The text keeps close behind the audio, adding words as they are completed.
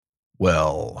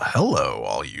Well, hello,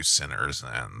 all you sinners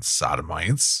and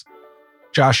sodomites.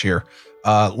 Josh here.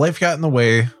 Life got in the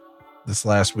way this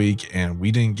last week, and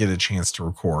we didn't get a chance to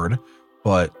record.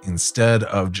 But instead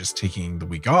of just taking the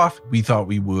week off, we thought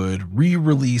we would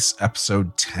re-release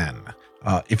episode 10.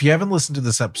 If you haven't listened to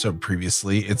this episode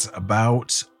previously, it's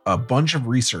about a bunch of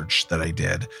research that I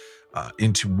did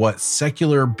into what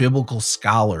secular biblical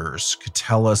scholars could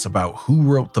tell us about who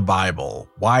wrote the Bible,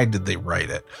 why did they write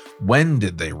it, when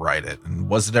did they write it, and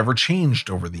was it ever changed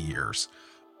over the years.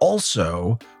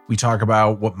 Also, we talk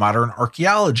about what modern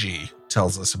archaeology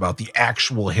tells us about the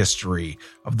actual history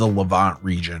of the Levant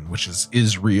region, which is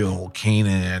Israel,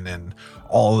 Canaan, and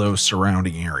all those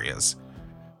surrounding areas.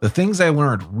 The things I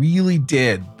learned really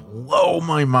did blow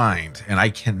my mind, and I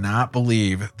cannot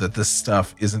believe that this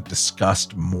stuff isn't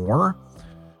discussed more.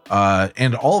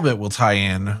 And all of it will tie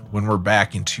in when we're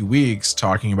back in 2 weeks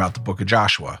talking about the book of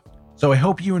Joshua. So I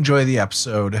hope you enjoy the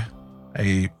episode.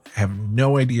 I have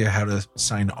no idea how to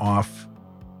sign off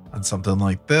on something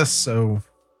like this, so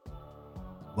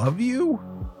love you.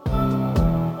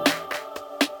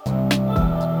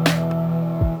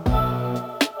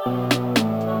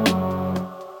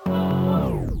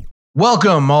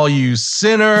 Welcome, all you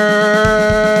sinners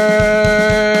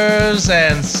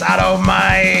and sodomites,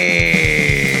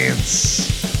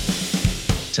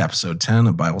 to episode 10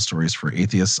 of Bible Stories for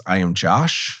Atheists. I am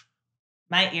Josh.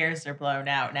 My ears are blown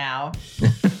out now.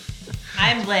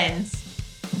 I'm Linz.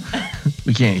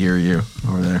 We can't hear you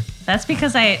over there. That's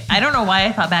because I don't know why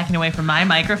I thought backing away from my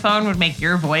microphone would make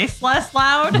your voice less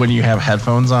loud. When you have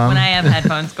headphones on? When I have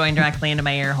headphones going directly into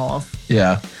my ear holes.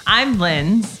 Yeah. I'm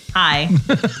Linz. Hi.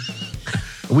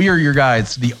 We are your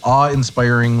guides to the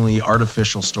awe-inspiringly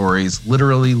artificial stories,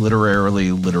 literally,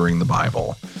 literarily littering the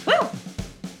Bible. Woo!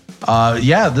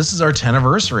 Yeah, this is our 10th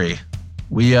anniversary.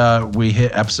 We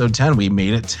hit episode 10. We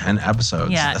made it 10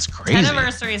 episodes. Yeah, That's crazy. 10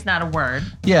 anniversary is not a word.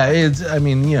 Yeah, it's, I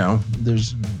mean, you know,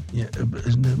 there's, yeah,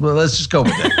 well, let's just go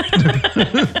with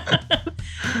it.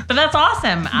 But that's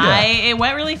awesome. Yeah. It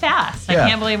went really fast. Yeah. I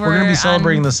can't believe we're going to be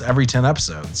celebrating on... this every 10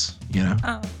 episodes, you know?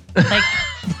 Oh,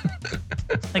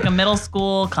 like a middle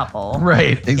school couple.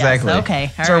 Right, exactly. Yes,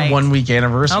 okay, It's all our right. 1 week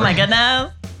anniversary. Oh my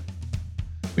goodness.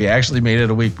 We actually made it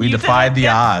a week. We You defied the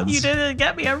didn't odds. You didn't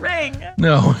get me a ring.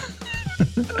 No.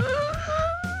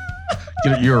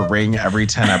 Get you a ring every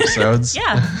 10 episodes.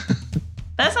 Yeah.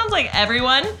 That sounds like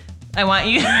everyone. I want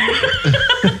you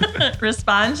to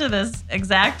respond to this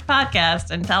exact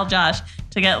podcast and tell Josh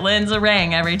to get Linz a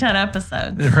ring every 10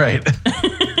 episodes. Right.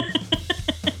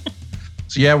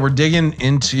 So yeah, we're digging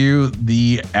into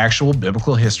the actual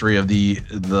biblical history of the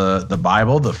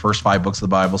Bible, the first 5 books of the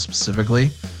Bible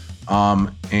specifically,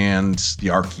 and the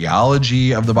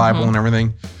archaeology of the Bible and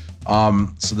everything.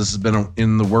 So this has been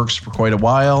in the works for quite a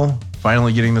while.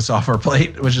 Finally getting this off our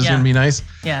plate, which is going to be nice.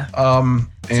 Yeah. And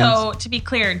so to be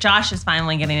clear, Josh is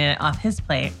finally getting it off his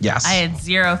plate. Yes. I had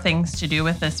 0 things to do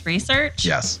with this research.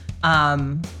 Yes.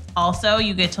 Also,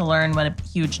 you get to learn what a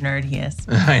huge nerd he is.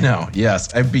 I know.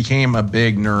 Yes. I became a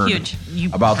big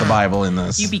nerd about the Bible in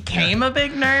this. You became a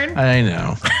big nerd? I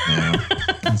know. Yeah.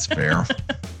 That's fair.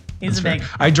 He's a big.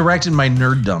 I directed my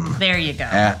nerddom. There you go.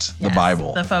 At the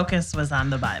Bible. The focus was on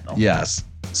the Bible. Yes.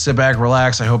 Sit back,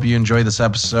 relax. I hope you enjoy this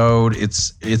episode.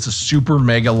 It's a super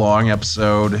mega long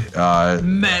episode.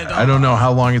 Mega. I don't know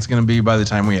how long it's going to be by the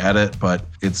time we edit, but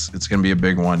it's going to be a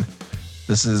big one.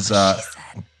 This is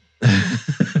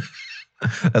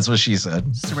that's what she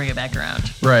said. Just to bring it back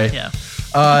around. Right. Yeah.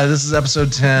 This is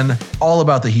episode 10, all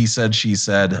about the he said, she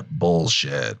said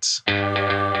bullshit.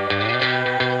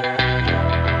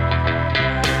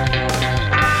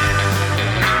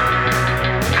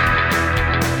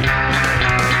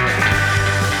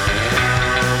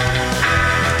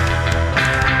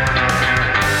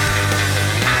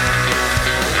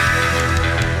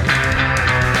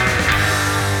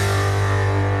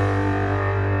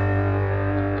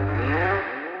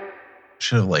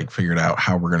 Should have figured out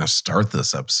how we're going to start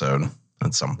this episode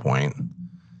at some point.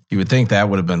 You would think that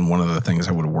would have been one of the things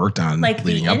I would have worked on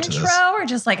leading up to this. Like the intro or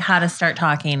just how to start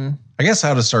talking? I guess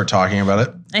how to start talking about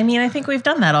it. I mean, I think we've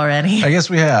done that already. I guess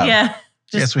we have. Yeah.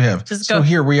 Yes, we have. Just so go.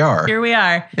 Here we are. Here we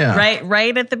are. Yeah.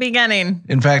 Right at the beginning.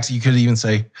 In fact, you could even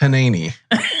say, Hanani.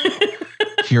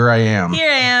 Here I am.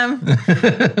 Here I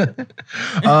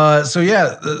am.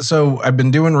 So I've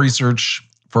been doing research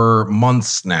for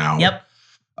months now. Yep.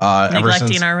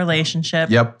 Neglecting our relationship.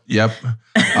 Yep.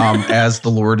 As the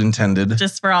Lord intended.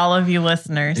 Just for all of you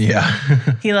listeners. Yeah.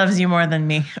 He loves you more than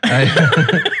me.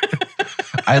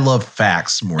 I love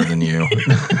facts more than you.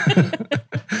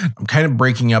 I'm kind of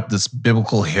breaking up this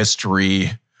biblical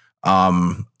history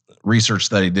research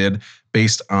that I did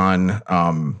based on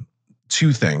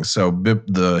two things. So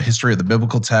the history of the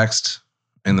biblical text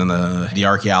and then the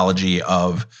archaeology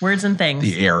of words and things.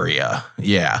 The area.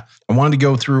 Yeah. I wanted to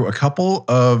go through a couple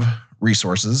of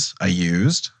resources I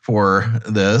used for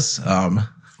this.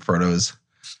 Frodo's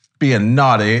being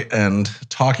naughty and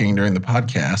talking during the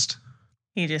podcast.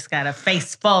 He just got a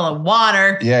face full of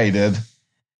water. Yeah, he did.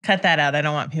 Cut that out. I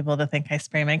don't want people to think I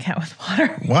spray my cat with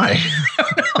water. Why?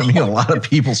 I mean, a lot of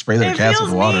people spray their cats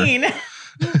with water. Mean.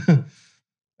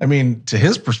 I mean, to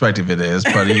his perspective, it is,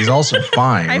 but he's also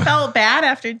fine. I felt bad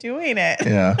after doing it.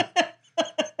 Yeah.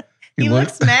 He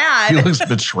looks mad. He looks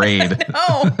betrayed.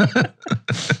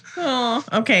 Oh,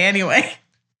 okay. Anyway.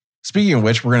 Speaking of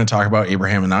which, we're going to talk about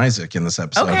Abraham and Isaac in this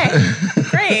episode. Okay,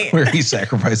 great. Where he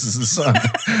sacrifices his son.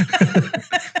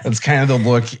 That's kind of the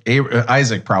look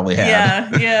Isaac probably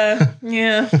had.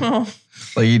 Yeah. Oh.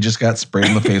 Like he just got sprayed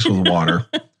in the face with water.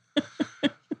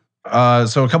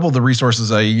 So a couple of the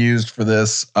resources I used for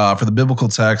this, for the biblical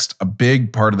text, a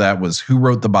big part of that was Who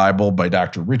Wrote the Bible by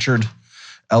Dr. Richard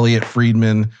Elliott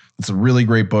Friedman. It's a really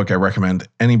great book. I recommend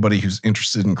anybody who's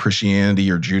interested in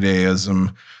Christianity or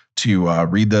Judaism to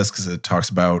read this because it talks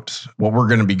about what we're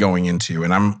going to be going into.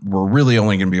 And we're really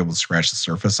only going to be able to scratch the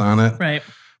surface on it. Right.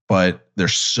 But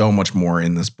there's so much more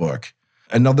in this book.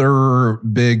 Another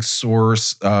big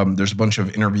source, there's a bunch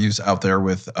of interviews out there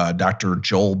with Dr.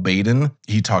 Joel Baden.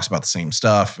 He talks about the same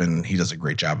stuff, and he does a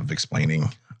great job of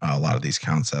explaining a lot of these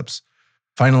concepts.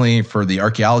 Finally, for the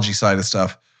archaeology side of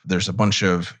stuff, there's a bunch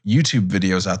of YouTube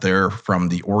videos out there from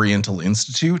the Oriental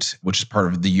Institute, which is part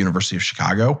of the University of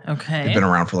Chicago. Okay. They've been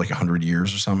around for like 100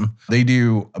 years or something. They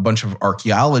do a bunch of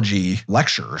archaeology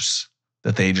lectures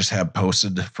that they just have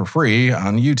posted for free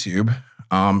on YouTube.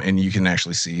 And you can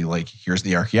actually see, like, here's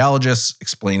the archaeologists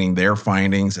explaining their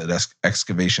findings at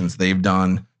excavations they've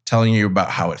done, telling you about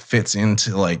how it fits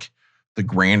into, like, the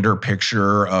grander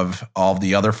picture of all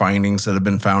the other findings that have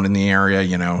been found in the area,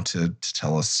 you know, to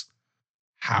tell us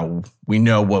how we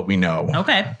know what we know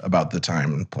about the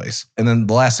time and place. And then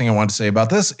the last thing I want to say about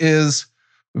this is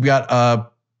we've got a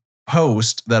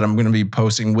post that I'm going to be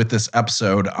posting with this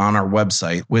episode on our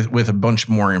website with a bunch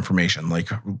more information, like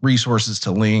resources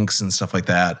to links and stuff like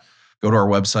that. Go to our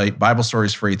website,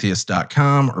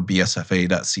 BibleStoriesForAtheists.com or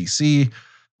BSFA.cc.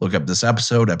 Look up this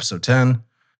episode 10,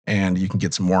 and you can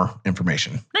get some more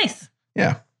information. Nice.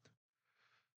 Yeah.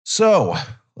 So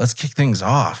let's kick things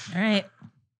off. All right.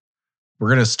 We're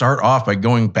going to start off by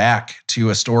going back to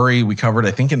a story we covered,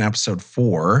 I think, in episode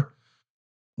 4,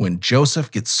 when Joseph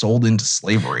gets sold into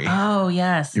slavery. Oh,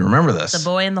 yes. You remember this? The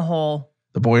boy in the hole.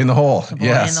 The boy in the hole. The boy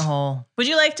in the hole. Would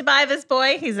you like to buy this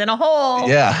boy? He's in a hole.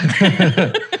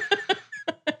 Yeah.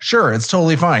 Sure, it's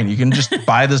totally fine. You can just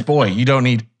buy this boy. You don't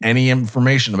need any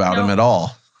information about him at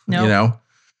all. Nope. You know?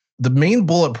 The main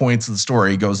bullet points of the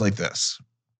story goes like this.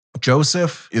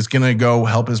 Joseph is going to go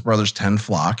help his brother's 10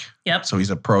 flock. Yep. So he's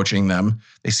approaching them.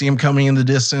 They see him coming in the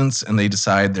distance, and they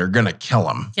decide they're going to kill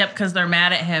him. Yep, because they're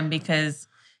mad at him because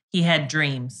he had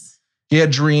dreams. He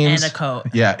had dreams. And a coat.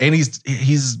 Yeah, and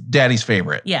he's daddy's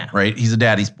favorite. Yeah. Right? He's a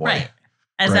daddy's boy. Right.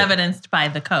 As evidenced by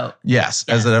the coat. Yes,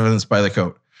 as evidenced by the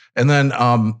coat. And then,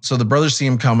 so the brothers see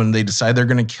him coming. They decide they're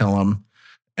going to kill him.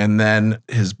 And then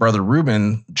his brother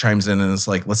Reuben chimes in and is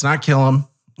like, let's not kill him.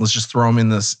 Let's just throw him in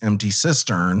this empty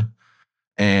cistern.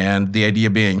 And the idea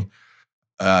being,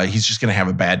 he's just going to have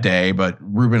a bad day, but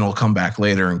Reuben will come back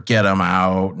later and get him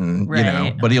out, and you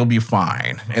know, but he'll be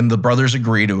fine. And the brothers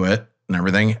agree to it and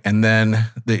everything. And then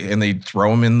they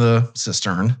throw him in the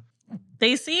cistern.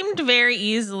 They seemed very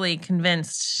easily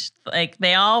convinced. Like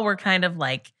they all were kind of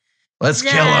like, let's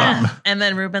kill him. And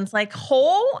then Reuben's like,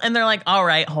 hole? And they're like, all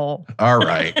right, hole. All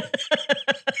right.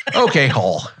 Okay,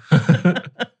 hole.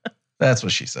 That's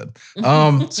what she said.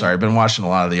 Sorry, I've been watching a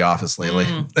lot of The Office lately.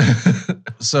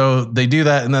 So they do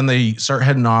that, and then they start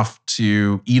heading off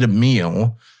to eat a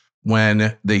meal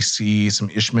when they see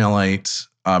some Ishmaelite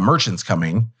merchants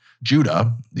coming.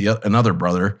 Judah, another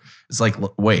brother, is like,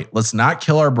 wait, let's not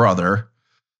kill our brother.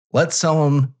 Let's sell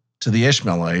him to the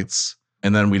Ishmaelites,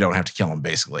 and then we don't have to kill him,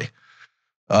 basically.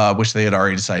 Which they had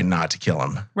already decided not to kill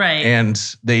him. Right. And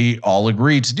they all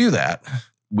agreed to do that.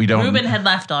 Reuben had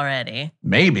left already.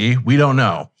 Maybe. We don't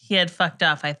know. He had fucked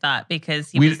off, I thought,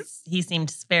 because he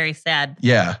seemed very sad.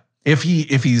 Yeah. If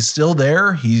he's still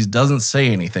there, he doesn't say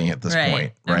anything at this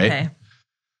point, right? Okay.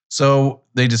 So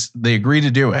they agree to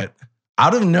do it.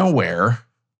 Out of nowhere,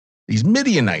 these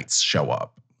Midianites show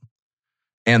up.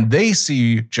 And they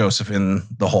see Joseph in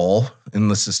the hole, in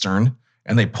the cistern,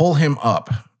 and they pull him up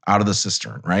out of the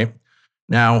cistern, right?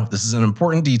 Now, this is an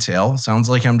important detail. Sounds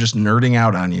like I'm just nerding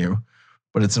out on you,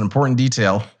 but it's an important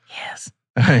detail. Yes.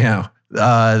 I know.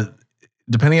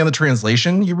 depending on the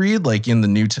translation you read, like in the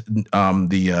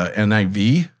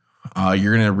NIV,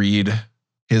 you're going to read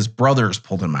his brothers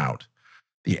pulled him out.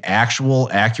 The actual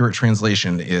accurate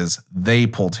translation is they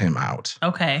pulled him out.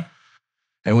 Okay.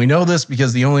 And we know this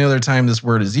because the only other time this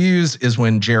word is used is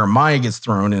when Jeremiah gets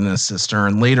thrown in a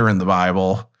cistern later in the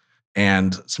Bible,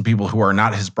 and some people who are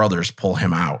not his brothers pull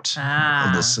him out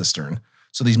of the cistern.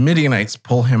 So these Midianites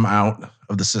pull him out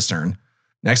of the cistern.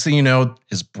 Next thing you know,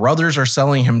 his brothers are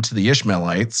selling him to the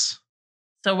Ishmaelites.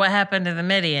 So what happened to the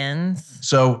Midians?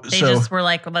 They just were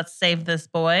like, well, let's save this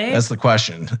boy. That's the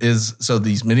question. So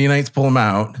these Midianites pull him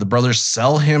out. The brothers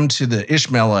sell him to the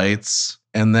Ishmaelites.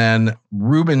 And then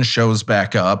Reuben shows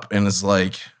back up and is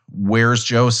like, where's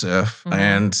Joseph? Mm-hmm.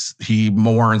 And he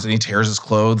mourns and he tears his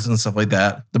clothes and stuff like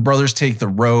that. The brothers take the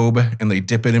robe and they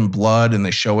dip it in blood and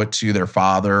they show it to their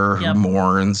father who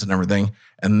mourns and everything.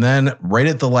 And then right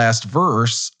at the last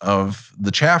verse of the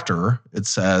chapter, it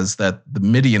says that the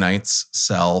Midianites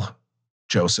sell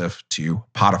Joseph to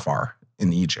Potiphar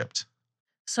in Egypt.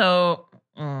 So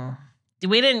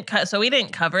we didn't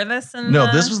cover this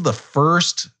this was the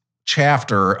first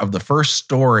chapter of the first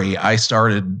story I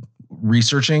started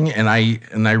researching, and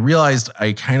I realized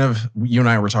you and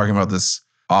I were talking about this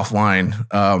offline.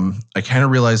 I kind of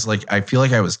realized I feel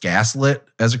like I was gaslit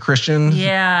as a Christian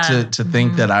to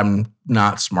think that I'm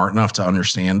not smart enough to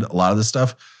understand a lot of this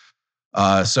stuff.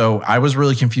 So I was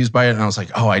really confused by it, and I was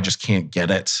like, oh, I just can't get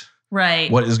it.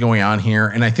 Right. What is going on here?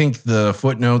 And I think the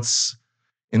footnotes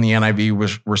in the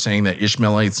NIV were saying that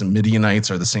Ishmaelites and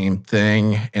Midianites are the same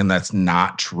thing, and that's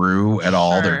not true at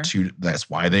all. They're that's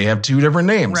why they have two different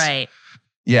names. Right.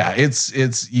 Yeah,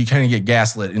 it's you kind of get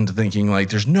gaslit into thinking like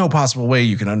there's no possible way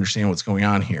you can understand what's going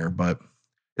on here, but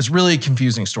it's really a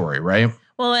confusing story, right?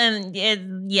 Well,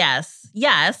 and yes,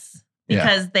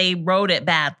 because they wrote it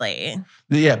badly.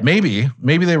 Yeah, maybe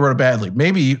they wrote it badly.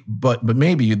 Maybe, but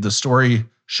maybe the story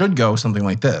should go something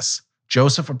like this.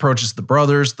 Joseph approaches the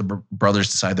brothers. The brothers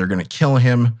decide they're going to kill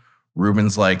him.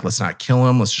 Reuben's like, let's not kill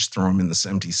him. Let's just throw him in this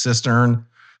empty cistern.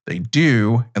 They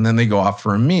do, and then they go off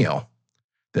for a meal.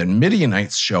 Then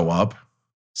Midianites show up,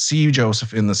 see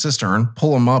Joseph in the cistern,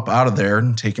 pull him up out of there,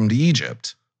 and take him to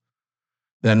Egypt.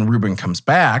 Then Reuben comes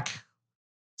back,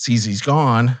 sees he's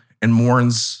gone, and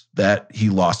mourns that he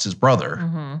lost his brother.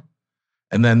 Mm-hmm.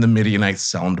 And then the Midianites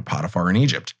sell him to Potiphar in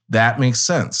Egypt. That makes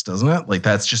sense, doesn't it? Like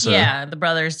that's just the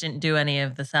brothers didn't do any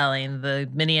of the selling. The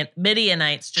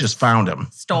Midianites just found him.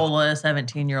 Stole a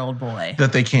 17-year-old boy.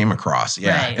 That they came across,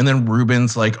 yeah. Right. And then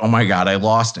Reuben's like, oh my God, I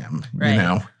lost him. Right. You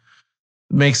know?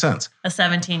 It makes sense. A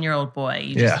 17-year-old boy.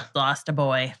 You just lost a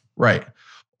boy. Right.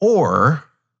 Or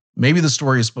maybe the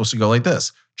story is supposed to go like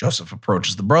this. Joseph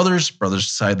approaches the brothers. Brothers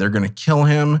decide they're going to kill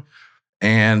him.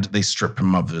 And they strip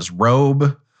him of his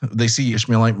robe. They see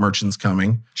Ishmaelite merchants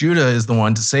coming. Judah is the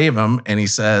one to save him. And he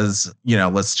says,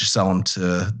 let's just sell him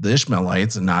to the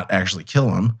Ishmaelites and not actually kill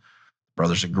him.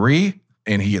 Brothers agree.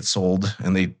 And he gets sold.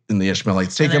 And the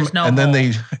Ishmaelites take him. And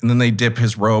then they dip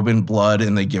his robe in blood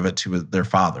and they give it to their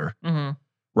father. Mm-hmm.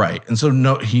 Right. And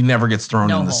so he never gets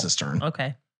thrown in the cistern.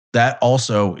 Okay. That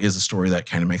also is a story that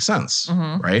kind of makes sense.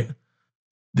 Mm-hmm. Right.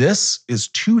 This is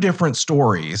two different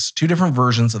stories, two different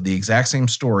versions of the exact same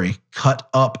story cut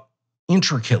up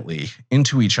intricately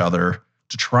into each other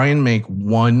to try and make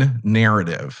one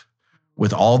narrative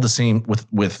with all the same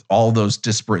with all those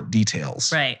disparate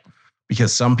details. Right.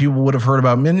 Because some people would have heard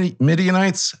about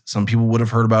Midianites, some people would have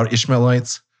heard about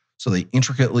Ishmaelites, so they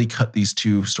intricately cut these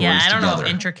two stories together. I don't know if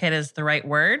intricate is the right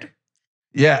word.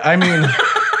 Yeah, I mean,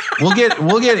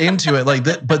 we'll get into it like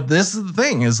that, but this is the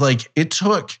thing is like it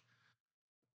took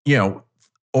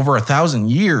over 1,000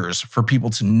 years for people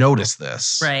to notice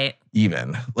this. Right.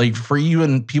 Even like for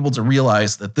even people to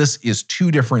realize that this is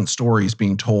two different stories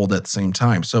being told at the same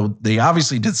time. So they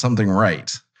obviously did something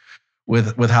right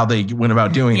with how they went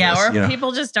about doing this. Yeah, or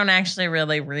people just don't actually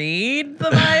really read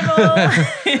the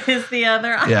Bible is the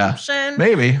other option.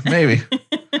 Maybe.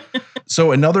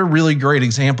 So another really great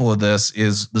example of this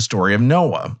is the story of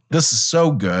Noah. This is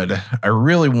so good. I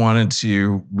really wanted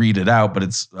to read it out, but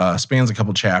it spans a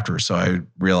couple chapters. So I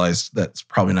realized that's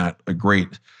probably not a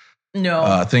great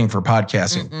thing for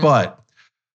podcasting. Mm-mm. But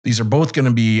these are both going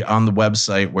to be on the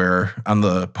website on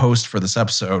the post for this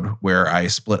episode where I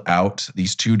split out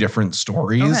these two different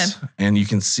stories. Okay. And you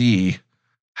can see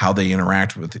how they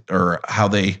interact with or how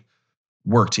they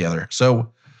work together.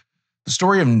 So the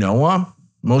story of Noah,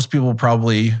 most people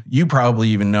you probably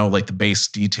even know like the base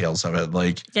details of it.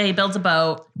 Like, he builds a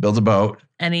boat.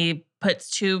 And he puts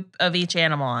two of each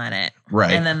animal on it.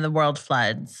 Right. And then the world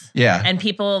floods. Yeah. And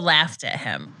people laughed at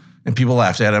him.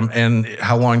 And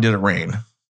how long did it rain?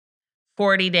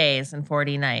 40 days and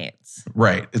 40 nights.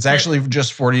 Right. It's actually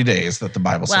just 40 days that the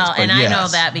Bible says. Well, But and yes. I know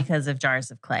that because of jars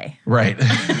of clay. Right.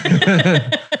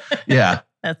 Yeah.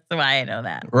 That's why I know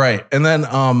that. Right. And then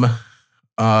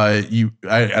I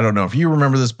don't know if you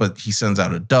remember this, but he sends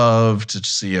out a dove to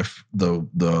see if the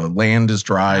land is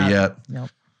dry yet.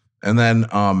 Nope. And then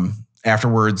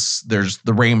afterwards there's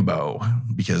the rainbow,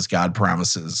 because God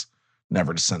promises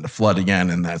never to send a flood again,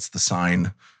 and that's the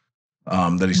sign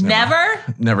that he's never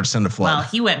to send a flood. Well,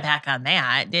 he went back on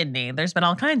that, didn't he? There's been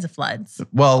all kinds of floods.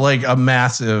 Well, like a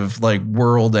massive, like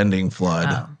world-ending flood.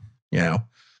 Oh. You know.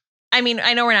 I mean,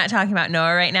 I know we're not talking about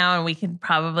Noah right now, and we could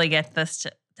probably get this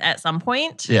at some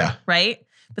point. Yeah. Right?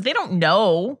 But they don't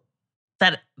know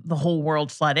that the whole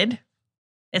world flooded.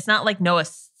 It's not like Noah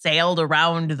sailed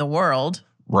around the world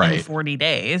in 40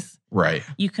 days. Right.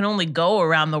 You can only go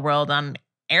around the world on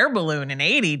air balloon in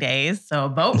 80 days, so a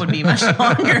boat would be much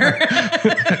longer.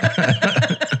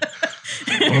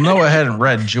 Well, Noah hadn't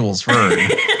read Jules Verne.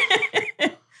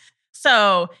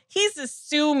 So he's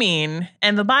assuming,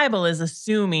 and the Bible is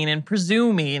assuming and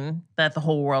presuming that the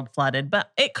whole world flooded,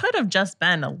 but it could have just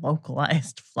been a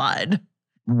localized flood.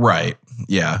 Right.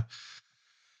 Yeah.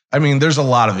 I mean, there's a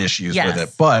lot of issues with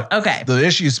it, but the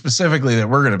issues specifically that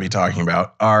we're going to be talking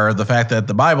about are the fact that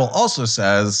the Bible also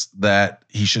says that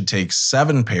he should take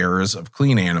 7 pairs of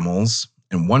clean animals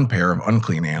and 1 pair of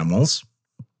unclean animals.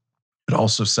 It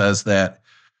also says that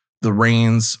the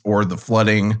rains or the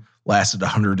flooding lasted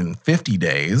 150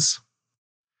 days.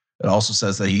 It also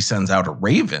says that he sends out a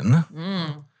raven.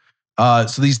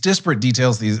 So these disparate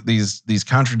details, these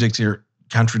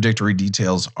contradictory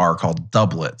details are called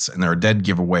doublets, and they're a dead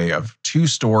giveaway of 2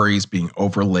 stories being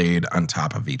overlaid on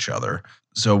top of each other.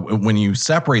 So when you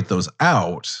separate those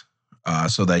out,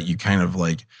 so that you kind of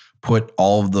like put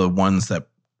all of the ones that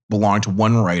belong to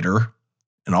one writer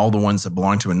and all the ones that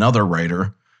belong to another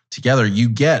writer together, you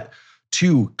get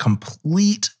 2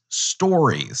 complete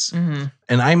stories. Mm-hmm.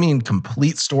 And I mean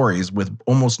complete stories with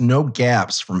almost no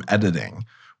gaps from editing,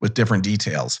 with different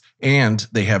details. And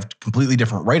they have completely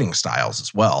different writing styles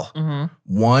as well. Mm-hmm.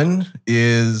 One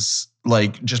is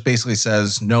like just basically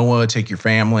says, Noah, take your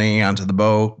family onto the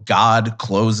boat. God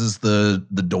closes the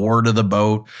door to the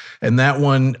boat. And that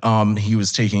one, he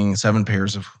was taking 7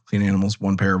 pairs of clean animals,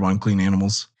 1 pair of unclean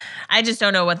animals. I just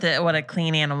don't know what a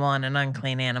clean animal and an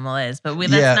unclean animal is, but we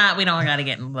don't got to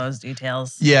get into those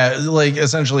details. Yeah, like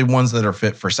essentially ones that are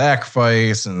fit for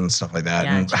sacrifice and stuff like that.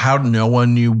 Yeah, and how no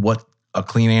one knew what a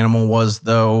clean animal was,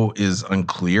 though, is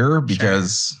unclear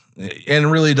because, and it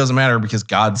really doesn't matter because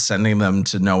God's sending them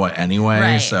to Noah anyway.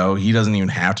 Right. So he doesn't even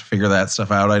have to figure that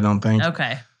stuff out, I don't think.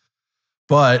 Okay.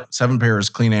 But 7 pairs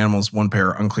clean animals, 1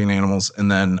 pair unclean animals. And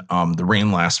then the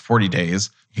rain lasts 40 days.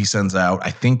 He sends out,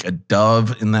 I think, a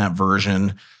dove in that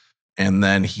version. And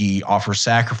then he offers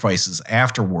sacrifices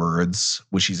afterwards,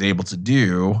 which he's able to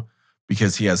do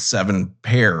because he has 7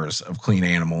 pairs of clean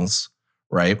animals,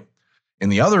 right? In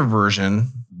the other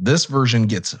version, this version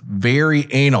gets very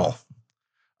anal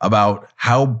about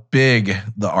how big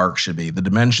the ark should be, the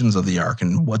dimensions of the ark,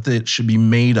 and what it should be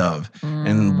made of,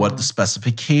 and what the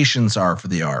specifications are for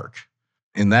the ark.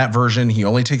 In that version, he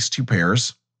only takes 2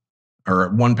 pairs, or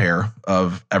 1 pair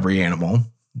of every animal.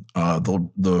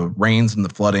 The rains and the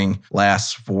flooding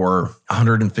lasts for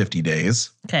 150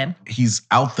 days. Okay. He's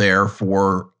out there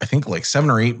for, I think, like 7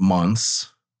 or 8 months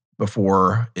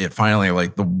before it finally,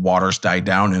 like, the waters die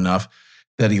down enough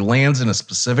that he lands in a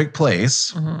specific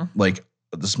place, like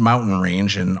this mountain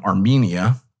range in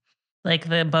Armenia. Like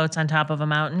the boats on top of a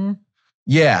mountain?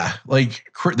 Yeah.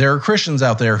 Like there are Christians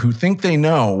out there who think they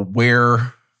know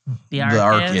where the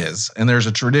ark is. And there's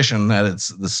a tradition that it's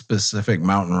the specific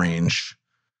mountain range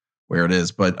where it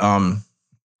is. But I feel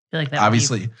like that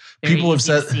obviously people have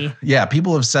said,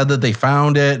 people have said that they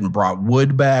found it and brought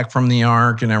wood back from the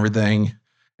ark and everything.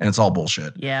 And it's all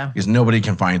bullshit. Yeah. Because nobody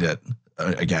can find it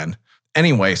again.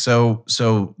 Anyway, so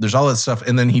there's all that stuff.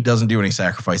 And then he doesn't do any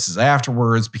sacrifices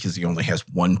afterwards because he only has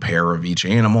 1 pair of each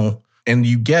animal. And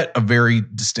you get a very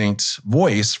distinct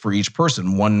voice for each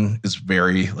person. One is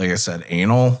very, like I said,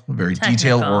 anal, very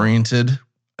detail oriented.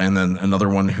 And then another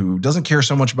one who doesn't care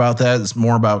so much about that. It's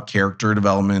more about character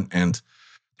development and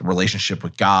the relationship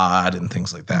with God and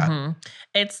things like that. Mm-hmm.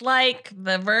 It's like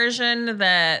the version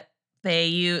that they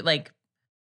use, like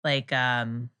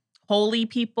holy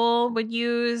people would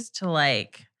use to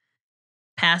like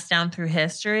pass down through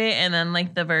history, and then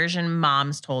like the version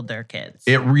moms told their kids.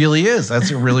 It really is. That's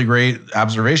a really great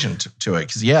observation to it.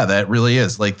 Because that really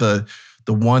is like the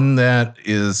one that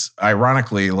is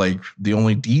ironically like the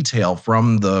only detail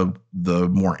from the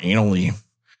more anally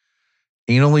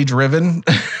driven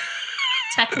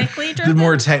Technically the driven?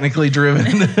 more technically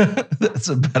driven. That's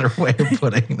a better way of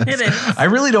putting this. It is. I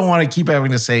really don't want to keep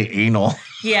having to say anal.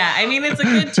 Yeah, I mean, it's a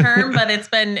good term, but it's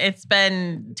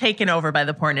been taken over by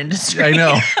the porn industry. I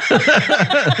know.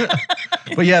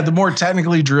 But yeah, the more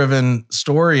technically driven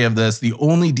story of this, the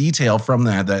only detail from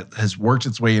that has worked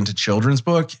its way into children's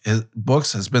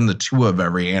books has been the two of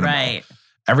every animal. Right.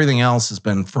 Everything else has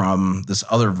been from this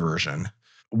other version.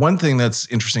 One thing that's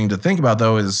interesting to think about,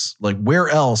 though, is like, where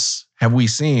else have we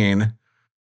seen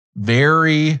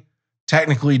very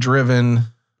technically driven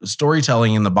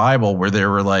storytelling in the Bible where they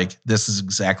were like, this is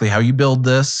exactly how you build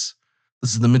this.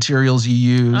 This is the materials you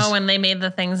use. Oh, when they made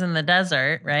the things in the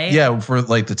desert, right? Yeah, for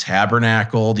like the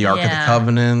tabernacle, the Ark of the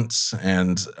Covenant,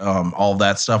 and all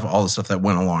that stuff, all the stuff that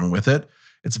went along with it.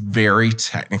 It's very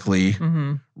technically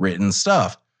written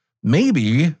stuff.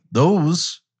 Maybe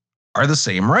those are the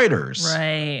same writers.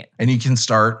 Right. And you can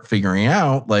start figuring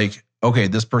out like, okay,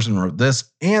 this person wrote this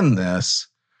and this.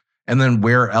 And then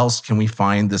where else can we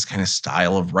find this kind of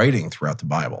style of writing throughout the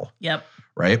Bible? Yep.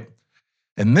 Right?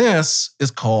 And this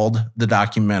is called the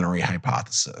documentary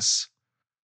hypothesis.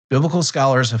 Biblical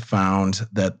scholars have found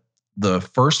that the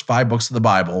first 5 books of the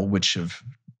Bible, which have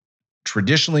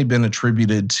traditionally been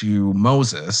attributed to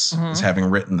Moses as having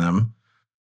written them,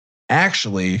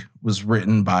 actually was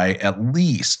written by at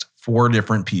least 4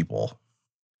 different people.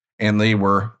 And they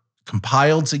were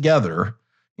compiled together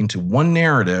into one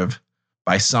narrative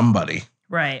by somebody.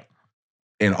 Right.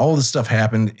 And all this stuff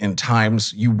happened in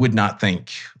times you would not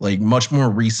think, like much more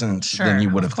recent than you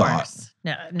would have thought.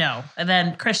 No. And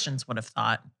then Christians would have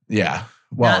thought. Yeah.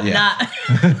 Well,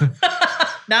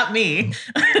 Not me.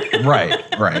 Right.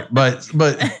 But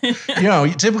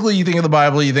typically you think of the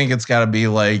Bible, you think it's got to be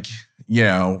like,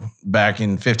 back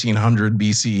in 1500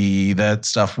 BCE, that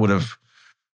stuff would have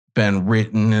been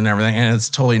written and everything. And it's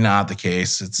totally not the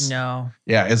case. It's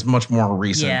much more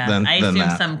recent than that. I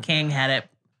assume some king had it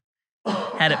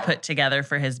put together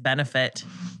for his benefit.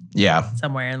 Yeah.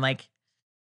 Somewhere in like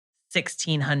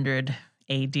 1600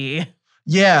 AD.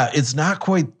 Yeah, it's not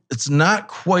quite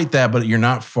that, but you're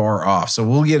not far off. So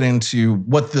we'll get into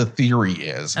what the theory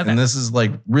is. Okay. And this is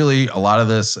like really a lot of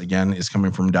this, again, is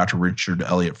coming from Dr. Richard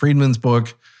Elliott Friedman's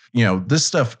book. This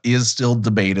stuff is still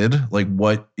debated, like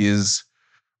what is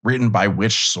written by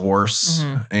which source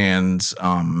and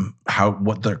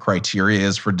what the criteria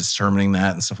is for determining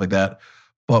that and stuff like that.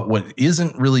 But what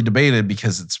isn't really debated,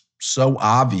 because it's so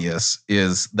obvious,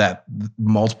 is that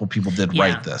multiple people did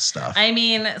write this stuff. I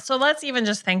mean, so let's even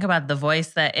just think about the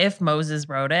voice that if Moses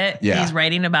wrote it, he's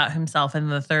writing about himself in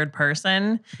the third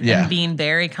person and being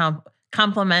very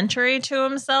complimentary to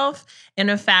himself in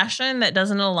a fashion that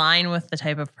doesn't align with the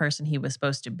type of person he was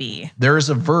supposed to be. There is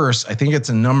a verse, I think it's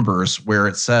in Numbers, where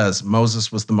it says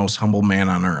Moses was the most humble man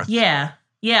on earth.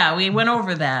 Yeah, we went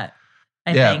over that.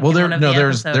 I think, well,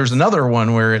 there's another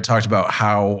one where it talked about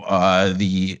how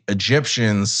the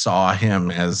Egyptians saw him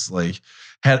as like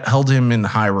held him in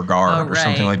high regard or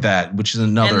something like that, which is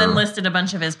another. And then listed a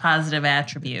bunch of his positive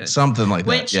attributes, something like that.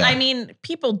 Which I mean,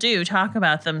 people do talk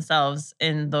about themselves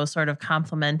in those sort of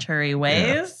complimentary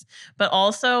ways, but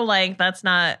also like that's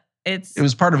not. It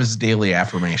was part of his daily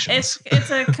affirmations.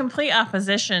 It's a complete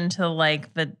opposition to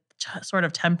like the sort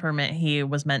of temperament he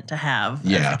was meant to have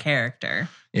as a character.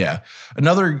 Yeah.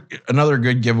 Another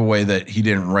good giveaway that he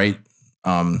didn't write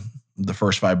the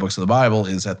first 5 books of the Bible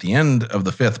is at the end of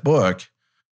the 5th book,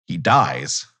 he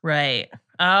dies. Right.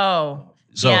 Oh.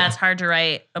 So, it's hard to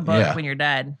write a book when you're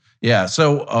dead. Yeah.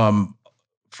 So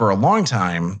for a long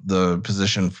time, the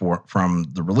position from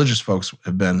the religious folks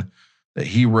have been that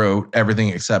he wrote everything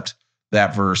except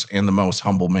that verse and the most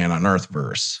humble man on earth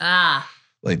verse.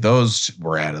 Like those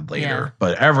were added later,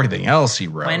 but everything else he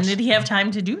wrote. When did he have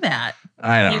time to do that?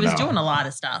 I don't know. He was doing a lot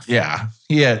of stuff. Yeah,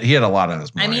 he had a lot on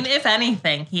his mind. I mean, if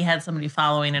anything, he had somebody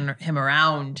following him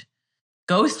around,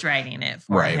 ghostwriting it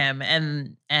for him,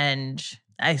 and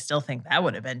I still think that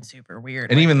would have been super weird.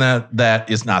 And even that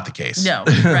is not the case. No,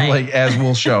 right. Like as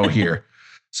we'll show here.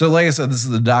 So, like I said, this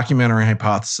is the documentary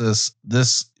hypothesis.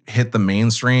 This hit the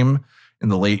mainstream in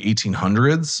the late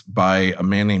 1800s by a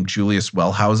man named Julius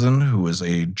Wellhausen, who was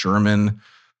a German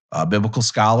biblical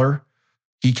scholar.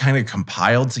 He kind of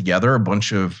compiled together a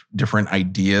bunch of different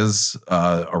ideas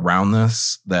around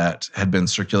this that had been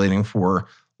circulating for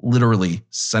literally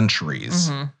centuries.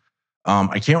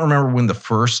 I can't remember when the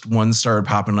first one started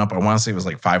popping up. I want to say it was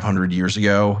like 500 years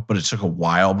ago, but it took a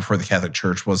while before the Catholic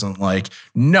Church wasn't like,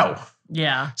 no,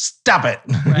 stop it,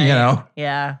 right.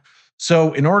 Yeah.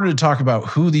 So in order to talk about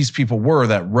who these people were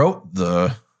that wrote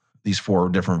these 4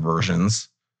 different versions,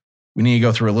 we need to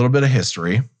go through a little bit of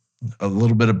history, a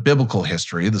little bit of biblical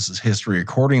history. This is history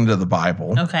according to the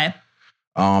Bible. Okay.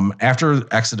 After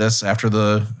Exodus, after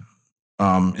the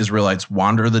Israelites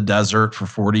wander the desert for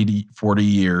 40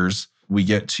 years, we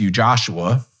get to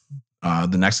Joshua,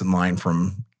 the next in line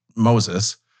from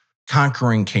Moses,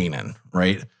 conquering Canaan,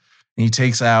 right? And he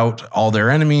takes out all their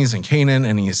enemies in Canaan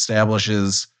and he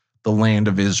establishes the land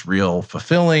of Israel,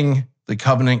 fulfilling the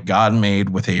covenant God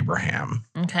made with Abraham.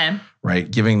 Okay. Right?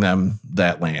 Giving them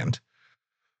that land.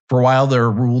 For a while, they're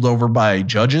ruled over by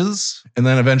judges, and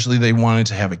then eventually they wanted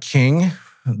to have a king.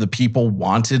 The people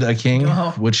wanted a king,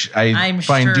 which I'm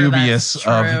find sure dubious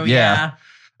of. Yeah,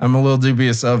 I'm a little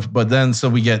dubious of. But then, so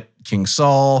we get King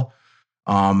Saul.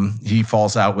 He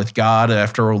falls out with God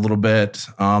after a little bit,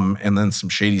 and then some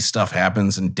shady stuff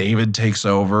happens, and David takes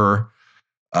over.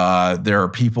 There are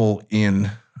people in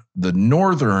the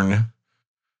northern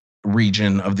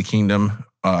region of the kingdom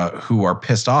who are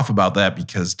pissed off about that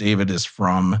because David is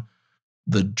from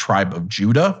the tribe of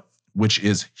Judah, which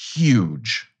is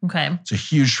huge. Okay. It's a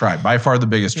huge tribe, by far the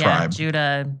biggest tribe.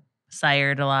 Judah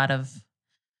sired a lot of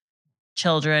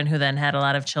children who then had a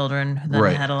lot of children who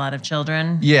then had a lot of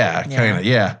children. Yeah, kind of,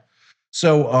 yeah.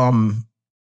 So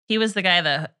he was the guy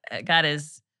that got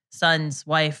his son's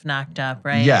wife knocked up,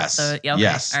 right? Yes. So, okay.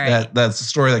 Yes. All right. That's the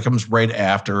story that comes right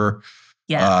after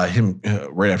him,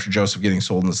 right after Joseph getting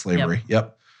sold into slavery.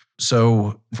 Yep.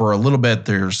 So for a little bit,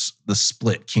 there's the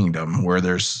split kingdom where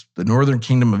there's the northern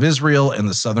kingdom of Israel and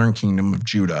the southern kingdom of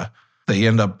Judah. They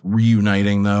end up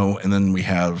reuniting, though, and then we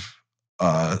have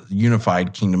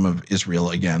unified kingdom of Israel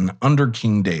again under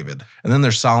King David. And then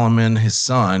there's Solomon, his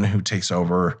son, who takes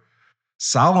over.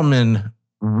 Solomon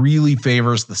really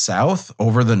favors the south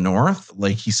over the north.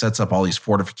 Like he sets up all these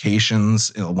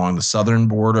fortifications along the southern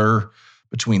border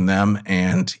between them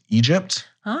and Egypt.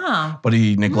 But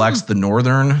he neglects the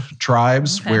northern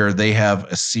tribes where they have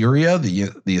Assyria,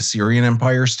 the Assyrian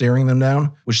Empire staring them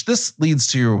down, which this leads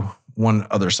to one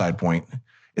other side point.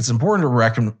 It's important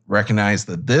to recognize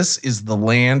that this is the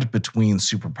land between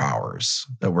superpowers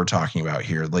that we're talking about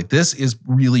here. Like this is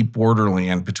really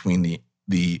borderland between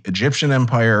the Egyptian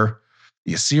Empire,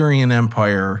 the Assyrian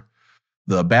Empire,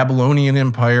 the Babylonian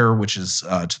Empire, which is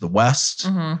to the west.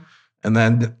 Mm-hmm. And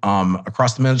then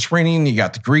across the Mediterranean, you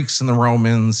got the Greeks and the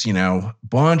Romans,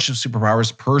 bunch of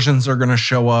superpowers. Persians are going to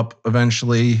show up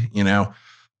eventually,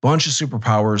 bunch of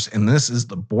superpowers. And this is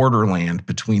the borderland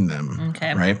between them,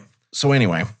 right? So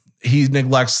anyway, he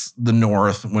neglects the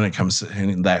north when it comes to,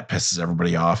 and that pisses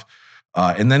everybody off.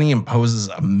 And then he imposes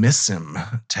a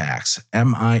missim tax,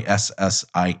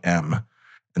 MISSIM.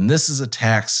 And this is a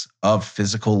tax of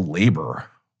physical labor,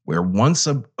 where one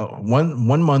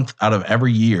month out of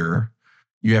every year,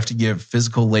 you have to give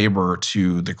physical labor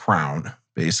to the crown,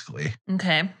 basically.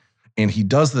 Okay. And he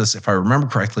does this, if I remember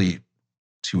correctly,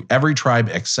 to every tribe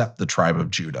except the tribe of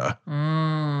Judah.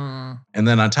 And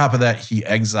then on top of that, he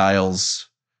exiles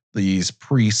these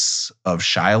priests of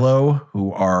Shiloh,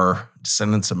 who are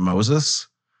descendants of Moses.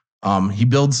 He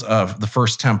builds the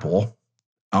first temple,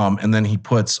 and then he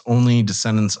puts only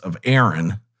descendants of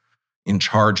Aaron in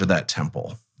charge of that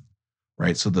temple.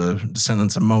 Right, so the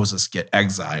descendants of Moses get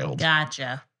exiled.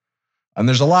 Gotcha. And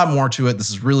there's a lot more to it.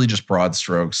 This is really just broad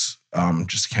strokes,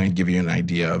 just to kind of give you an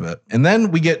idea of it. And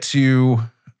then we get to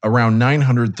around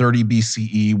 930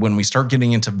 BCE when we start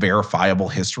getting into verifiable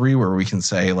history, where we can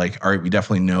say, like, all right, we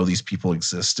definitely know these people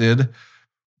existed.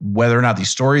 Whether or not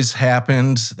these stories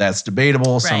happened, that's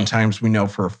debatable. Right. Sometimes we know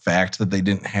for a fact that they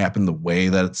didn't happen the way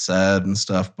that it said and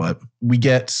stuff. But we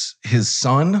get his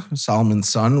son, Solomon's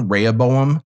son,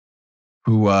 Rehoboam,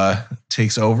 who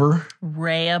takes over.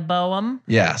 Rehoboam?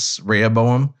 Yes,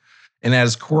 Rehoboam. And at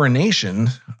his coronation,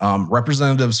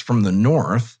 representatives from the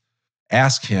north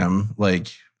ask him,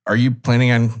 like, are you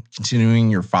planning on continuing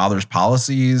your father's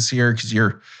policies here? Because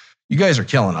you guys are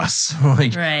killing us.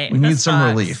 Like, we need some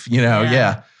relief,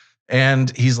 Yeah.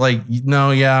 And he's like, no,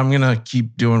 I'm going to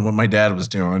keep doing what my dad was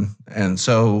doing. And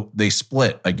so they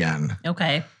split again.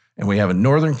 Okay. And we have a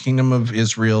northern kingdom of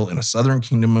Israel and a southern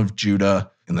kingdom of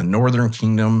Judah. In the northern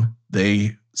kingdom,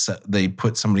 they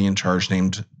put somebody in charge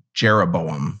named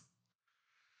Jeroboam.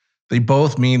 They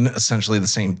both mean essentially the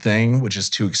same thing, which is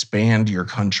to expand your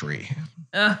country.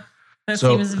 That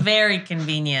seems very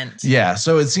convenient. Yeah,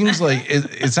 so it seems like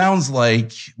it sounds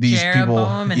like these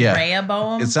Jeroboam people, and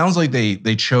Rehoboam. It sounds like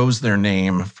they chose their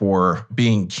name for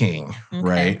being king,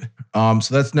 right? So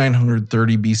that's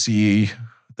 930 BCE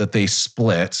that they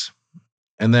split.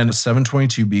 And then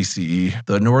 722 BCE,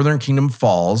 the northern kingdom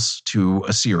falls to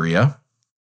Assyria.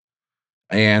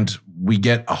 And we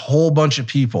get a whole bunch of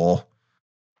people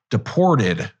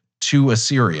deported to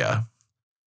Assyria.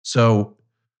 So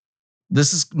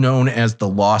this is known as the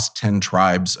lost 10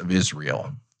 tribes of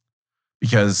Israel,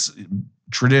 because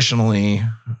traditionally,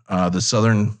 the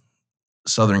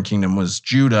southern kingdom was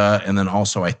Judah, and then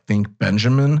also I think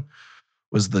Benjamin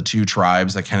was the two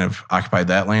tribes that kind of occupied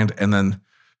that land. And then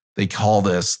they call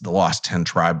this the Lost 10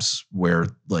 Tribes, where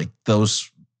like those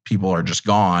people are just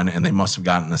gone and they must have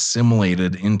gotten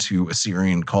assimilated into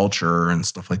Assyrian culture and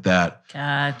stuff like that.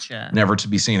 Gotcha. Never to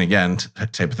be seen again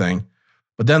type of thing.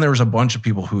 But then there was a bunch of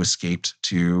people who escaped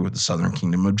to the southern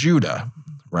kingdom of Judah,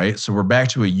 right? So we're back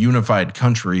to a unified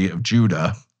country of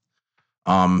Judah,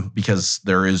 because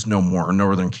there is no more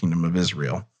northern kingdom of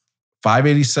Israel.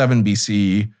 587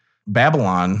 BC,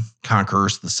 Babylon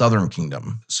conquers the southern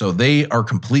kingdom. So they are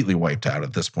completely wiped out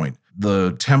at this point.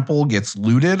 The temple gets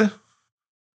looted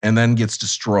and then gets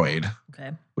destroyed,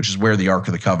 which is where the Ark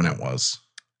of the Covenant was.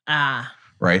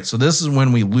 Right? So this is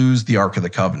when we lose the Ark of the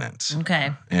Covenant.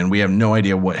 Okay. And we have no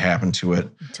idea what happened to it.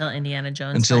 Until Indiana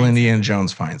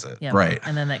Jones finds it. Yep. Right.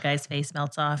 And then that guy's face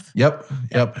melts off. Yep.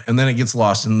 And then it gets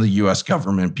lost in the U.S.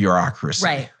 government bureaucracy.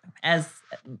 Right. As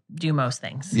do most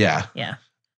things. Yeah. Yeah.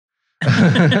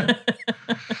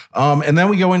 And then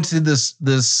we go into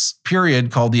this period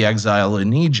called the exile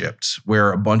in Egypt,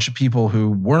 where a bunch of people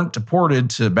who weren't deported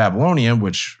to Babylonia,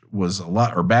 which was a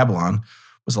lot, or Babylon,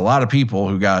 was a lot of people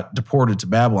who got deported to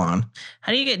Babylon.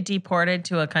 How do you get deported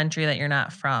to a country that you're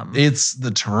not from? It's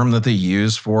the term that they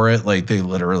use for it. Like they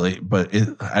literally,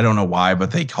 I don't know why,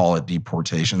 but they call it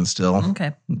deportation still.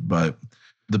 Okay. But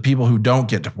the people who don't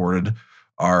get deported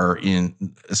are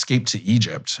escape to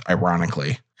Egypt,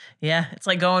 ironically. Yeah, it's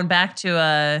like going back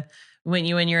to when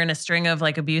you're in a string of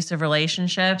like abusive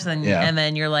relationships and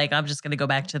then you're like, I'm just going to go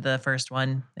back to the first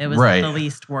one. It was the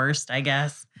least worst, I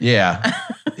guess. Yeah.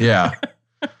 Yeah.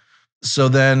 So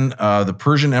then the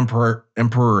Persian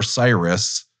Emperor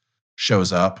Cyrus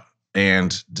shows up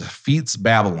and defeats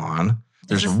Babylon.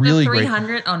 There's a really great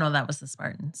 300. Oh no, that was the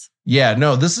Spartans. Yeah,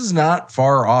 no, this is not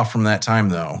far off from that time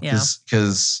though,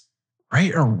 because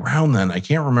right around then, I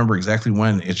can't remember exactly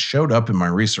when, it showed up in my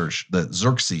research that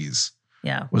Xerxes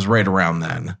was right around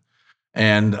then.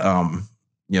 And,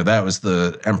 that was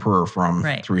the emperor from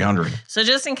 300. So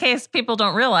just in case people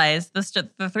don't realize,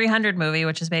 the 300 movie,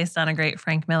 which is based on a great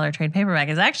Frank Miller trade paperback,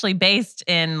 is actually based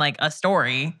in like a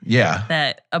story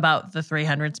about the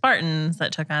 300 Spartans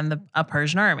that took on a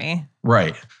Persian army.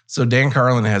 Right. So Dan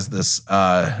Carlin has this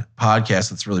podcast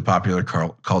that's really popular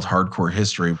called Hardcore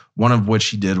History. One of which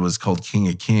he did was called King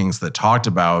of Kings, that talked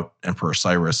about Emperor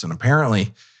Cyrus. And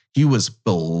apparently he was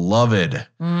beloved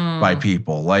by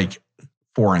people, like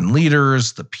foreign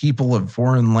leaders, the people of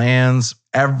foreign lands.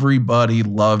 Everybody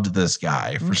loved this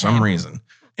guy for some reason.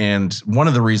 And one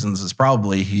of the reasons is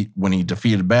probably when he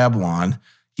defeated Babylon,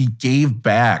 he gave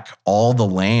back all the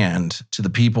land to the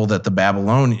people that the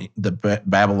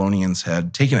Babylonians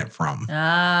had taken it from.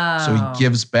 Oh. So he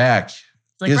gives back.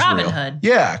 It's like Israel. Robin Hood.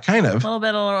 Yeah, kind of. A little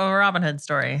bit of a Robin Hood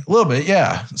story. A little bit,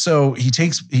 yeah. So he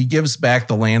gives back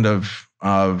the land of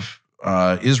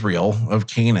Israel, of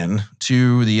Canaan,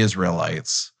 to the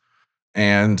Israelites.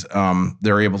 And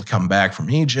they're able to come back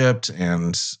from Egypt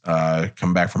and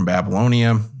come back from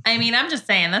Babylonia. I mean, I'm just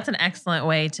saying that's an excellent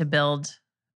way to build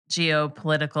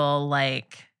geopolitical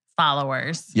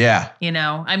followers. Yeah.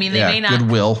 I mean, they may not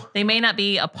goodwill. They may not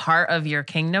be a part of your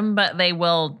kingdom, but they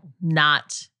will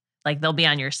not they'll be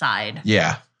on your side.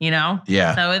 Yeah.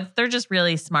 Yeah. So they're just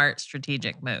really smart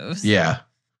strategic moves. Yeah.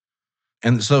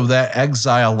 And so that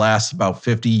exile lasts about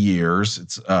 50 years.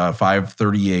 It's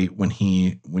 538 when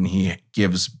he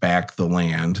gives back the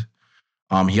land.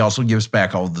 He also gives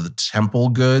back all the temple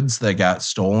goods that got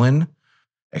stolen,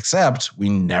 except we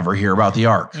never hear about the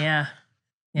ark. Yeah.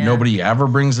 Nobody ever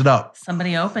brings it up.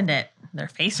 Somebody opened it. Their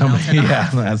face melted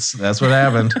off. That's what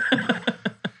happened.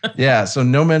 Yeah, so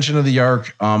no mention of the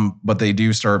ark, but they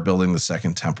do start building the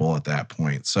second temple at that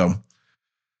point. So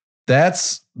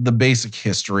that's the basic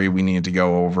history we need to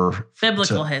go over.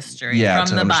 Biblical history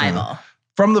from the Bible.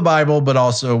 From the Bible, but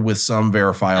also with some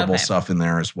verifiable stuff in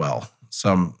there as well.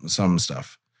 Some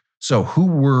stuff. So who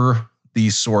were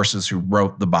these sources who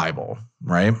wrote the Bible,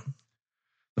 right?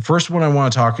 The first one I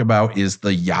want to talk about is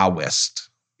the Yahwist.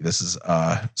 This is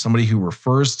somebody who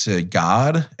refers to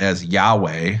God as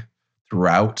Yahweh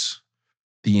throughout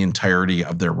the entirety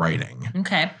of their writing.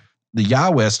 Okay. The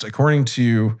Yahwist, according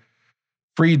to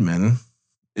Friedman,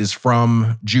 is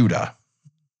from Judah,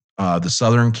 the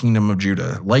southern kingdom of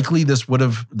Judah. Likely this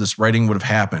writing would have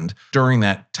happened during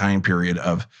that time period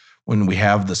of when we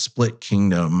have the split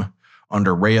kingdom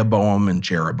under Rehoboam and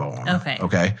Jeroboam.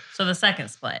 Okay. So the second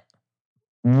split.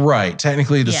 Right.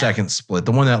 Technically the second split,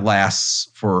 the one that lasts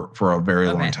for a very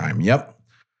long time. Yep.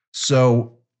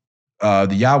 So the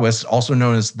Yahwist, also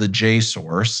known as the J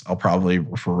source, I'll probably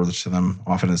refer to them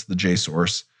often as the J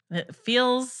source. It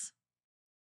feels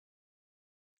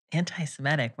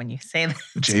anti-Semitic when you say that.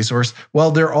 J source.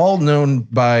 Well, they're all known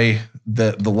by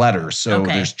the letters. So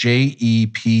there's J, E,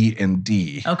 P, and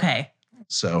D. Okay.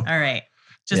 So all right.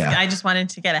 I just wanted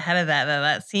to get ahead of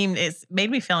that. It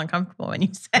made me feel uncomfortable when you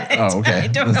said it. Oh, okay. I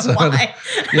don't know why.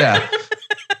 Yeah.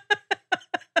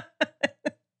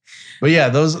 But yeah,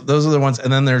 those are the ones.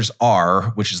 And then there's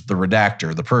R, which is the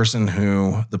redactor,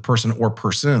 the person or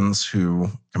persons who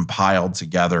compiled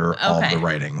together all of the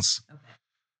writings.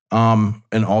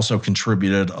 And also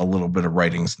contributed a little bit of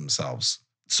writings themselves.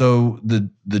 So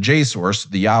the J source,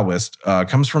 the Yahwist,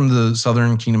 comes from the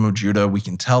southern kingdom of Judah. We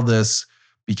can tell this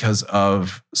because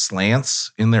of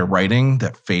slants in their writing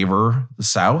that favor the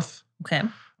south. Okay.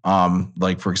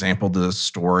 Like, for example, the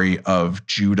story of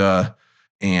Judah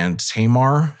and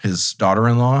Tamar, his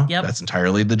daughter-in-law. Yep. That's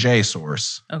entirely the J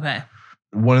source. Okay.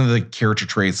 One of the character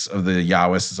traits of the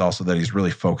Yahwist is also that he's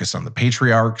really focused on the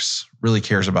patriarchs, really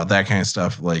cares about that kind of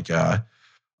stuff. Like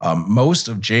most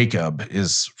of Jacob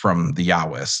is from the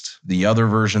Yahwist. The other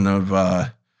version of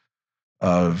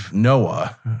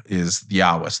Noah is the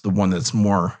Yahwist, the one that's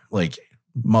more like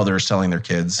mothers telling their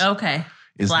kids. Okay.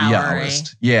 Is flowery. The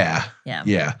Yahwist. Yeah.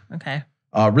 Okay.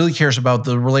 Really cares about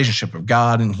the relationship of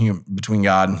God and between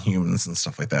God and humans and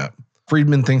stuff like that.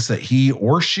 Friedman thinks that he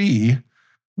or she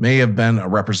may have been a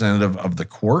representative of the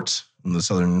court in the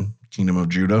southern kingdom of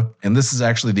Judah. And this is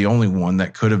actually the only one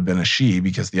that could have been a she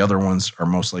because the other ones are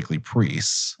most likely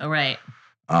priests. Oh, right.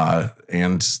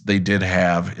 And they did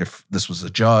have, if this was a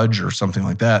judge or something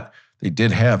like that, they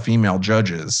did have female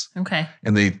judges. Okay.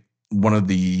 And one of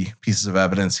the pieces of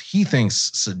evidence he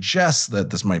thinks suggests that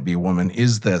this might be a woman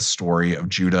is that story of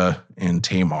Judah and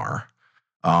Tamar.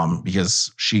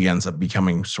 Because she ends up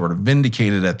becoming sort of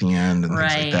vindicated at the end and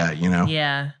things like that,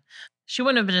 Yeah. She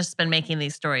wouldn't have just been making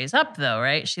these stories up though,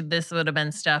 right? This would have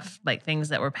been stuff like things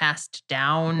that were passed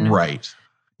down. Right.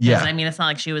 Yeah. I mean, it's not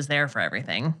like she was there for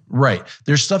everything. Right.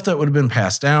 There's stuff that would have been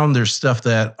passed down. There's stuff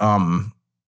that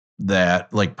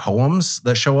like poems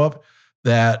that show up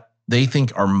that they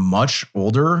think are much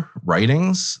older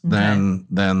writings than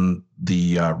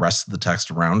the rest of the text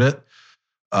around it.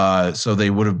 So she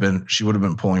would have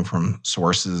been pulling from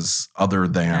sources other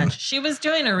than she was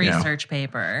doing a research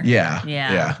paper.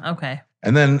 Yeah. Okay.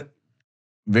 And then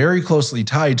very closely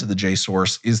tied to the J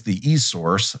source is the E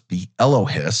source, the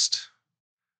Elohist.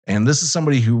 And this is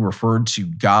somebody who referred to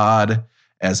God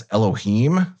as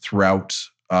Elohim throughout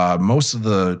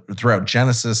throughout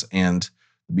Genesis and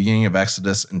the beginning of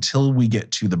Exodus until we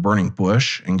get to the burning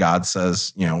bush. And God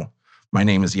says, my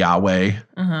name is Yahweh.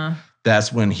 Uh-huh.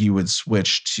 That's when he would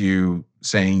switch to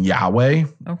saying Yahweh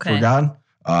for God.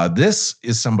 This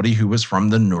is somebody who was from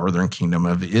the northern kingdom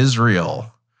of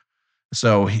Israel.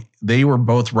 So they were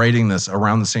both writing this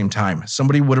around the same time.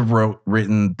 Somebody would have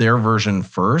written their version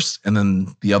first, and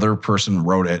then the other person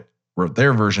wrote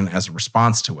their version as a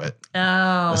response to it.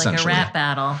 Oh, like a rap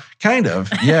battle. Kind of,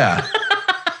 yeah.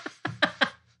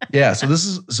 Yeah,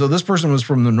 so this person was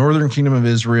from the northern kingdom of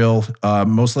Israel,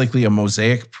 most likely a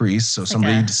Mosaic priest, so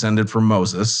somebody descended from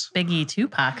Moses. Biggie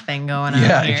Tupac thing going on.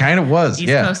 Yeah, here. It kind of was.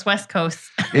 East Coast, West Coast.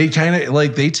 It kind of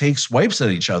like they take swipes at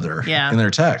each other in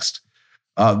their text,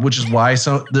 which is why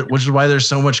there's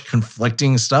so much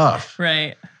conflicting stuff.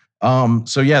 Right.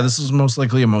 So yeah, this is most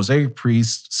likely a Mosaic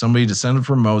priest, somebody descended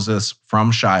from Moses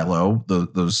from Shiloh,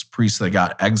 those priests that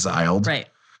got exiled. Right.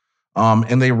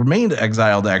 And they remained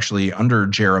exiled actually under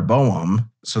Jeroboam.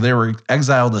 So they were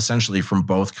exiled essentially from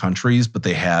both countries, but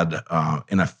they had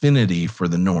an affinity for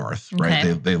the north, right?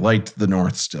 Okay. They liked the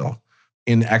north still.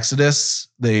 In Exodus,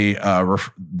 the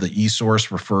E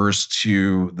source refers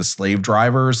to the slave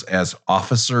drivers as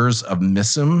officers of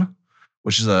Missim,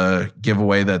 which is a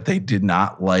giveaway that they did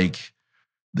not like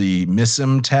the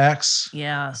Missim tax.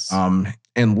 Yes.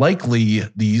 And likely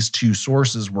these two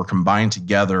sources were combined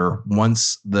together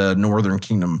once the northern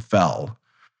kingdom fell.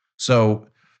 So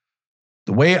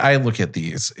the way I look at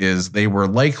these is they were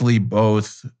likely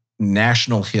both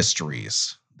national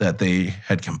histories that they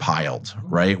had compiled,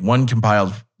 right? One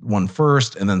compiled one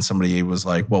first, and then somebody was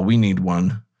like, well, we need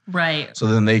one. Right. So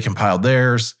then they compiled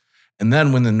theirs. And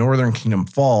then when the northern kingdom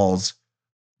falls,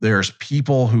 there's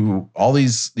people who, all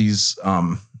these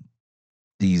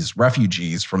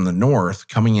refugees from the north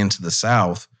coming into the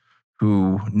south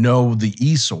who know the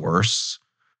E source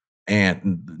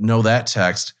and know that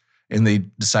text, and they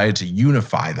decided to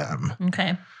unify them.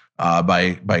 Okay.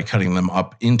 By cutting them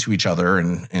up into each other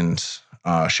and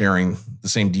sharing the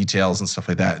same details and stuff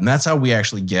like that. And that's how we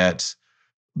actually get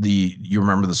you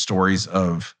remember the stories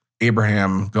of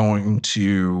Abraham going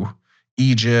to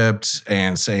Egypt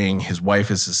and saying his wife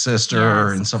is his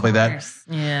sister and stuff like that.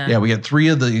 Yeah, we get 3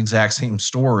 of the exact same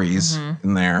stories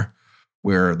in there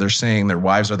where they're saying their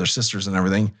wives are their sisters and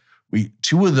everything.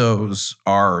 2 of those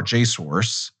are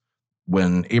J-source,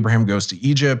 when Abraham goes to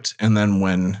Egypt and then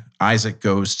when Isaac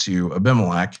goes to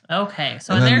Abimelech. Okay,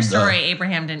 so in their story,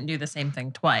 Abraham didn't do the same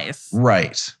thing twice.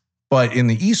 Right. But in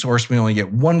the E-source, we only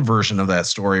get one version of that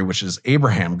story, which is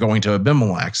Abraham going to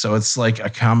Abimelech. So it's like a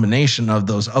combination of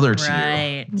those other 2.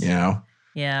 Right. You know?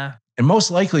 Yeah. And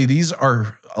most likely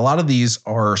a lot of these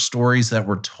are stories that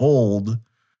were told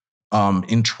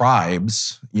in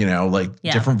tribes, you know, like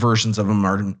different versions of them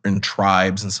are in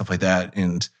tribes and stuff like that.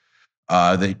 And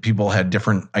people had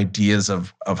different ideas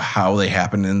of how they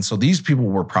happened. And so these people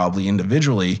were probably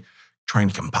individually trying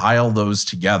to compile those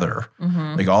together,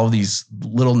 like all of these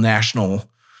little national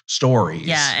stories.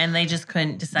 Yeah, and they just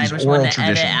couldn't decide which one to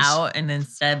edit out, and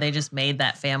instead they just made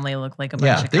that family look like a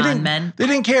bunch of con men. They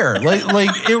didn't care.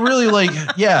 Like it really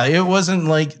it wasn't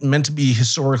like meant to be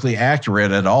historically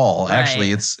accurate at all. Right.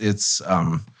 Actually, it's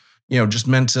just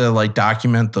meant to like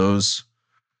document those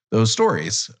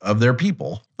stories of their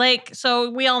people. Like, so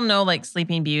we all know like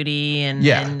Sleeping Beauty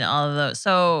and all of those.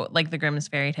 So like the Grimm's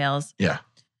fairy tales. Yeah.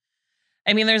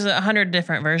 I mean, there's 100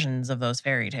 different versions of those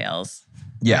fairy tales.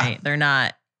 Yeah. Right? They're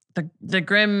not, the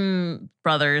Grimm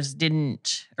brothers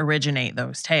didn't originate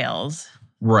those tales.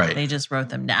 Right. They just wrote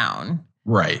them down.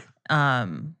 Right.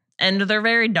 And they're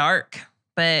very dark,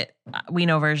 but we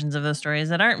know versions of those stories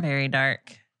that aren't very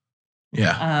dark.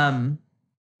 Yeah.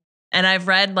 And I've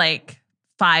read like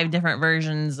 5 different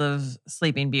versions of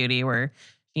Sleeping Beauty where,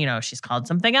 you know, she's called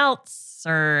something else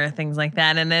or things like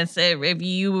that. And if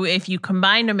you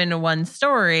combine them into one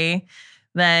story,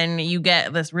 then you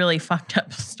get this really fucked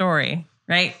up story,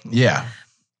 right? Yeah.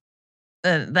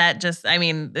 That just, I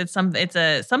mean, it's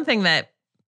something that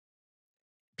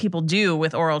people do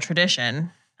with oral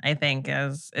tradition, I think,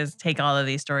 is take all of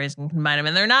these stories and combine them.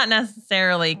 And they're not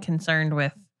necessarily concerned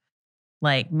with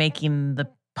like making the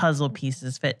puzzle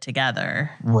pieces fit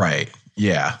together. Right.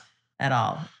 Yeah. At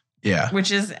all. Yeah.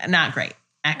 Which is not great,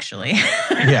 actually.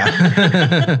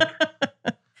 Yeah.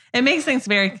 It makes things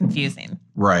very confusing.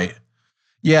 Right.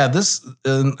 Yeah. This,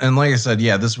 and like I said,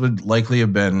 this would likely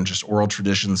have been just oral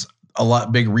traditions.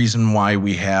 Big reason why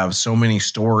we have so many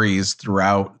stories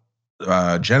throughout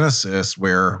Genesis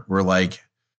where we're like,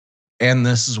 and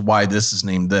this is why this is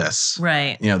named this.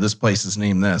 Right. You know, this place is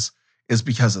named this is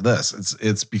because of this.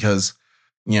 It's because,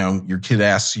 you know, your kid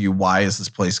asks you, why is this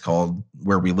place called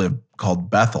where we live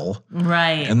called Bethel?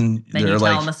 Right. And then you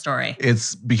tell them a story.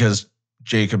 It's because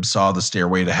Jacob saw the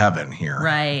stairway to heaven here.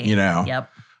 Right. You know?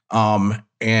 Yep.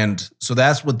 And so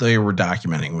that's what they were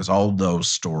documenting was all those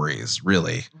stories,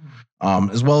 really.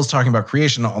 As well as talking about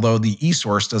creation, although the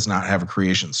E-source does not have a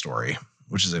creation story,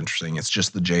 which is interesting. It's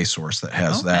just the J-source that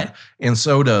has that. And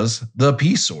so does the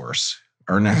P-source,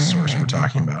 our next source we're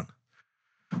talking about.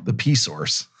 The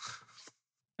P-source.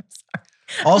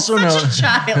 Also known,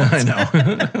 I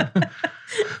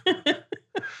know.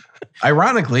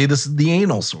 Ironically, this is the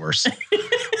anal source.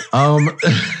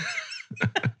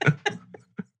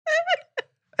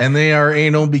 And they are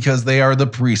anal because they are the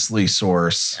priestly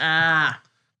source.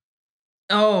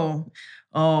 Oh.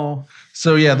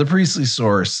 So the priestly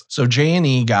source. So J and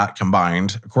E got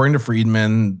combined. According to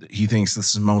Friedman, he thinks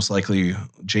this is most likely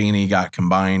J and E got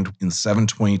combined in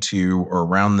 722 or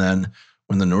around then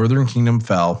when the Northern Kingdom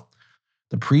fell.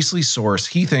 The priestly source,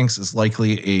 he thinks, is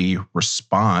likely a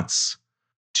response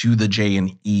to the J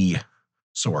and E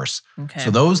source. Okay.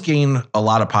 So those gain a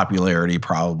lot of popularity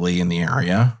probably in the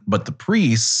area, but the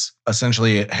priests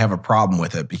essentially have a problem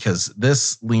with it because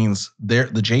this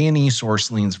the J and E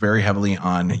source leans very heavily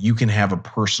on you can have a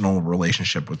personal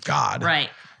relationship with God. Right.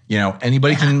 You know,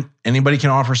 anybody can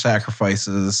offer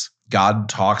sacrifices. God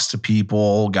talks to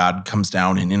people. God comes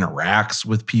down and interacts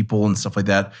with people and stuff like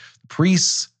that.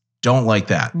 Priests don't like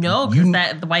that. No, because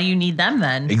that's why you need them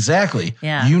then. Exactly.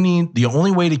 Yeah. The only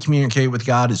way to communicate with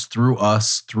God is through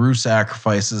us, through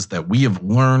sacrifices that we have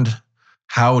learned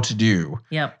how to do.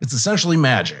 Yep. It's essentially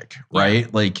magic, right?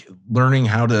 Yep. Like learning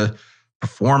how to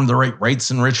perform the right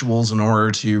rites and rituals in order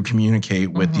to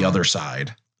communicate with the other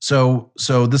side. So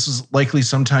this is likely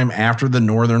sometime after the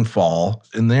Northern Fall.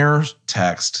 In their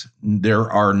text, there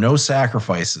are no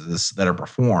sacrifices that are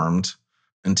performed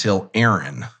until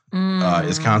Aaron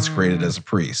is consecrated as a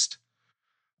priest.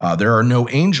 There are no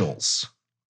angels.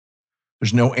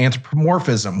 There's no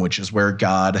anthropomorphism, which is where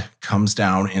God comes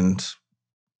down and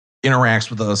interacts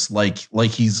with us like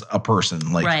he's a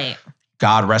person, like right.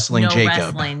 God wrestling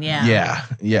Jacob. Wrestling,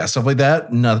 yeah, stuff like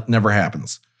that. Never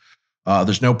happens.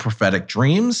 There's no prophetic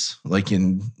dreams, like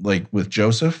with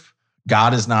Joseph.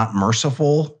 God is not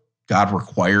merciful. God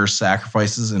requires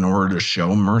sacrifices in order to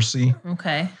show mercy.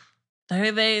 Okay.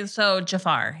 So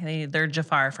Jafar, they're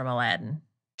Jafar from Aladdin.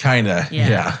 Kind of.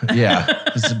 Yeah.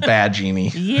 This is a bad genie.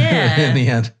 Yeah. In the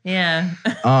end. Yeah.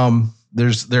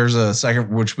 There's a second,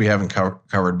 which we haven't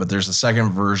covered, but there's a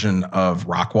second version of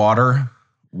rock water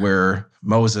where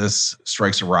Moses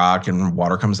strikes a rock and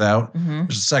water comes out. Mm-hmm.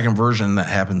 There's a second version that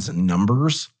happens in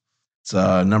Numbers. It's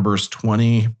Numbers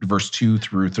 20, verse 2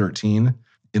 through 13.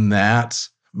 In that,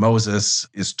 Moses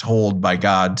is told by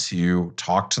God to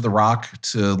talk to the rock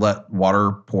to let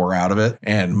water pour out of it.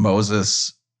 And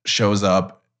Moses shows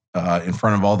up in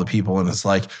front of all the people and is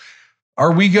like,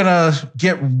 are we going to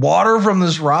get water from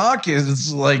this rock?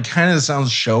 It's like kind of sounds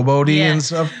showboaty and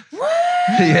stuff. Woo!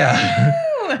 Yeah.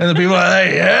 And the people are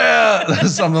like, yeah,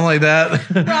 something like that.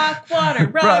 Rock water,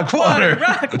 rock water,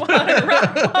 rock water,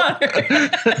 rock water.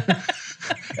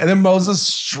 And then Moses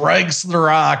strikes the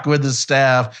rock with his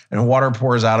staff and water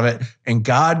pours out of it. And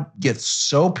God gets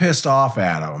so pissed off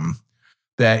at him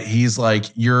that he's like,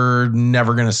 you're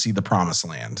never going to see the promised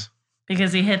land.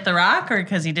 Because he hit the rock or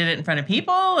because he did it in front of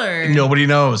people? Or Nobody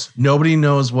knows. Nobody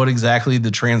knows what exactly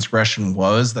the transgression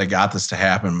was that got this to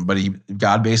happen. But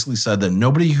God basically said that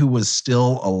nobody who was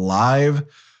still alive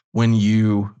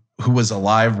who was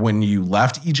alive when you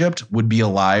left Egypt would be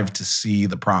alive to see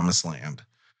the promised land,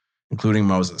 including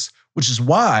Moses, which is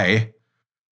why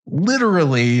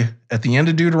literally at the end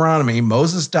of Deuteronomy,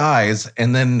 Moses dies.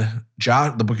 And then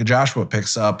the book of Joshua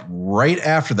picks up right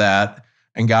after that.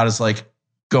 And God is like,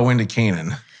 go into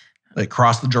Canaan, like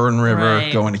cross the Jordan River,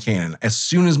 go into Canaan. As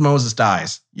soon as Moses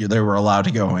dies, they were allowed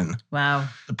to go in. Wow.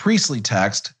 The priestly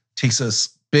text takes a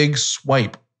big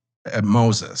swipe at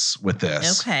Moses with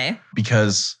this. Okay.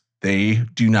 Because they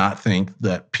do not think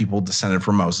that people descended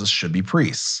from Moses should be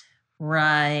priests.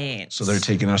 Right. So they're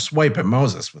taking a swipe at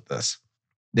Moses with this.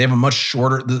 They have a much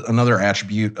shorter, another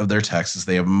attribute of their text is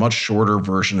they have a much shorter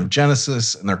version of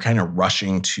Genesis, and they're kind of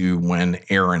rushing to when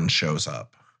Aaron shows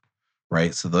up.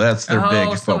 Right, so that's their big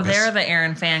focus. So they're the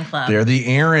Aaron fan club. They're the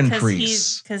Aaron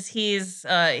priests. Because he's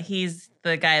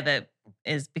the guy that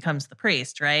becomes the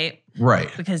priest, right? Right.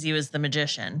 Because he was the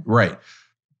magician. Right.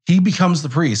 He becomes the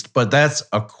priest, but that's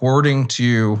according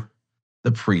to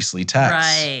the priestly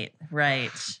text.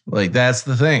 Right. Like that's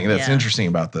the thing that's interesting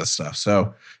about this stuff.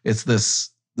 So it's this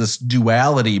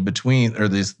duality between, or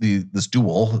this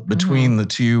duel between the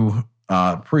two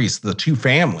priests, the two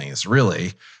families,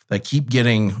 really, that keep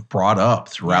getting brought up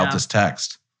throughout this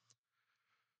text.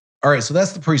 All right, so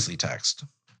that's the priestly text.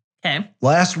 Okay.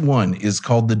 Last one is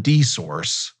called the D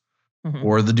source,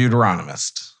 or the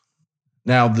Deuteronomist.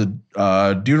 Now, the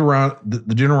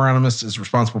Deuteronomist is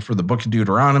responsible for the book of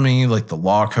Deuteronomy, like the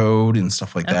law code and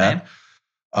stuff like that.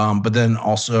 But then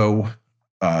also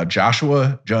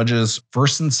Joshua, Judges,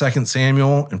 1st and 2nd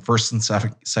Samuel, and 1st and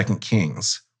 2nd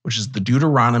Kings, which is the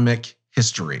Deuteronomic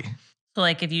history. So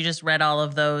like if you just read all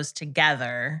of those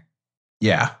together,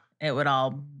 it would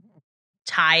all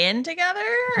tie in together?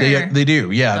 They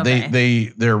do. Yeah.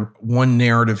 Okay. They're one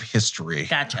narrative history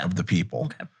of the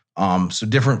people. Okay. So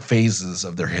different phases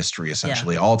of their history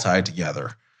essentially all tied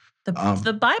together.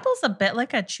 The Bible's a bit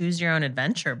like a choose your own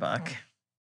adventure book.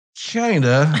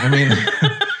 Kinda. I mean,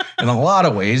 in a lot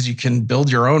of ways you can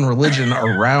build your own religion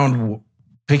around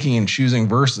picking and choosing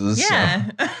verses. Yeah.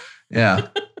 So, yeah.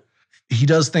 He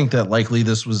does think that likely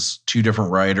this was two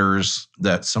different writers,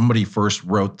 that somebody first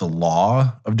wrote the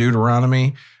law of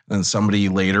Deuteronomy, and somebody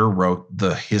later wrote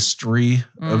the history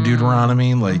of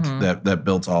Deuteronomy, like that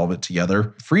built all of it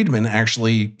together. Friedman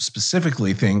actually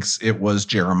specifically thinks it was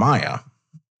Jeremiah,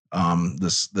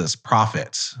 this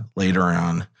prophet later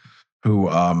on who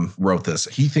wrote this.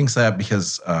 He thinks that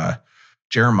because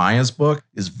Jeremiah's book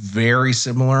is very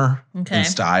similar in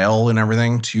style and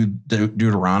everything to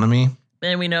Deuteronomy.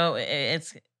 And we know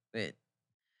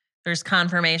there's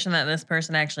confirmation that this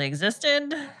person actually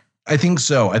existed. I think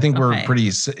so. I think we're I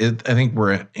think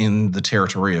we're in the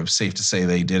territory of safe to say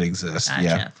they did exist. Gotcha.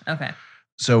 Yeah. Okay.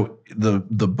 So the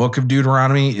book of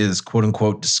Deuteronomy is quote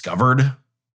unquote discovered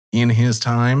in his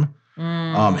time.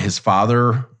 His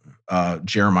father,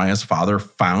 Jeremiah's father,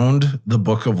 found the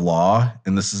book of law,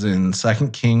 and this is in 2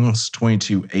 Kings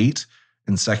 22:8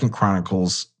 and 2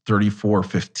 Chronicles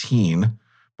 34:15.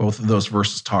 Both of those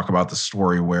verses talk about the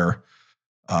story where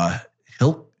Hilkiah,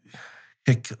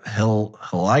 I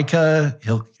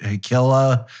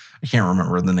can't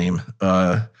remember the name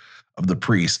of the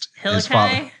priest. His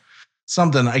father,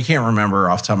 something I can't remember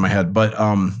off the top of my head, but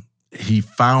he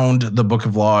found the book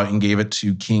of law and gave it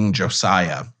to King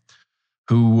Josiah.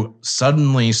 who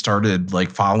suddenly started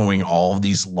like following all of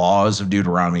these laws of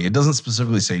Deuteronomy. It doesn't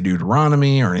specifically say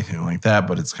Deuteronomy or anything like that,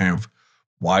 but it's kind of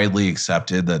widely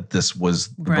accepted that this was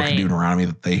the book of Deuteronomy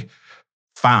that they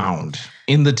found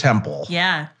in the temple.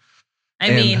 Yeah.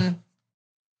 I mean,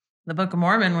 the Book of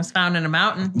Mormon was found in a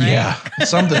mountain, right? Yeah,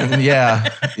 something. Yeah.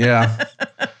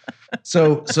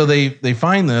 So they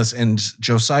find this, and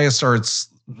Josiah starts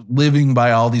living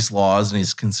by all these laws, and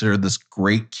he's considered this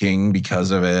great king because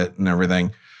of it and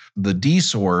everything. The D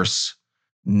source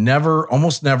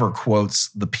almost never quotes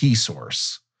the P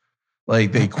source.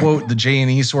 Like they quote the J and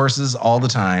E sources all the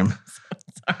time.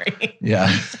 Sorry.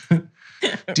 Yeah.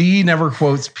 D never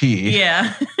quotes P.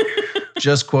 Yeah.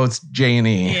 Just quotes J and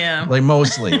E. Yeah. Like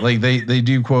mostly. Like they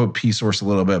do quote P source a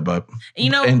little bit, but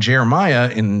in Jeremiah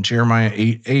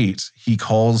 8:8, he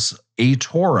calls a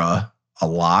Torah a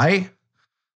lie.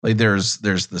 Like there's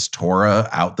this Torah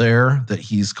out there that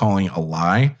he's calling a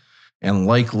lie. And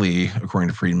likely, according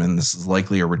to Friedman, this is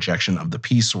likely a rejection of the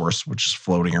P source, which is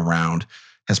floating around,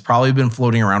 has probably been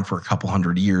floating around for a couple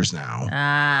hundred years now.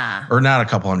 Or not a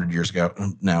couple hundred years ago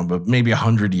now, but maybe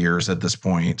 100 years at this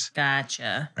point.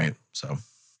 Gotcha. Right. So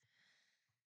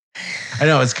I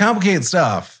know it's complicated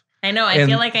stuff. I know. I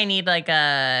feel like I need like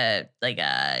a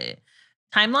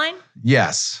timeline.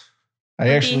 Yes.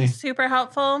 Would be super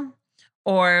helpful.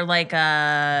 Or like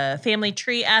a family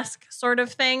tree-esque sort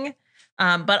of thing.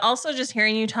 But also just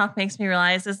hearing you talk makes me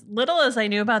realize as little as I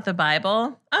knew about the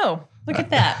Bible. Oh, look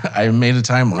at that. I made a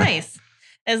timeline. Nice.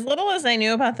 As little as I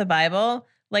knew about the Bible,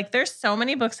 like there's so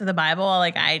many books of the Bible.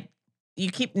 Like you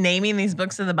keep naming these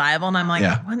books of the Bible and I'm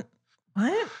like, what?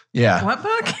 Yeah. What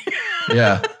book?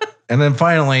 Yeah. And then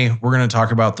finally, we're going to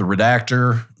talk about the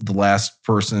redactor, the last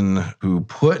person who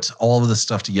put all of this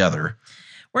stuff together.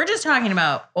 We're just talking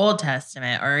about Old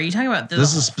Testament, or are you talking about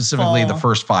this is specifically the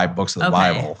first 5 books of the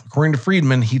Bible. According to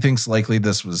Friedman, he thinks likely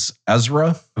this was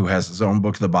Ezra, who has his own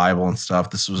book of the Bible and stuff.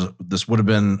 This would have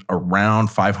been around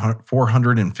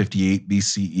 458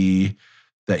 BCE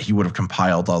that he would have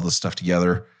compiled all this stuff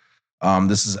together.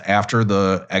 This is after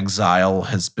the exile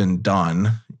has been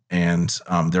done and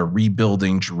they're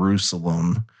rebuilding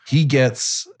Jerusalem. He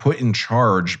gets put in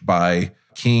charge by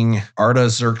King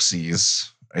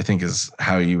Artaxerxes, I think is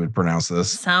how you would pronounce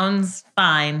this. Sounds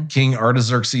fine. King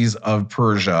Artaxerxes of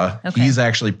Persia. Okay. He's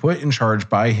actually put in charge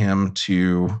by him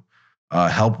to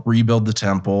help rebuild the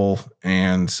temple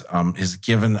and is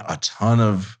given a ton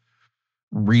of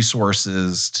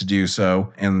resources to do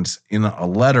so. And in a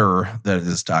letter that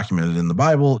is documented in the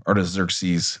Bible,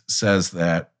 Artaxerxes says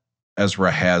that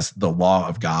Ezra has the law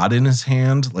of God in his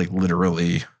hand, like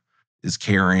literally is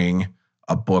carrying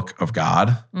a book of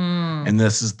God. And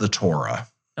this is the Torah.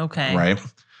 Okay. Right.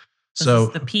 This is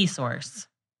the P source.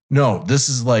 No, this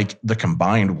is like the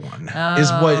combined one.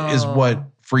 Is what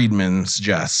Friedman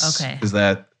suggests. Okay. Is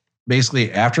that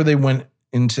basically after they went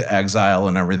into exile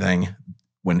and everything,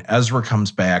 when Ezra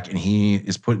comes back and he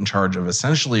is put in charge of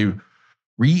essentially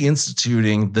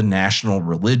reinstituting the national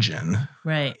religion.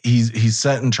 Right. He's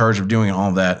set in charge of doing all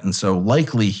of that. And so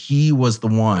likely he was the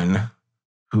one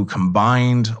who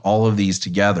combined all of these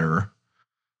together.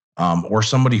 Or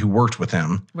somebody who worked with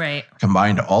him, right?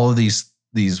 Combined all of these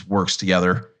works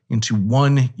together into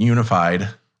one unified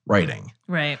writing,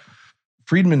 right?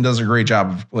 Friedman does a great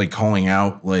job of like calling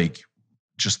out like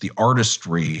just the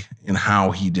artistry in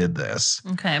how he did this,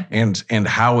 okay, and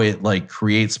how it like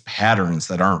creates patterns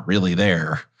that aren't really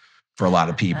there for a lot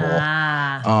of people,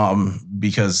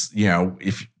 because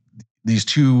if these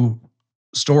two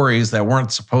stories that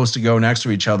weren't supposed to go next to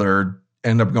each other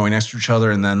end up going next to each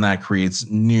other, and then that creates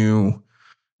new,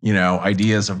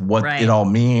 ideas of what it all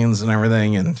means and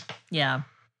everything. And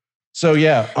so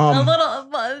a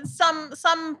little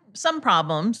some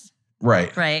problems,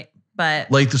 right,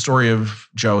 but like the story of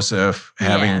Joseph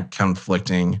having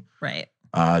conflicting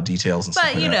details and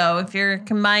stuff. But if you're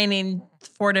combining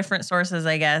 4 different sources,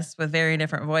 I guess, with very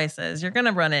different voices, you're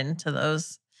gonna run into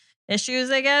those issues,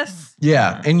 I guess.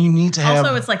 Yeah. And you need to have.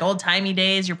 Also, it's like old timey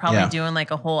days. You're probably doing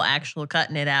like a whole actual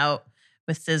cutting it out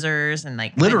with scissors and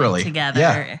like literally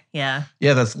together. Yeah,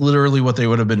 that's literally what they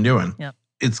would have been doing. Yep.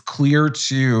 It's clear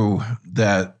too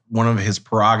that one of his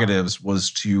prerogatives was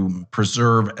to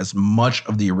preserve as much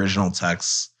of the original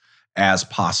texts as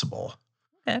possible.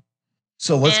 Okay.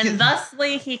 So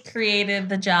thusly he created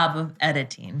the job of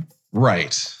editing.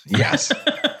 Right. Yes.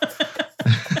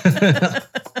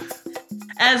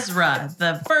 Ezra,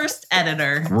 the first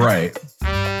editor. Right.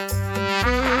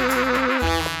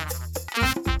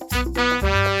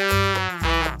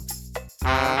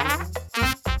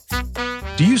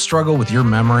 Do you struggle with your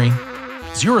memory?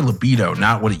 Is your libido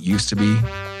not what it used to be?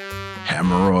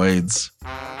 Hemorrhoids,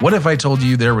 What if I told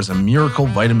you there was a miracle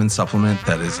vitamin supplement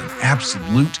that is an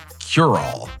absolute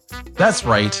cure-all? That's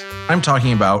right, I'm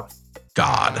talking about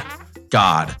God.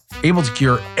 God, able to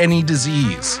cure any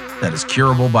disease that is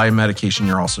curable by a medication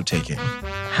you're also taking.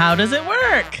 How does it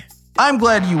work? I'm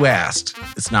glad you asked.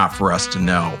 It's not for us to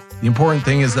know. The important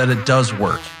thing is that it does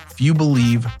work. If you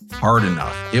believe hard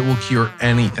enough, it will cure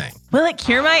anything. Will it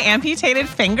cure my amputated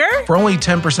finger? For only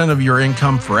 10% of your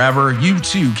income forever, you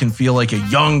too can feel like a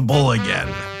young bull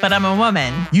again. But I'm a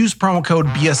woman. Use promo code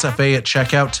BSFA at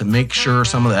checkout to make sure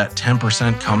some of that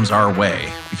 10% comes our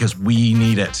way, because we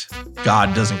need it.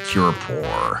 God doesn't cure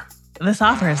poor. This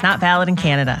offer is not valid in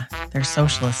Canada. There's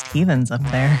socialist heathens up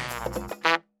there.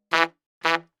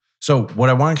 So what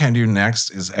I want to kind of do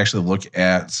next is actually look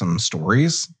at some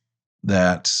stories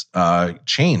that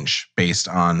change based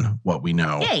on what we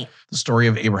know. Yay. The story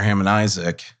of Abraham and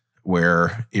Isaac,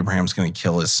 where Abraham's going to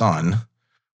kill his son.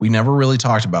 We never really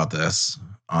talked about this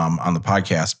on the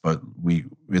podcast, but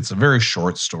it's a very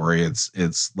short story.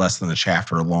 It's less than a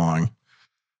chapter long.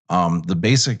 The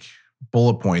basic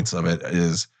bullet points of it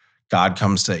is God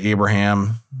comes to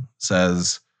Abraham,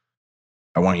 says,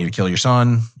 I want you to kill your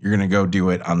son. You're going to go do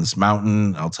it on this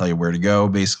mountain. I'll tell you where to go,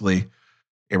 basically.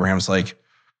 Abraham's like,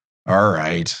 all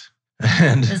right.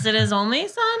 And is it his only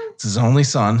son? It's his only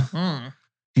son.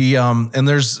 He and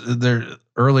there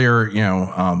earlier,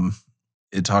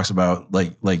 it talks about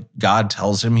like God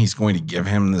tells him he's going to give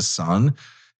him this son,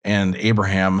 and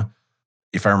Abraham,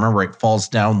 if I remember right, falls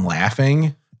down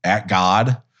laughing at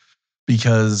God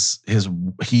because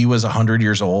he was 100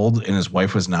 years old and his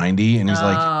wife was 90, and he's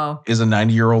like, is a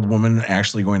 90-year-old woman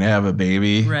actually going to have a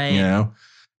baby? Right. And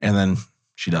then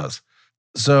she does.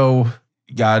 So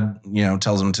God,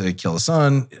 tells him to kill his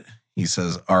son. He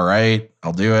says, all right,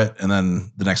 I'll do it. And then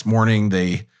the next morning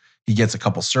he gets a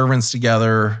couple servants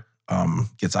together,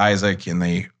 gets Isaac, and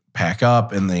they pack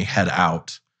up and they head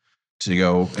out to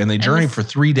go, and they journey for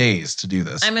 3 days to do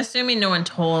this. I'm assuming no one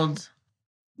told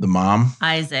the mom,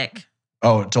 Isaac.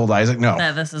 Oh, it told Isaac? No.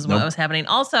 That this is what was happening.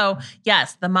 Also,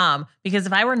 yes, the mom. Because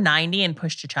if I were 90 and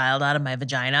pushed a child out of my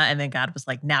vagina and then God was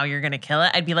like, now you're going to kill it,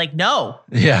 I'd be like, no.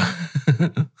 Yeah.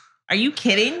 Are you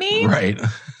kidding me? Right.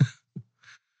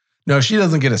 No, she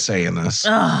doesn't get a say in this.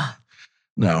 Ugh.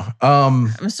 No.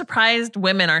 I'm surprised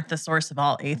women aren't the source of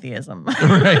all atheism.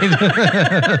 Right.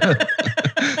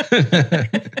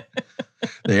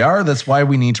 They are. That's why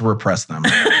we need to repress them.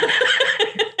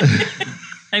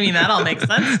 I mean, that all makes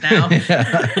sense now.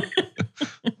 Yeah.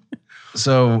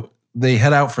 So they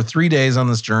head out for 3 days on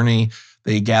this journey.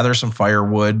 They gather some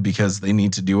firewood because they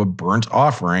need to do a burnt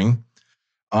offering.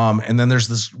 And then there's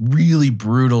this really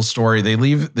brutal story. They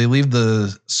leave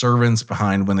the servants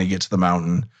behind when they get to the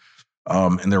mountain.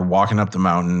 And they're walking up the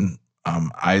mountain.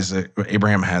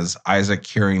 Abraham has Isaac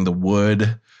carrying the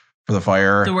wood for the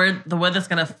fire. The wood that's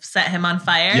going to set him on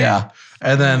fire? Yeah.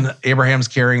 And then Abraham's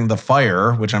carrying the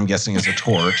fire, which I'm guessing is a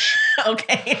torch.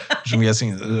 Okay. Which I'm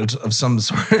guessing of some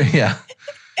sort. Yeah.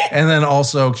 And then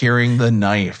also carrying the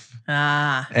knife.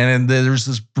 And there's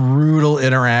this brutal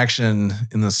interaction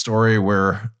in the story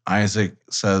where Isaac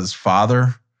says,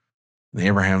 Father. And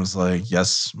Abraham's like,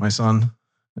 yes, my son.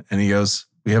 And he goes,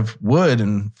 we have wood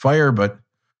and fire, but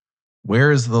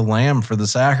where is the lamb for the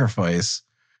sacrifice?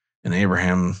 And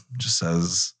Abraham just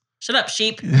says, shut up,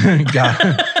 sheep.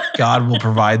 God will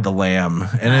provide the lamb.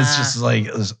 And it's just like,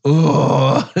 it's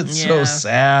so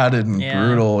sad and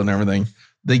brutal and everything.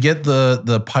 They get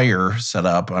the pyre set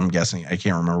up. I'm guessing, I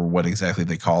can't remember what exactly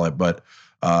they call it, but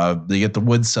they get the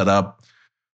wood set up.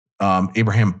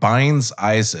 Abraham binds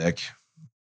Isaac,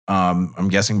 I'm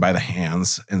guessing by the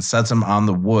hands, and sets him on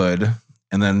the wood,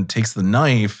 and then takes the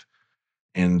knife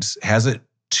and has it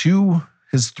to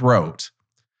his throat.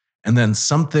 And then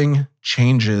something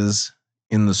changes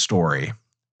in the story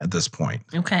at this point.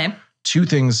 Okay. 2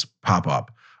 things pop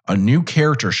up. A new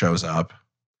character shows up,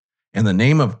 and the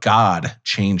name of God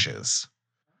changes.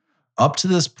 Up to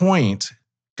this point,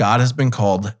 God has been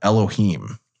called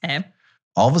Elohim. Okay.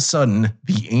 All of a sudden,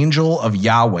 the angel of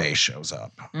Yahweh shows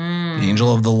up. The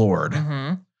angel of the Lord.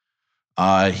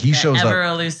 Mm-hmm. He shows up. Ever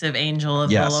elusive angel of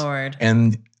the Lord.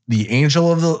 And the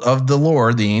angel of the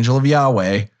Lord, the angel of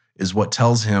Yahweh, is what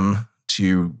tells him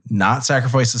to not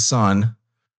sacrifice his son,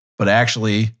 but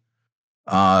actually,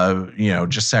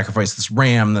 just sacrifice this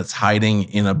ram that's hiding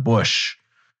in a bush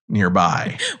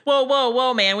nearby.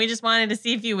 Whoa, man. We just wanted to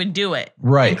see if you would do it.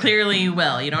 Right. And clearly you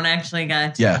will. You don't actually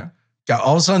got to. Yeah.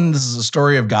 All of a sudden, this is a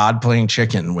story of God playing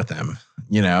chicken with him,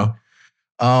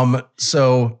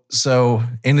 So,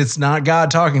 and it's not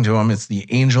God talking to him. It's the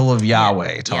angel of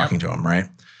Yahweh talking to him, right?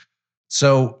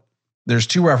 So there's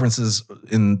two references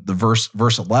in the verse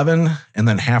 11 and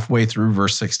then halfway through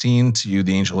verse 16 to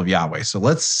the angel of Yahweh. So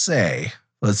let's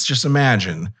just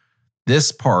imagine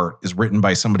this part is written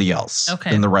by somebody else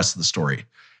than the rest of the story.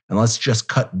 And let's just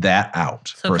cut that out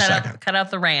for a second. Cut out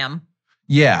the ram.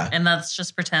 Yeah. And let's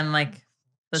just pretend like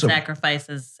the sacrifice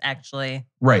is actually.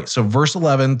 Right. So verse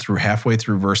 11 through halfway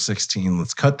through verse 16,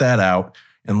 let's cut that out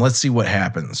and let's see what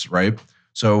happens, right?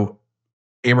 So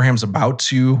Abraham's about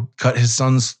to cut his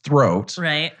son's throat.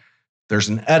 Right. There's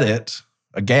an edit,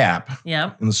 a gap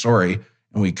in the story.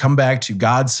 And we come back to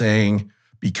God saying,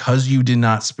 because you did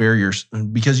not spare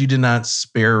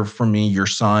from me your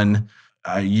son,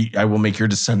 I will make your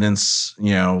descendants,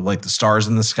 like the stars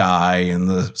in the sky and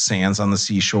the sands on the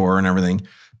seashore and everything,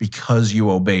 because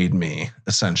you obeyed me,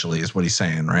 essentially, is what he's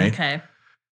saying, right? Okay.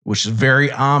 Which is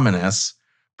very ominous.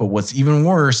 But what's even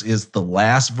worse is the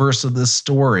last verse of this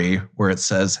story where it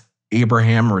says,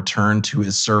 Abraham returned to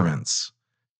his servants.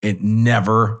 It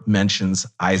never mentions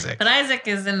Isaac. But Isaac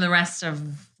is in the rest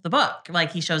of the book.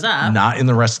 Like, he shows up. Not in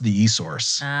the rest of the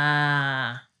e-source.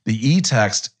 The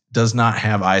e-text does not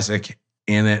have Isaac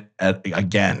in it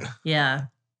again. Yeah.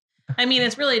 I mean,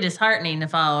 it's really disheartening to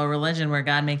follow a religion where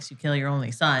God makes you kill your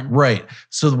only son. Right.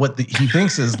 So what he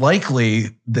thinks is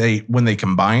likely when they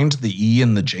combined the E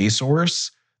and the J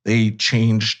source, they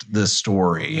changed the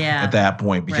story at that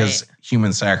point because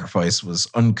human sacrifice was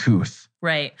uncouth.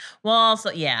 Right. Well,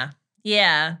 also, yeah.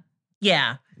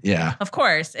 Of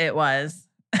course it was.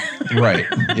 Right.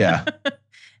 Yeah.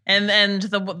 And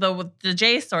the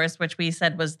J source, which we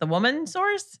said was the woman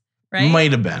source, right?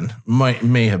 Might have been.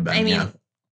 May have been. I mean,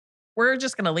 we're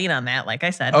just going to lean on that, like I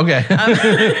said. Okay.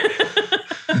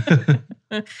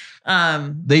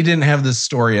 They didn't have this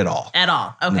story at all. At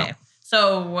all. Okay. No.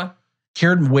 So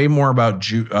cared way more about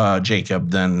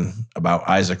Jacob than about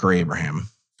Isaac or Abraham.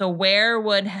 So where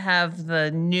would have the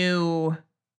new,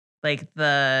 like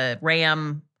the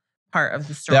ram part of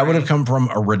the story? That would have come from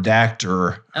a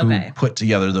redactor who put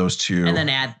together those two. And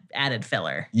then added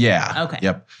filler. Yeah. Okay.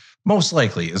 Yep. Most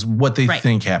likely is what they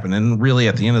think happened. And really,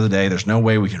 at the end of the day, there's no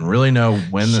way we can really know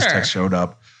when this text showed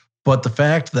up. But the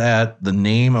fact that the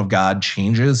name of God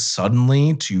changes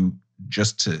suddenly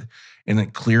and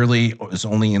it clearly is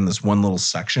only in this one little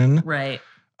section. Right.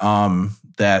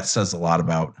 That says a lot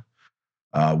about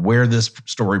where this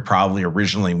story probably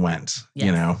originally went,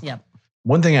 Yep.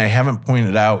 One thing I haven't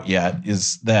pointed out yet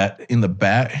is that in the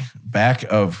back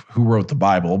of Who Wrote the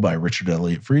Bible by Richard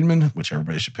Elliott Friedman, which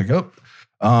everybody should pick up,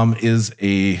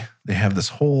 they have this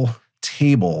whole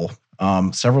table,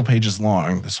 several pages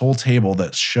long, this whole table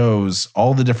that shows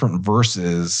all the different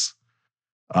verses,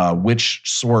 which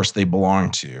source they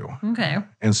belong to. Okay.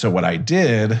 And so what I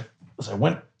did was I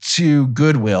went to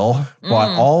Goodwill,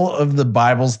 bought all of the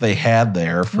Bibles they had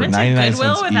there for 99 cents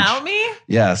Goodwill without me?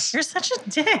 Yes. You're such a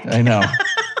dick. I know.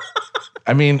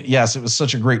 I mean, yes, it was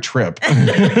such a great trip.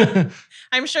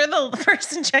 I'm sure the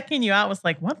person checking you out was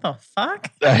like, what the fuck?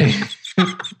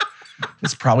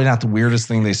 It's probably not the weirdest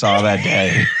thing they saw that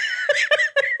day.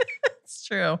 It's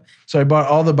true. So I bought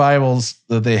all the Bibles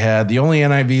that they had. The only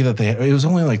NIV that they had, it was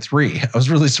only like 3. I was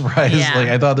really surprised. Yeah. Like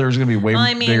I thought there was going to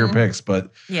be bigger picks,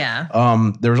 but there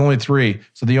was only 3.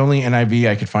 So the only NIV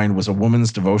I could find was a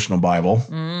woman's devotional Bible.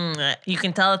 You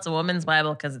can tell it's a woman's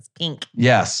Bible because it's pink.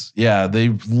 Yes. Yeah. They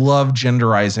love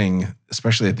genderizing,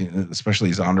 especially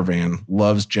Zondervan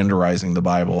loves genderizing the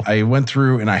Bible. I went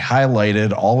through and I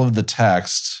highlighted all of the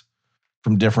text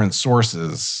from different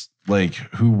sources, like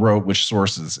who wrote which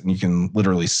sources. And you can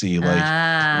literally see like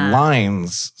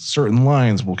certain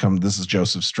lines will come. This is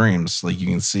Joseph's Dreams. Like you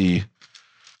can see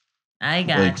I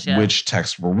gotcha. Which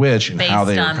texts were which and based how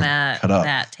they were cut up.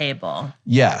 That table.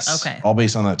 Yes. Okay. All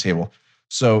based on that table.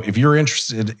 So if you're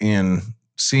interested in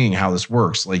seeing how this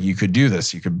works, like you could do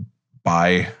this. You could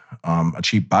buy a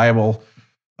cheap Bible,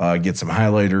 get some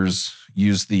highlighters,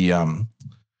 use the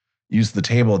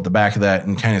table at the back of that,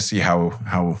 and kind of see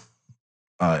how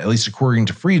at least according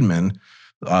to Friedman,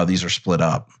 these are split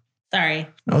up. Sorry.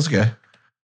 No, it's okay.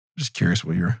 Just curious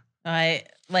what you're.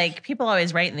 People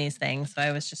always write in these things, so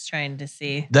I was just trying to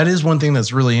see. That is one thing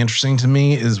that's really interesting to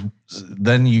me is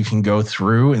then you can go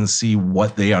through and see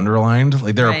what they underlined.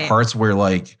 Like there are parts where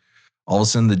like all of a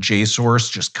sudden the J source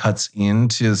just cuts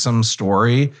into some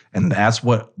story, and that's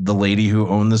what the lady who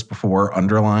owned this before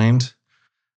underlined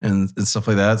and stuff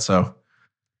like that. So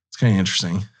it's kind of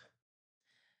interesting.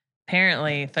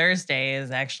 Apparently Thursday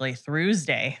is actually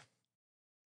Thursday.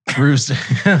 Thursday.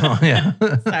 Oh, yeah.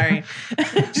 Sorry.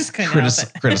 Just couldn't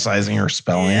criticizing her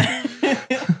spelling.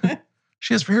 Yeah.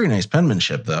 She has very nice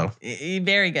penmanship, though.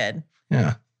 Very good.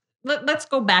 Yeah. Let's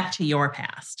go back to your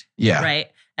past. Yeah.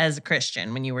 Right? as a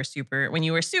Christian when you were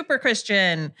super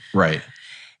Christian. Right.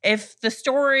 If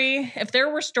there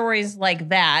were stories like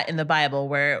that in the Bible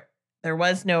where there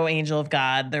was no angel of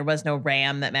God, there was no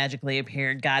ram that magically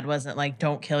appeared, God wasn't like,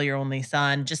 don't kill your only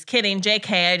son. Just kidding,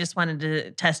 JK, I just wanted to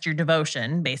test your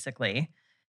devotion, basically.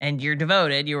 And you're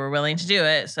devoted, you were willing to do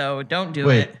it, so don't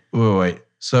do it. Wait.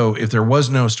 So if there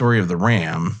was no story of the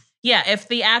ram. Yeah, if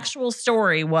the actual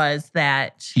story was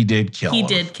that he did kill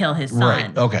his son.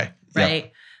 Right, okay. Right?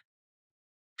 Yep.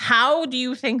 How do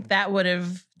you think that would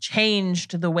have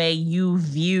changed the way you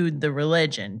viewed the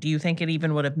religion? Do you think it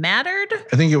even would have mattered?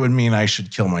 I think it would mean I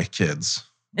should kill my kids.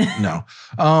 No.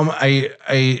 I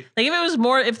like if it was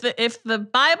more, if the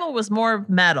Bible was more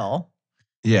metal.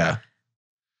 Yeah.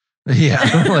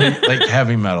 Yeah. like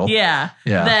heavy metal. Yeah.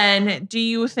 Then do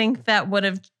you think that would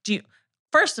have,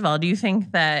 first of all, do you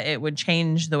think that it would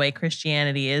change the way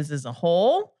Christianity is as a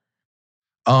whole?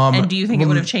 And do you think it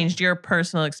would have changed your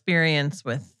personal experience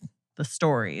with the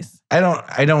stories? I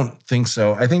don't think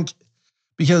so. I think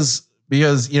because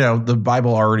the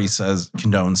Bible already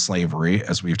condones slavery,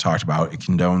 as we've talked about. It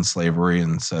condones slavery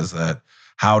and says that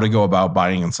how to go about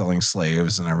buying and selling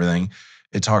slaves and everything.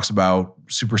 It talks about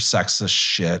super sexist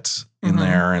shit in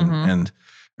there and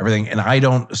everything. And I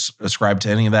don't ascribe to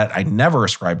any of that. I never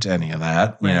ascribed to any of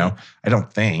that. Right. I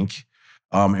don't think.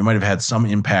 It might have had some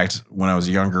impact when I was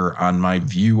younger on my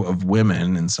view of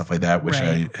women and stuff like that, which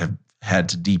I have had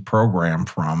to deprogram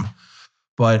from.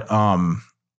 But, at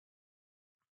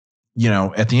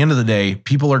the end of the day,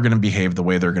 people are going to behave the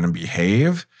way they're going to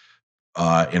behave.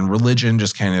 And religion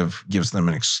just kind of gives them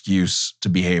an excuse to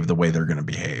behave the way they're going to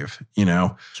behave,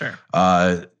 Sure.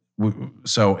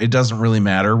 So it doesn't really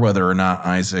matter whether or not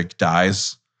Isaac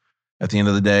dies at the end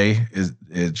of the day.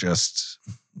 It just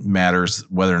matters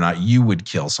whether or not you would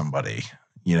kill somebody,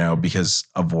 because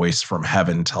a voice from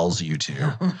heaven tells you to.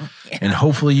 Yeah. And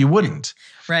hopefully you wouldn't.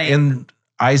 Right. And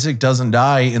Isaac doesn't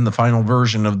die in the final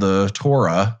version of the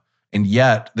Torah. And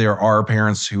yet there are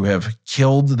parents who have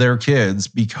killed their kids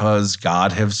because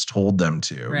God has told them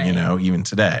to, even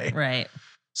today. Right.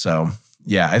 So,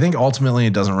 yeah, I think ultimately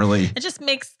it doesn't really. It just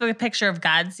makes the picture of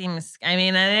God seems, I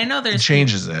know there's. It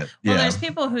changes it. Well, there's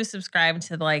people who subscribe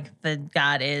to the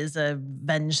God is a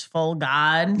vengeful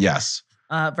God. Yes.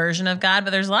 Version of God.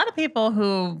 But there's a lot of people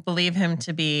who believe him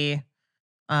to be.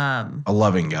 A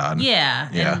loving God. Yeah.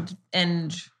 Yeah.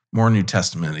 And more New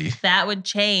Testament-y. That would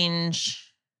change.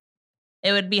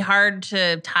 It would be hard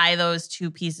to tie those two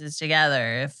pieces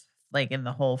together if, in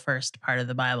the whole first part of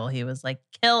the Bible, he was like,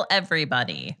 kill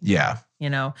everybody. Yeah.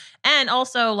 And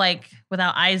also,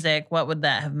 without Isaac, what would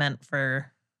that have meant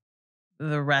for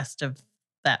the rest of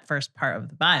that first part of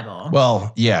the Bible?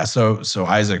 Well, yeah. So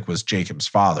Isaac was Jacob's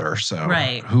father. So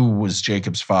right. Who was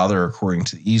Jacob's father according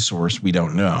to the eSource? We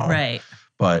don't know. Right.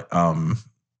 But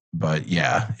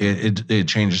yeah, it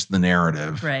changes the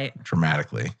narrative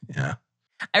dramatically. Yeah.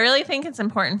 I really think it's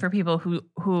important for people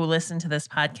who listen to this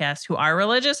podcast who are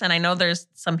religious. And I know there's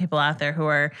some people out there who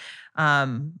are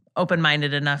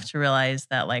open-minded enough to realize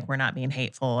that we're not being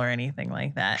hateful or anything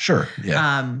like that. Sure.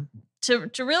 Yeah. To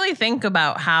really think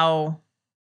about how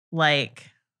they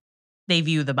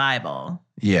view the Bible.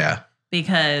 Yeah.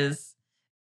 Because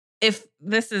if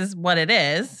this is what it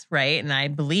is, right? And I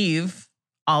believe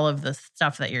all of the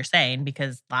stuff that you're saying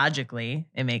because logically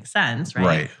it makes sense, right?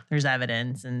 Right. There's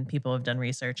evidence and people have done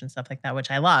research and stuff like that, which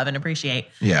I love and appreciate.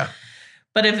 Yeah.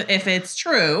 But if it's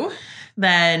true,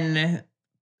 then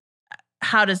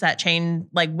how does that change?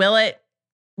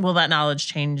 Will that knowledge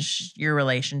change your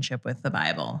relationship with the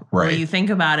Bible? Right. Will you think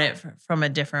about it from a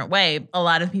different way? A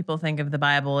lot of people think of the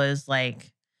Bible as an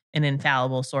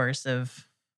infallible source of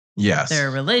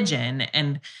their religion.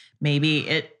 And maybe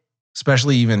it,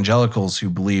 especially evangelicals who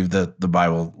believe that the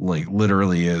Bible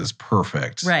literally is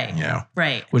perfect. Right.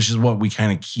 Right. Which is what we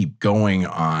kind of keep going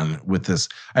on with this.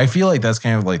 I feel like that's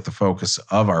kind of the focus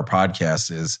of our podcast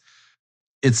is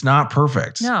it's not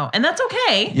perfect. No. And that's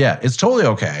okay. Yeah. It's totally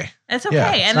okay. It's okay.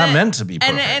 Yeah, it's not meant to be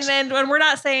perfect. And when we're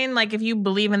not saying if you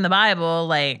believe in the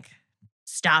Bible,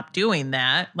 stop doing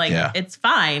that. It's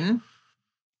fine.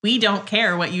 We don't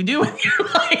care what you do with your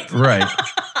life. Right.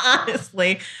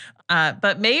 Honestly.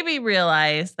 But maybe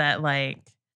realize that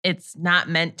it's not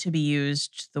meant to be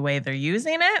used the way they're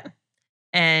using it.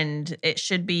 And it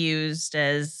should be used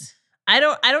as, I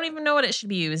don't even know what it should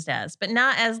be used as, but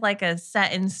not as a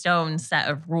set in stone set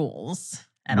of rules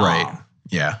at all. Right.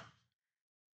 Yeah.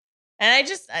 And I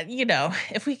just,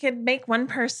 if we could make one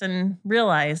person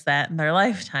realize that in their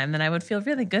lifetime, then I would feel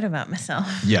really good about myself.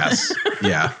 Yes.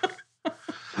 Yeah.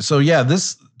 So yeah,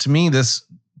 this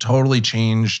totally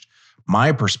changed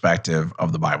my perspective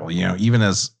of the Bible, even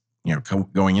as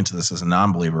going into this as a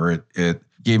non-believer, it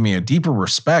gave me a deeper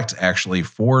respect actually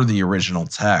for the original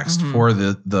text, for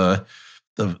the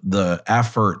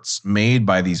efforts made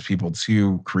by these people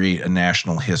to create a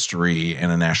national history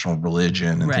and a national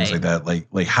religion and things like that.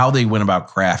 Like how they went about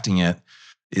crafting it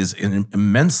is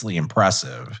immensely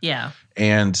impressive. Yeah.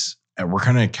 And we're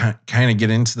going to kind of get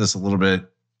into this a little bit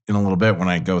when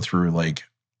I go through like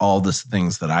all these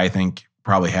things that I think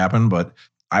probably happened, but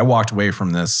I walked away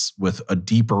from this with a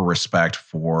deeper respect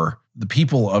for the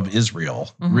people of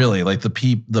Israel, really, like the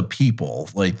people,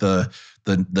 like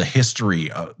the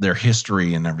history, their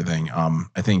history and everything.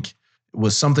 I think it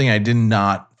was something I did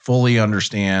not fully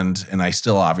understand, and I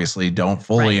still obviously don't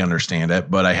fully understand it,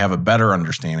 but I have a better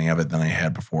understanding of it than I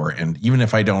had before. And even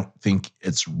if I don't think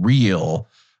it's real,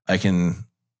 I can,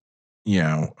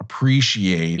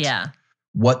 appreciate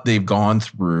what they've gone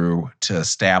through to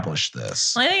establish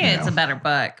this. Well, I think it's a better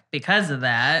book because of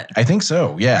that. I think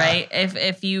so, yeah. Right?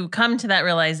 If you come to that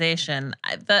realization,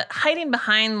 the hiding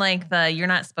behind like you're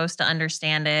not supposed to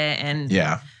understand it and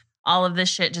all of this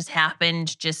shit just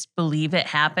happened, just believe it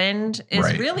happened,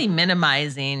 is really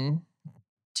minimizing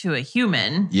to a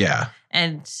human. Yeah.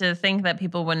 And to think that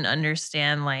people wouldn't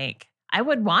understand, like, I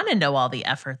would want to know all the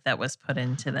effort that was put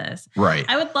into this. Right.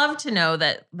 I would love to know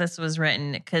that this was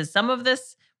written because some of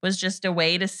this was just a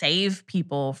way to save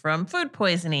people from food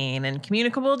poisoning and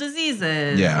communicable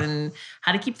diseases and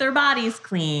how to keep their bodies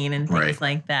clean and things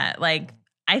like that. Like,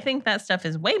 I think that stuff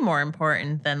is way more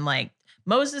important than like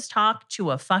Moses talked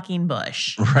to a fucking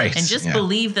bush. Right. And just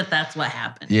believe that that's what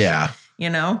happened. Yeah.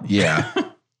 Yeah.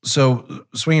 So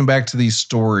swinging back to these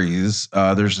stories,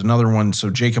 there's another one. So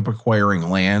Jacob acquiring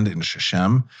land in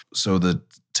Shechem. So the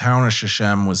town of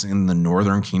Shechem was in the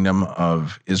northern kingdom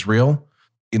of Israel.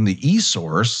 In the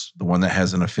e-source, the one that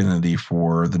has an affinity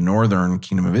for the northern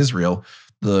kingdom of Israel,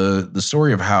 the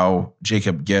story of how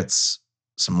Jacob gets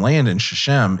some land in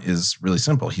Shechem is really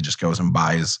simple. He just goes and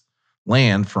buys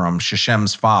land from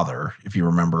Shechem's father. If you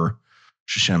remember,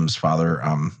 Shechem's father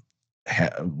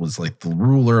was like the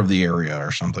ruler of the area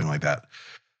or something like that.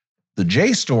 The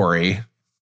J story,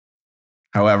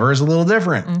 however, is a little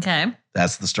different. Okay.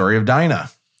 That's the story of Dinah.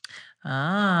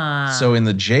 Ah. So in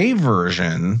the J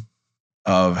version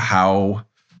of how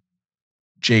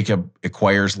Jacob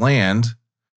acquires land,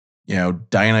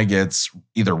 Dinah gets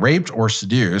either raped or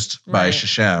seduced by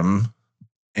Shechem,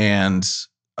 and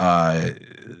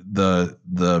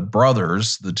the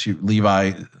brothers, the two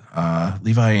Levi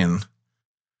and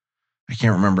I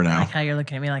can't remember now. I like how you're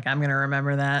looking at me like I'm going to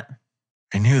remember that.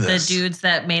 I knew this. The dudes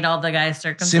that made all the guys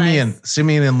circumcised.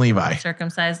 Simeon and Levi.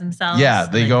 Circumcise themselves. Yeah,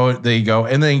 they go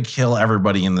and they kill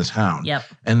everybody in the town. Yep.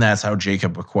 And that's how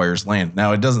Jacob acquires land.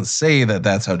 Now, it doesn't say that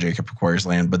that's how Jacob acquires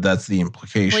land, but that's the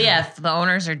implication. Well, yeah, if the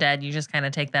owners are dead, you just kind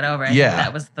of take that over. I think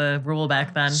that was the rule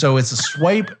back then. So it's a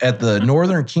swipe at the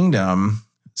northern kingdom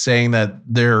saying that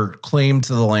their claim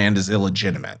to the land is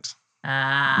illegitimate.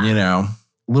 Ah.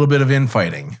 A little bit of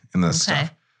infighting in this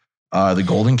stuff. The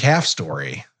golden calf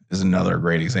story is another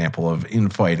great example of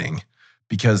infighting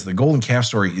because the golden calf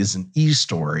story is an E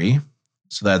story.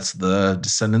 So that's the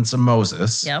descendants of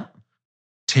Moses. Yep.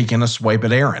 Taking a swipe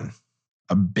at Aaron,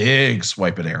 a big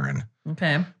swipe at Aaron.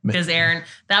 Okay. Because Aaron,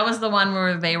 that was the one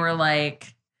where they were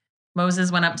like,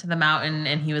 Moses went up to the mountain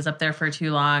and he was up there for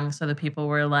too long. So the people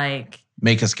were like,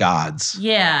 make us gods.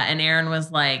 Yeah. And Aaron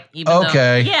was like,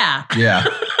 okay. Yeah.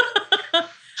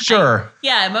 Sure.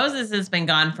 Moses has been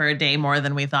gone for a day more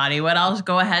than we thought he would. I'll just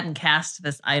go ahead and cast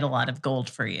this idol out of gold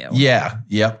for you. Yeah.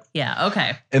 Yep. Yeah.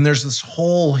 Okay. And there's this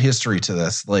whole history to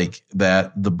this, like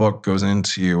that the book goes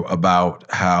into about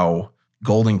how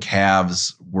golden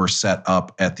calves were set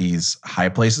up at these high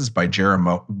places by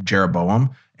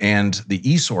Jeroboam, and the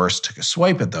e-source took a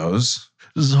swipe at those.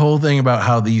 There's a whole thing about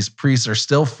how these priests are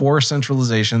still for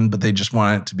centralization, but they just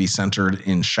want it to be centered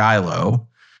in Shiloh,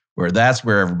 where that's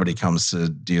where everybody comes to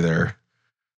do their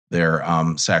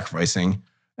sacrificing.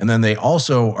 And then they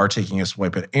also are taking a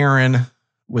swipe at Aaron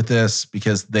with this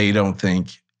because they don't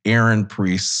think Aaron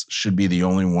priests should be the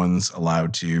only ones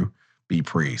allowed to be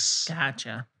priests.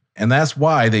 Gotcha. And that's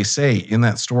why they say in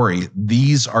that story,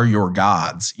 these are your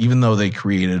gods, even though they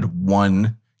created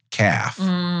one calf.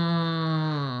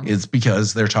 It's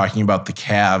because they're talking about the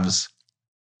calves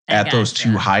at those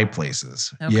two high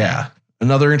places. Okay. Yeah.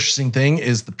 Another interesting thing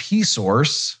is the P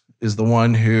source is the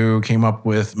one who came up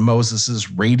with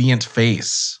Moses's radiant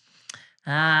face.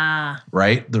 Ah.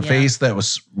 Right? The face that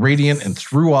was radiant and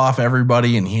threw off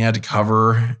everybody, and he had to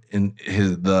cover in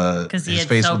his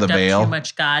face with a veil. Too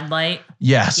much God light.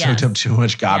 Yeah, soaked up too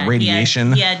much God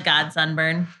radiation. He had God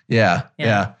sunburn. Yeah.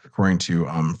 According to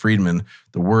Friedman,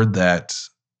 the word that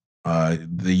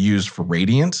they used for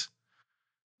radiant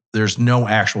there's no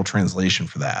actual translation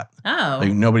for that. Oh.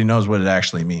 Like nobody knows what it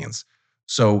actually means.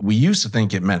 So we used to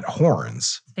think it meant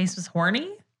horns. His face was horny?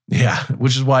 Yeah,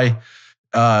 which is why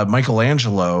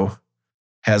Michelangelo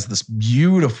has this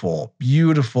beautiful,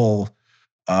 beautiful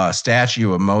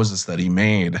statue of Moses that he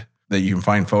made that you can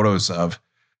find photos of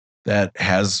that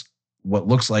has what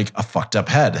looks like a fucked up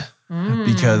head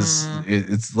because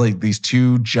it's like these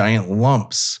two giant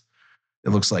lumps. It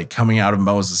looks like coming out of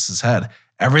Moses's head.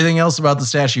 Everything else about the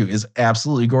statue is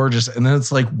absolutely gorgeous. And then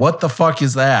it's like, what the fuck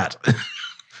is that?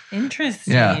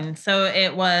 Interesting. Yeah. So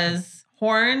it was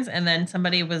horns, and then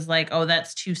somebody was like, oh,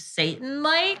 that's too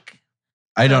Satan-like?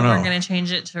 I don't know. We're going to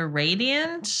change it to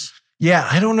radiant? Yeah,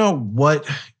 I don't know what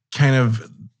kind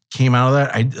of came out of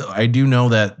that. I do know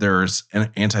that there's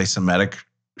an anti-Semitic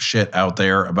shit out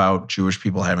there about Jewish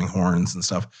people having horns and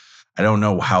stuff. I don't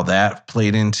know how that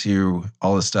played into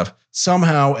all this stuff.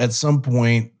 Somehow, at some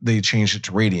point, they changed it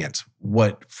to radiant.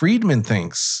 What Friedman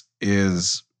thinks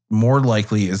is more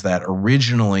likely is that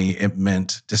originally it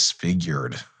meant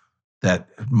disfigured, that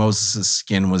Moses'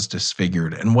 skin was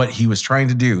disfigured. And what he was trying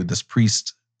to do, this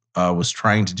priest was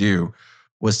trying to do,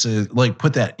 was to like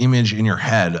put that image in your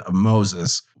head of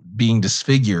Moses being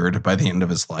disfigured by the end of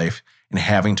his life and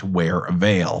having to wear a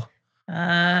veil. You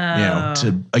know,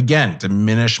 to again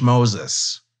diminish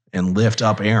Moses and lift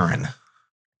up Aaron.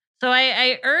 So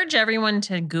I urge everyone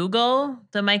to Google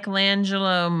the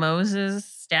Michelangelo Moses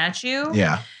statue.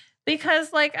 Yeah.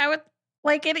 Because like I would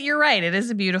like it. You're right. It is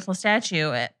a beautiful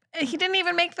statue. He didn't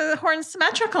even make the horns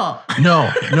symmetrical. No,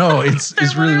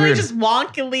 it's really weird. Just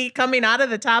wonkily coming out of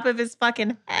the top of his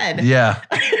fucking head. Yeah.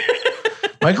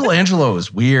 Michelangelo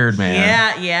is weird,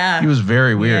 man. Yeah. He was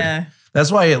very weird. Yeah. That's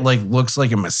why it like looks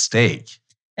like a mistake.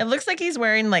 It looks like he's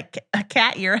wearing like a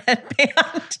cat ear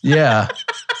headband. Yeah.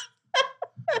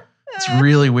 It's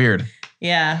really weird.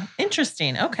 Yeah.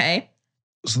 Interesting. Okay.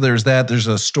 So there's that. There's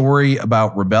a story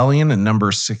about rebellion in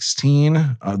Numbers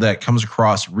 16 that comes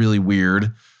across really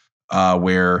weird,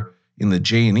 where in the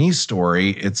J&E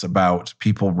story, it's about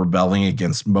people rebelling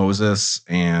against Moses,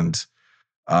 and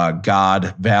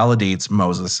God validates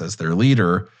Moses as their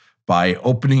leader by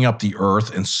opening up the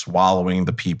earth and swallowing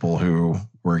the people who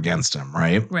were against him,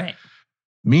 right? Right.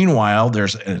 Meanwhile,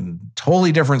 there's a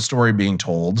totally different story being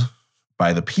told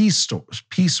by the Peace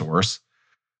Source,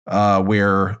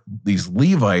 where these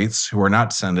Levites, who are not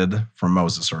descended from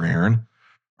Moses or Aaron,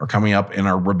 are coming up and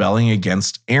are rebelling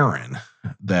against Aaron,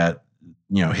 that,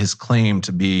 you know, his claim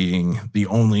to being the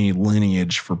only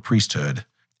lineage for priesthood.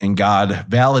 And God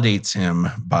validates him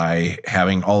by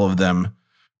having all of them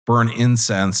burn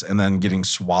incense and then getting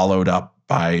swallowed up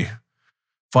by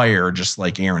fire, just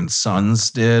like Aaron's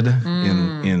sons did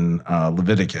in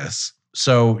Leviticus.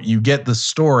 So you get the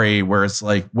story where it's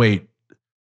like, wait,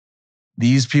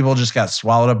 these people just got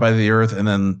swallowed up by the earth, and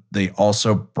then they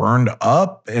also burned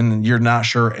up, and you're not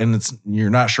sure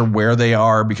where they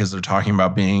are, because they're talking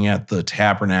about being at the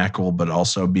tabernacle, but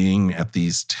also being at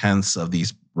these tents of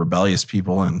these rebellious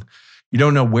people, and you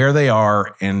don't know where they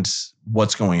are and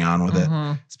what's going on with it.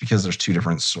 It's because there's two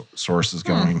different sources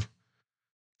going.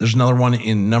 There's another one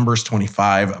in Numbers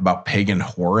 25 about pagan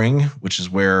whoring, which is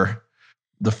where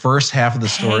the first half of the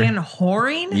story. Pagan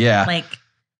whoring? Yeah.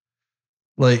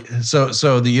 Like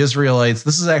so the Israelites,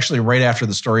 this is actually right after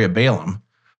the story of Balaam.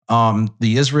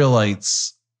 The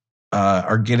Israelites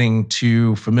are getting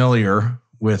too familiar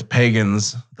with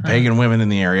pagans, the pagan women in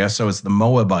the area. So it's the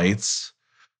Moabites.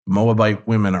 Moabite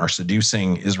women are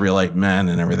seducing Israelite men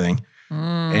and everything.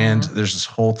 And there's this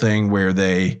whole thing where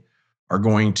they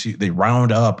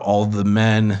round up all the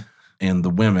men and the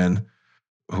women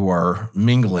who are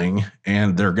mingling,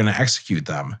 and they're going to execute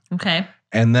them. Okay.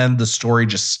 And then the story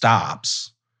just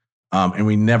stops, and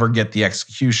we never get the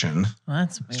execution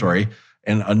story.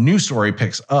 And a new story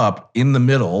picks up in the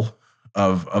middle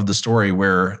of the story,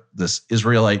 where this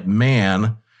Israelite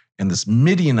man and this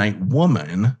Midianite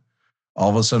woman all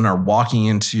of a sudden are walking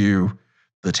into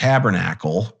the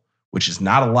tabernacle, which is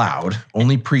not allowed.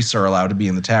 Only priests are allowed to be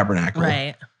in the tabernacle.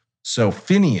 Right. So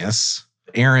Phinehas,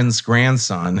 Aaron's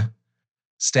grandson,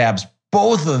 stabs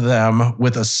both of them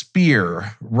with a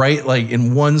spear, right? Like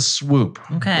in one swoop.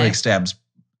 Okay. Like stabs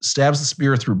the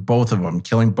spear through both of them,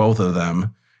 killing both of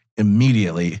them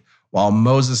immediately, while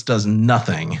Moses does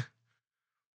nothing.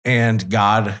 And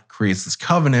God creates this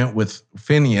covenant with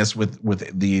Phinehas,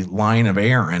 with the line of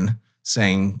Aaron,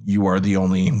 saying, you are the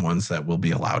only ones that will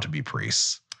be allowed to be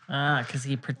priests. Because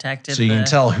he protected. So you can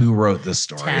tell who wrote this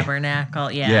story.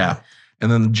 Tabernacle, yeah. Yeah.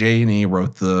 And then J&E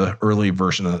wrote the early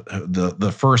version of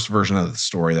the first version of the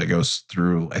story that goes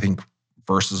through, I think,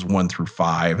 verses 1 through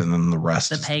 5, and then the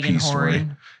rest is the pagan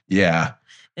whoring. Yeah.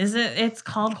 Is it? It's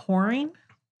called whoring?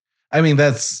 I mean,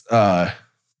 that's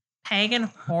pagan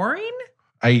whoring.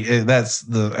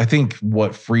 I think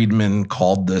what Friedman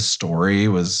called this story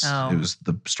was it was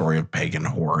the story of pagan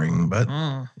whoring, but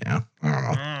yeah, I don't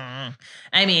know.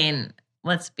 I mean,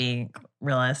 let's be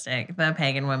realistic. The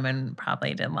pagan women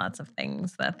probably did lots of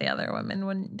things that the other women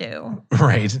wouldn't do.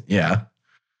 Right. Yeah.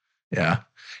 Yeah.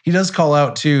 He does call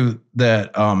out too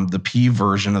that the P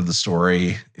version of the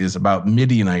story is about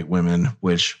Midianite women,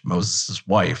 which Moses'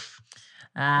 wife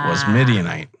was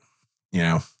Midianite, you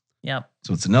know. Yep.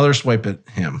 So it's another swipe at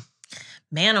him.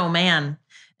 Man, oh man.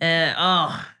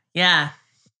 Yeah.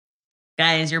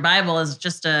 Guys, your Bible is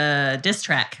just a diss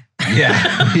track.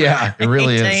 Yeah. Yeah. It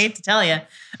really is. I hate to tell you.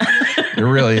 It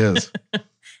really is.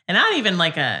 And not even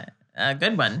like a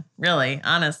good one, really,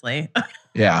 honestly.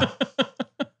 Yeah.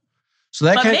 So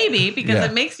that maybe because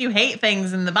it makes you hate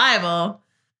things in the Bible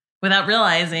without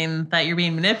realizing that you're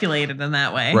being manipulated in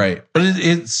that way. Right. But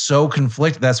it's so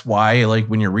conflicted. That's why, like,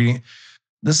 when you're reading,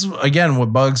 this is, again,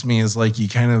 what bugs me is like you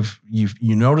kind of, you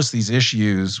notice these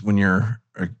issues when you're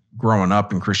growing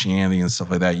up in Christianity and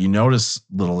stuff like that. You notice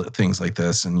little things like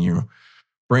this and you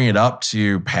bring it up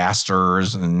to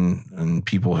pastors and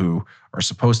people who are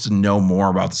supposed to know more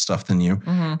about the stuff than you.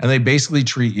 Mm-hmm. And they basically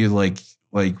treat you like,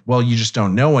 well, you just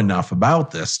don't know enough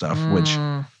about this stuff, which,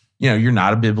 you know, you're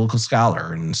not a biblical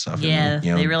scholar and stuff. Yeah, and,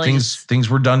 you know, they really things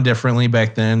were done differently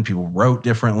back then. People wrote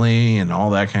differently and all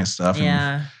that kind of stuff.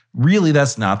 Yeah. And really,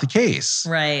 that's not the case.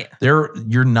 Right.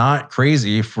 You're not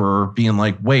crazy for being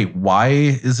like, wait, why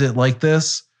is it like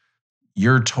this?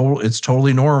 It's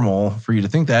totally normal for you to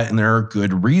think that. And there are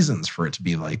good reasons for it to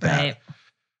be like that.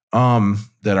 Right.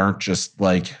 That aren't just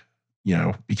like, you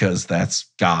know, because that's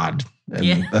God.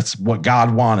 And that's what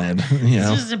God wanted. You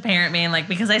know? It's just a parent being like,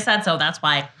 because I said so, that's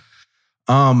why.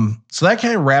 So that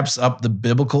kind of wraps up the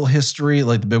biblical history,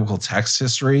 like the biblical text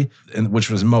history, and which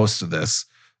was most of this.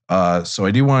 So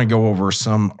I do want to go over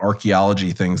some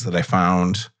archaeology things that I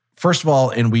found. First of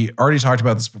all, and we already talked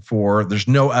about this before, there's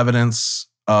no evidence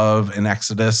of an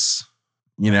exodus,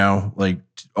 you know, like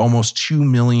almost 2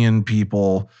 million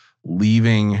people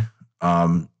leaving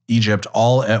Egypt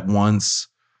all at once.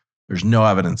 There's no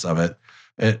evidence of it.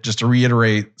 Just to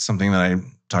reiterate something that I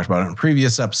talked about in a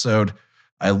previous episode,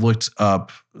 I looked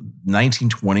up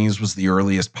 1920s was the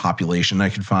earliest population I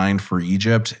could find for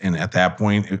Egypt. And at that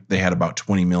point, they had about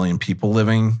 20 million people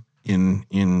living in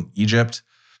Egypt.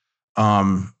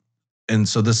 And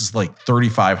so this is like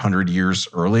 3,500 years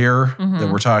earlier that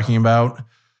we're talking about.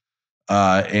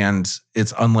 And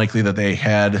it's unlikely that they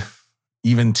had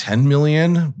even 10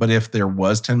 million. But if there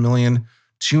was 10 million,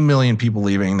 2 million people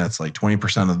leaving, that's like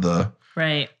 20% of the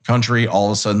country all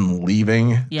of a sudden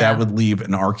leaving, that would leave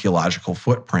an archaeological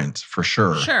footprint for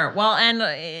sure. Sure. Well,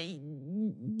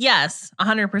 and yes,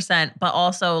 100%, but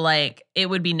also like it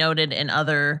would be noted in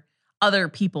other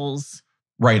people's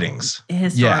writings,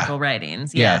 historical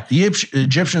writings. Yeah. The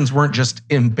Egyptians weren't just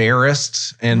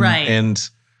embarrassed and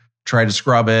try to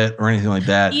scrub it or anything like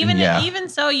that. Even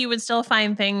so, you would still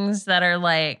find things that are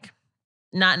like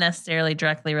not necessarily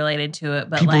directly related to it,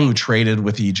 but people who traded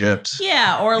with Egypt.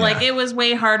 Yeah, or like it was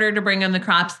way harder to bring in the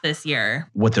crops this year.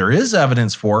 What there is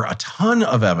evidence for, a ton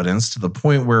of evidence to the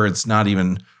point where it's not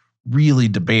even really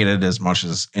debated as much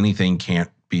as anything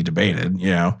can't be debated,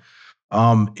 you know,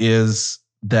 is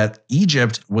that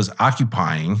Egypt was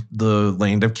occupying the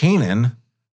land of Canaan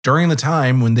during the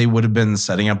time when they would have been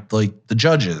setting up like the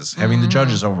judges, having the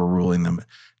judges overruling them.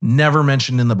 Never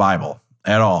mentioned in the Bible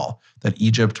at all that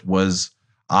Egypt was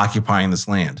occupying this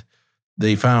land.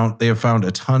 They have found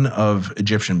a ton of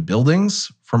Egyptian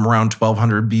buildings from around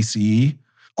 1200 BCE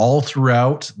all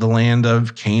throughout the land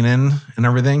of Canaan and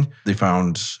everything. They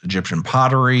found Egyptian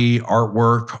pottery,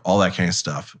 artwork, all that kind of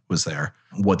stuff was there.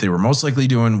 What they were most likely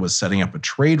doing was setting up a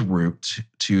trade route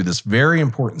to this very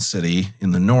important city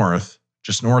in the north,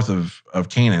 just north of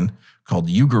Canaan, called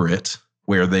Ugarit,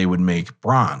 where they would make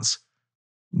bronze.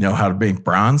 You know how to make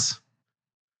bronze?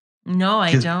 No,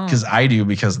 I don't. Because I do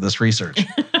because of this research.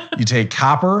 You take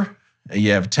copper,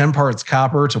 you have 10 parts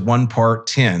copper to 1 part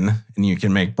tin, and you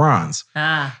can make bronze.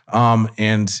 And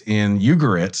in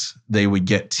Ugarit, they would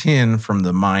get tin from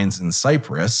the mines in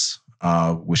Cyprus,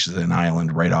 which is an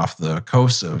island right off the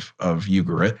coast of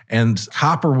Ugarit. And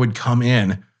copper would come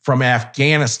in from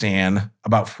Afghanistan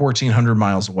about 1,400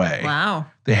 miles away. Wow.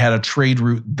 They had a trade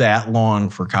route that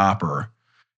long for copper.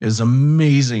 It was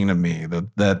amazing to me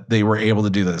that they were able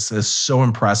to do this. It's so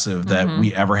impressive that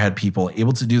we ever had people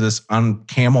able to do this on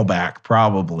camelback,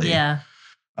 probably. Yeah.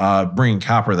 Bringing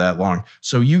copper that long.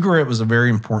 So Ugarit was a very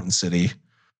important city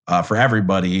for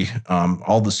everybody.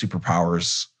 All the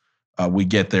superpowers, we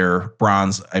get their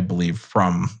bronze, I believe,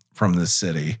 from this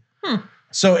city.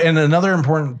 So, and another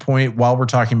important point while we're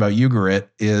talking about Ugarit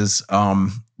is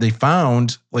they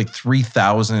found like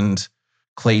 3,000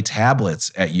 clay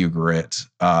tablets at Ugarit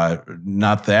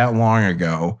not that long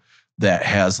ago that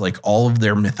has like all of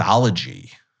their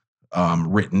mythology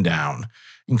written down,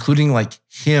 including like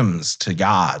hymns to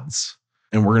gods.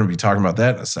 And we're going to be talking about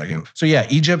that in a second. So yeah,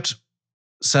 Egypt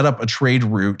set up a trade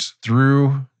route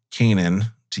through Canaan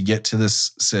to get to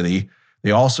this city.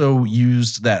 They also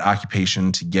used that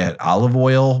occupation to get olive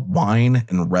oil, wine,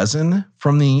 and resin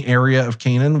from the area of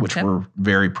Canaan, which were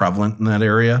very prevalent in that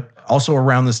area. Also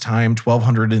around this time,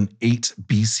 1208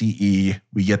 BCE,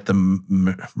 we get the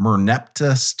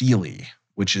Merneptah stele,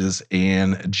 which is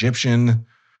an Egyptian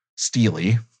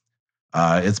stele.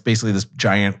 It's basically this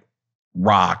giant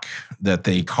rock that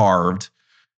they carved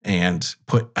and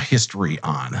put a history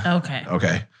on.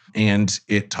 Okay. And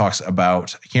it talks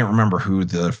about, I can't remember who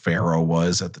the pharaoh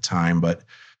was at the time, but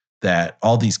that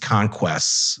all these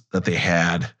conquests that they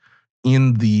had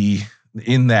in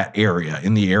that area,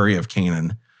 in the area of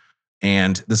Canaan.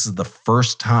 And this is the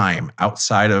first time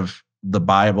outside of the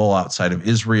Bible, outside of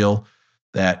Israel,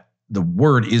 that the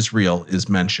word Israel is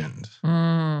mentioned.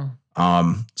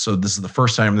 So this is the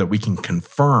first time that we can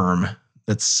confirm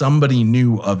that somebody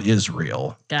knew of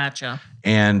Israel. Gotcha.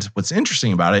 And what's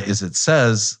interesting about it is it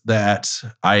says that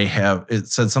it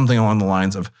said something along the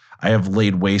lines of, I have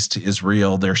laid waste to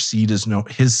Israel. His seed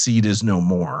is no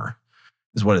more,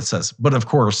 is what it says. But of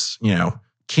course,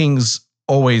 kings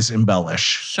always embellish.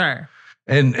 Sure.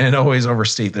 And always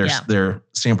overstate their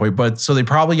standpoint. But so they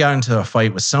probably got into a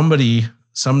fight with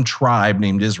some tribe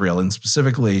named Israel. And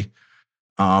specifically,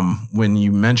 when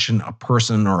you mention a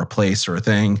person or a place or a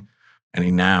thing, any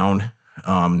noun,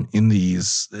 in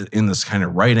this kind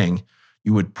of writing,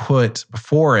 you would put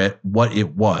before it what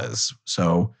it was.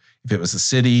 So if it was a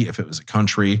city, if it was a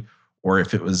country, or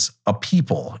if it was a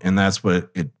people, and that's what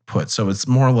it put. So it's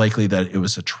more likely that it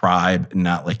was a tribe,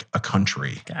 not like a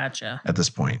country. Gotcha. At this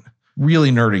point.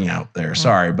 Really nerding out there.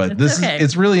 Sorry, but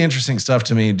it's really interesting stuff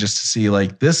to me just to see,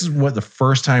 like, this is what the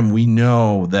first time we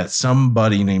know that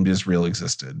somebody named Israel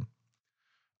existed.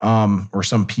 Or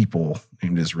some people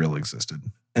named Israel existed.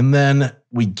 And then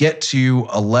we get to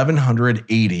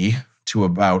 1180 to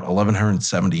about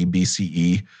 1170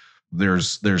 BCE.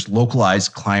 There's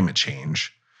localized climate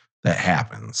change that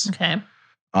happens. Okay.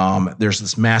 There's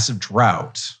this massive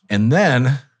drought. And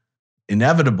then,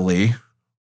 inevitably,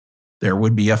 there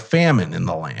would be a famine in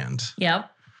the land. Yep.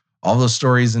 All those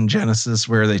stories in Genesis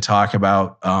where they talk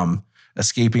about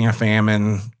escaping a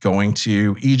famine, going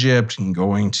to Egypt and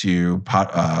going to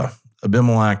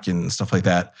Abimelech and stuff like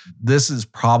that. This is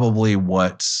probably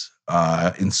what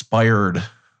inspired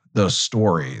those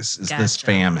stories, is this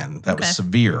famine that was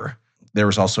severe. There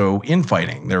was also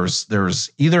infighting. There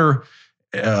was either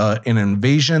an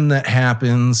invasion that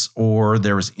happens or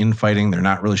there was infighting. They're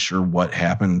not really sure what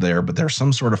happened there, but there's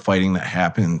some sort of fighting that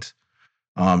happened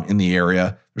in the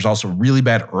area. There's also really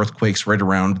bad earthquakes right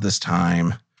around this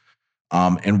time.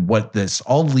 And what this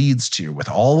all leads to, with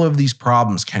all of these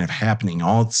problems kind of happening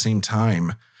all at the same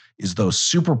time, is those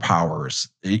superpowers,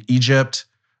 Egypt,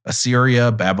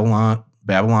 Assyria, Babylon,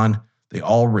 they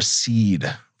all recede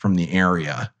from the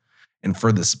area. And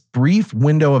for this brief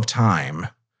window of time,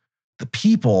 the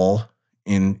people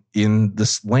in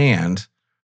this land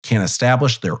can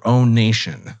establish their own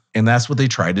nation. And that's what they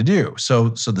try to do. So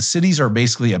the cities are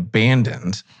basically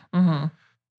abandoned. Mm-hmm.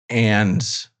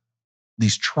 And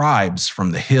these tribes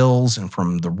from the hills and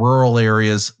from the rural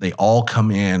areas, they all come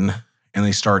in and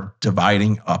they start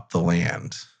dividing up the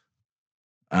land.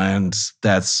 And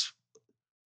that's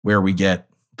where we get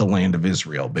the land of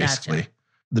Israel, basically. Gotcha.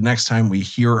 The next time we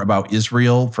hear about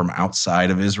Israel from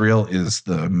outside of Israel is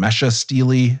the Mesha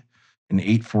stele in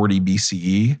 840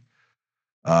 BCE.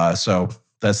 So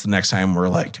that's the next time we're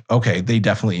like, okay, they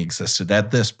definitely existed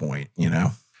at this point,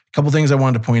 A couple things I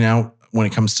wanted to point out when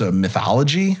it comes to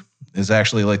mythology is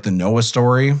actually like the Noah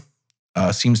story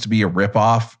seems to be a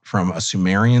ripoff from a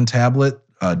Sumerian tablet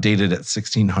dated at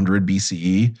 1600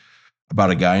 BCE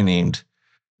about a guy named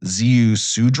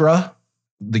Ziusudra.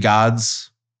 The gods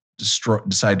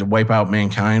decide to wipe out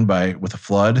mankind with a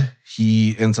flood.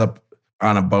 He ends up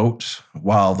on a boat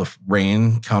while the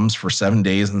rain comes for 7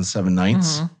 days and 7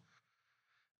 nights. Mm-hmm.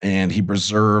 And he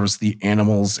preserves the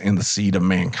animals and the seed of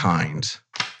mankind.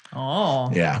 Oh.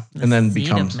 Yeah. And then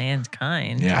becomes of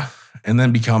mankind. Yeah. And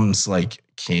then becomes like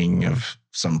king of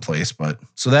some place.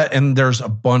 And there's a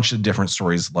bunch of different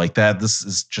stories like that. This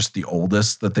is just the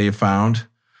oldest that they've found.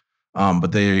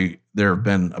 But there have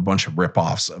been a bunch of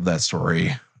ripoffs of that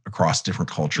story across different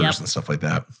cultures and stuff like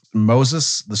that.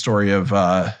 Moses, the story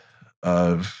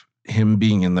of him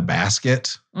being in the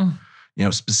basket,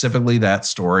 specifically that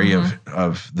story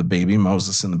of the baby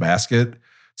Moses in the basket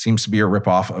seems to be a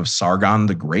ripoff of Sargon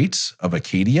the Great of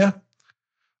Akkadian.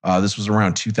 This was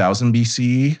around 2000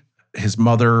 BCE. His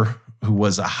mother, who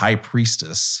was a high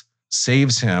priestess,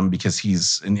 saves him because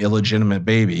he's an illegitimate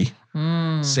baby,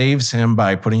 saves him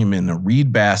by putting him in a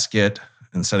reed basket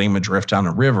and setting him adrift on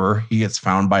a river. He gets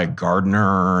found by a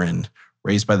gardener and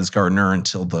raised by this gardener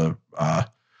until the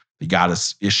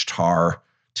goddess Ishtar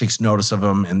takes notice of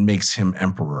him and makes him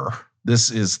emperor.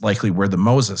 This is likely where the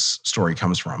Moses story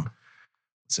comes from.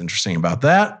 What's interesting about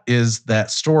that is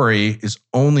that story is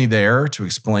only there to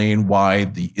explain why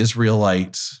the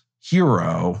Israelite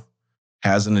hero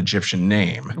has an Egyptian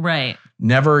name. Right.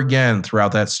 Never again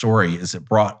throughout that story is it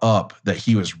brought up that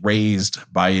he was raised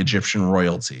by Egyptian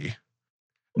royalty.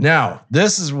 Now,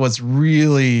 this is what's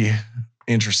really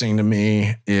interesting to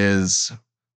me is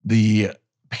the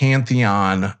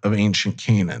pantheon of ancient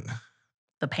Canaan.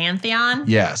 The pantheon?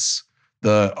 Yes.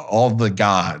 All the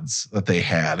gods that they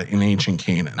had in ancient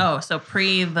Canaan. Oh, so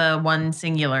pre the one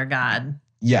singular god.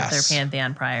 Yes. Their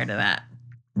pantheon prior to that.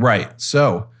 Right.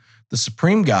 So the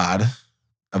supreme god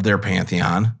of their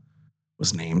pantheon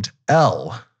was named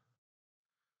El,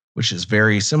 which is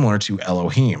very similar to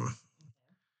Elohim.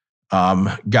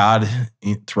 God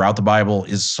throughout the Bible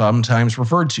is sometimes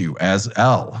referred to as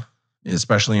El,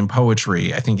 especially in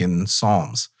poetry, I think in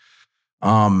Psalms.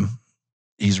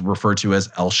 He's referred to as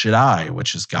El Shaddai,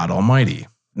 which is God Almighty.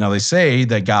 Now they say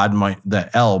that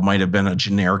El might have been a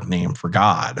generic name for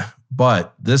God,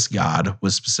 but this God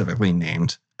was specifically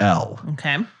named El.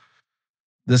 Okay.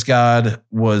 This god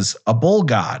was a bull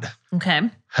god. Okay.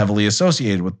 Heavily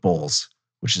associated with bulls,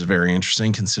 which is very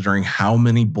interesting considering how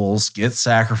many bulls get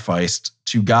sacrificed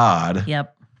to God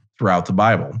throughout the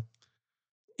Bible.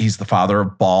 He's the father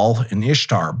of Baal and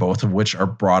Ishtar, both of which are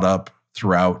brought up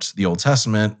throughout the Old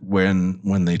Testament when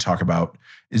they talk about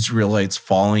Israelites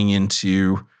falling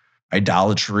into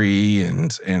idolatry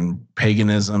and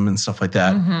paganism and stuff like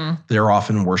that. Mm-hmm. They're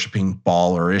often worshiping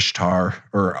Baal or Ishtar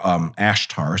or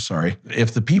Ashtar, sorry.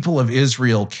 If the people of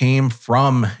Israel came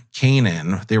from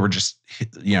Canaan, they were just,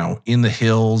 in the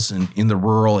hills and in the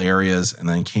rural areas and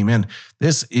then came in.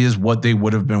 This is what they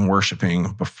would have been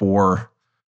worshiping before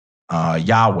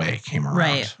Yahweh came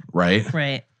around, right?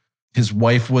 Right. His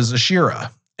wife was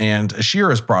Asherah, and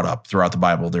Asherah is brought up throughout the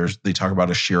Bible. They talk about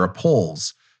Asherah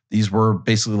poles. These were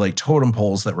basically like totem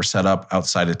poles that were set up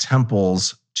outside of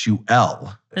temples to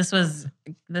El. This was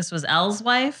El's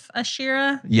wife,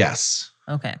 Asherah? Yes.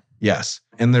 Okay. Yes.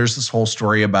 And there's this whole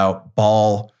story about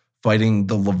Baal fighting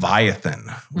the Leviathan,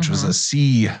 which was a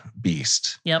sea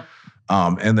beast. Yep.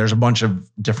 And there's a bunch of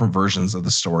different versions of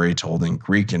the story told in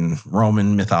Greek and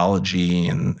Roman mythology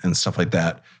and stuff like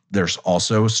that. There's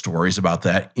also stories about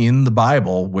that in the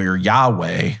Bible where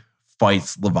Yahweh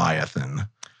fights Leviathan.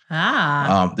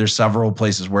 There's several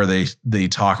places where they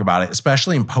talk about it,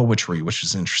 especially in poetry, which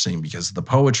is interesting because the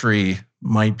poetry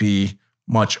might be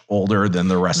much older than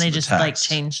the rest of the text. They just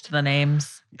changed the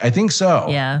names. I think so.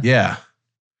 Yeah. Yeah.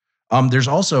 There's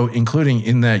also, including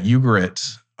in that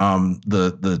Ugarit,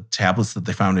 the tablets that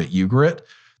they found at Ugarit,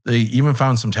 they even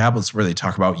found some tablets where they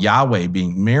talk about Yahweh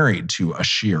being married to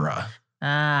Asherah.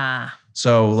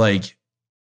 So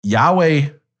Yahweh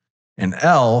and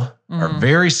El are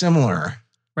very similar.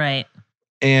 Right.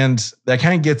 And that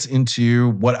kind of gets into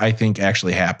what I think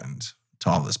actually happened to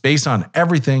all this. Based on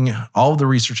everything, all of the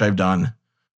research I've done,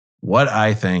 what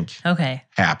I think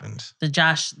happened. The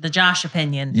Josh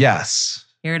opinion. Yes.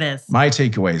 Here it is. My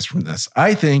takeaways from this.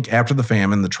 I think after the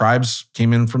famine, the tribes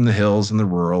came in from the hills and the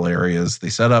rural areas. They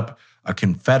set up a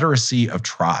confederacy of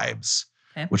tribes,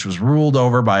 which was ruled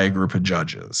over by a group of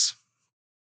judges.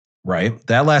 Right?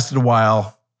 That lasted a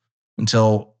while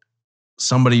until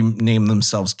somebody named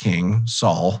themselves king,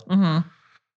 Saul. Mm-hmm.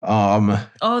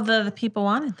 The people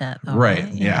wanted that, though.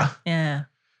 Right. Yeah.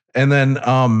 And then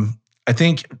I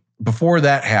think before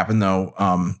that happened, though,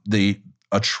 the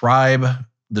tribe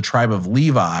of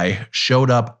Levi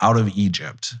showed up out of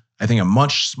Egypt. I think a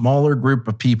much smaller group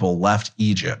of people left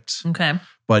Egypt. Okay.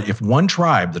 But if one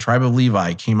tribe, the tribe of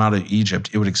Levi, came out of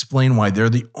Egypt, it would explain why they're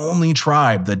the only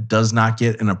tribe that does not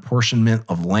get an apportionment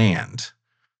of land.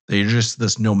 They're just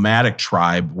this nomadic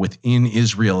tribe within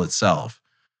Israel itself.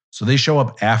 So they show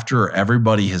up after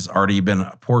everybody has already been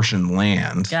apportioned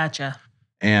land. Gotcha.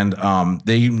 And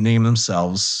they name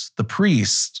themselves the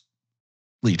priestly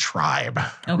tribe,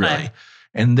 really.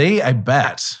 And they, I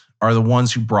bet, are the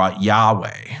ones who brought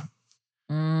Yahweh.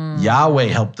 Yahweh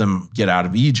helped them get out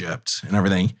of Egypt and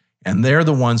everything. And they're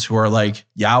the ones who are like,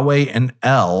 Yahweh and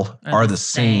El are the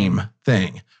same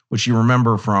thing. Which you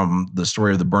remember from the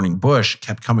story of the burning bush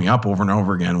kept coming up over and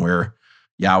over again, where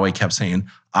Yahweh kept saying,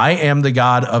 I am the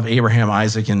God of Abraham,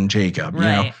 Isaac, and Jacob.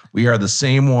 Right. You know, we are the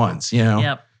same ones, you know.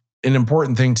 Yep. An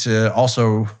important thing to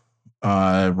also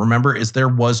remember is there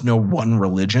was no one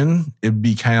religion. It'd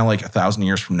be kind of like 1,000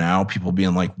 years from now, people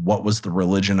being like, what was the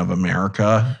religion of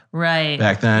America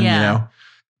back then? Yeah. You know,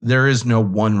 there is no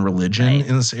one religion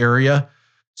in this area.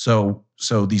 So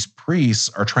these priests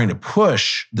are trying to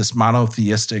push this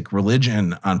monotheistic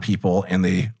religion on people, and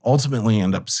they ultimately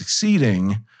end up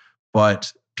succeeding,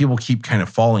 but people keep kind of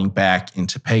falling back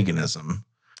into paganism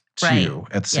too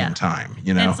at the same time,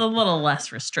 you know. It's a little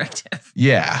less restrictive.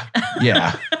 Yeah.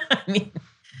 Yeah. I mean,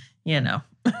 you know.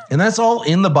 And that's all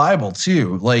in the Bible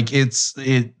too. Like it's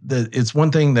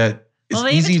one thing that is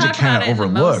easy to kind of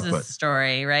overlook. But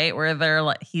story, right?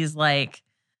 Where he's like,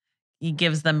 he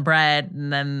gives them bread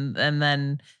and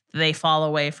then they fall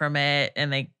away from it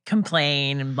and they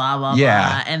complain and blah, blah,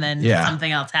 blah. And then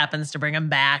something else happens to bring them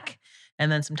back.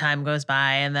 And then some time goes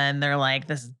by and then they're like,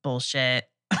 this is bullshit.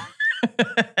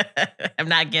 I'm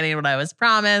not getting what I was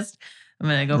promised. I'm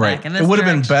going to go back in this. It would have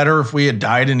been better if we had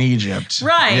died in Egypt.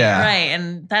 Right.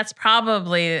 And that's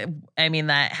probably, I mean,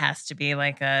 that has to be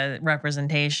like a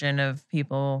representation of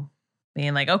people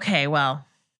being like, okay, well,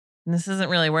 this isn't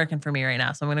really working for me right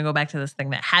now. So I'm going to go back to this thing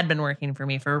that had been working for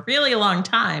me for a really long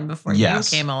time before you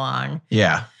came along.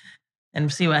 Yeah.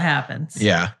 And see what happens.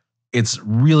 Yeah. It's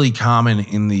really common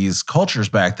in these cultures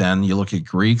back then. You look at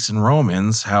Greeks and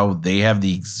Romans, how they have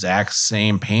the exact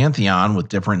same pantheon with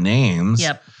different names.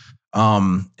 Yep.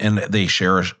 And they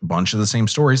share a bunch of the same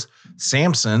stories.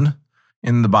 Samson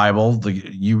in the Bible,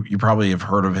 you probably have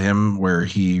heard of him, where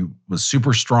he was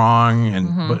super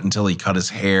strong but until he cut his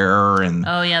hair and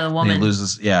the woman, he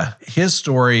loses. Yeah, his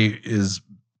story is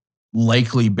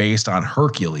likely based on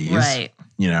Hercules, right?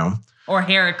 You know, or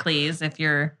Heracles if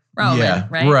you're Roman,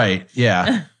 right? Right.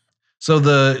 Yeah. So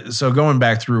going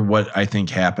back through what I think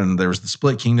happened, there was the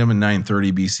split kingdom in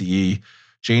 930 BCE.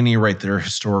 J&E write their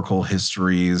historical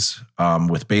histories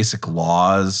with basic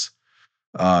laws.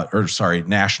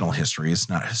 National histories,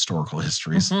 not historical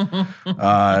histories.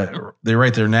 They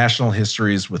write their national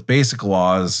histories with basic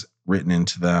laws written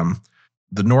into them.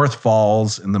 The North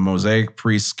falls, and the Mosaic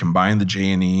priests combine the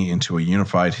J&E into a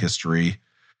unified history.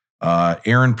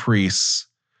 Aaron priests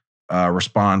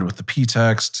respond with the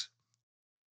P-text.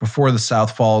 Before the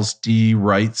South falls, D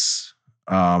writes.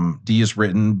 D is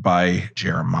written by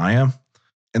Jeremiah.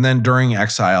 And then during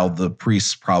exile, the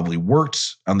priests probably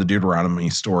worked on the Deuteronomy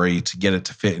story to get it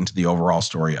to fit into the overall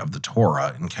story of the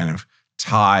Torah and kind of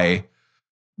tie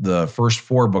the first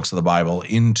 4 books of the Bible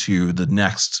into the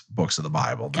next books of the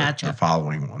Bible, the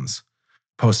following ones.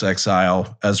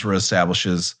 Post-exile, Ezra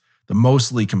establishes the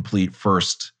mostly complete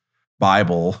first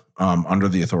Bible under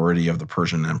the authority of the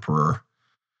Persian emperor.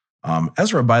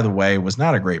 Ezra, by the way, was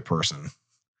not a great person.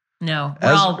 No,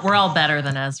 we're all better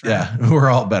than Ezra. Yeah, we're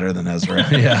all better than Ezra.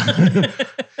 Yeah.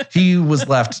 He was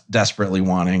left desperately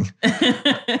wanting.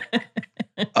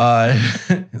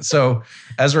 So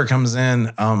Ezra comes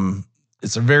in.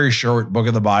 It's a very short book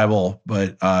of the Bible,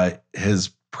 but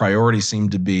his priority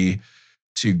seemed to be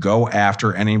to go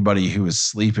after anybody who was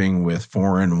sleeping with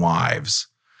foreign wives.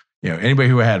 You know, anybody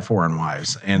who had foreign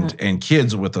wives and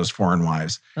kids with those foreign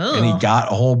wives. Ooh. And he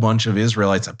got a whole bunch of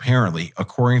Israelites, apparently,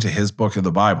 according to his book of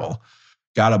the Bible,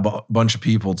 got a bunch of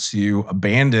people to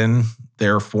abandon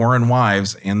their foreign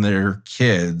wives and their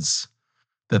kids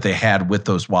that they had with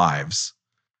those wives.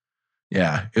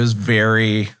 Yeah, it was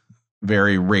very,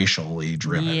 very racially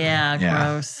driven. Yeah,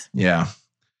 gross. Yeah.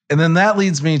 And then that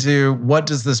leads me to, what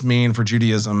does this mean for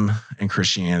Judaism and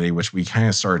Christianity, which we kind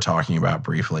of started talking about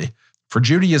briefly. For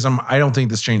Judaism, I don't think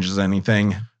this changes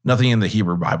anything. Nothing in the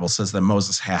Hebrew Bible says that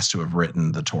Moses has to have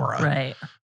written the Torah. Right.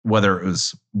 Whether it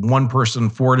was one person,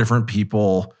 4 different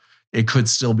people, it could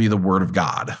still be the word of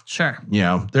God. Sure. You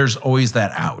know, there's always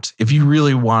that out. If you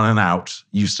really want an out,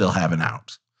 you still have an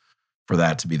out for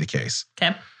that to be the case.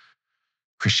 Okay.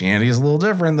 Christianity is a little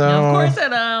different, though. Of course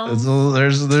it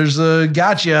is. There's a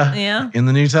gotcha in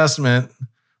the New Testament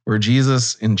where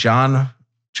Jesus in John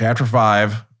chapter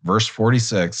 5, verse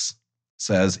 46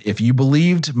 says, if you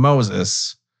believed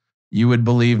Moses, you would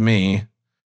believe me,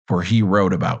 for he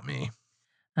wrote about me.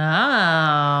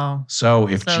 Oh. So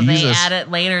Jesus, they add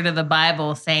it later to the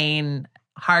Bible saying,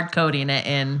 hard coding it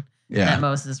in that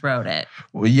Moses wrote it.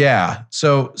 Well, yeah.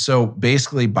 So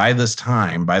basically by the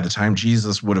time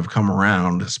Jesus would have come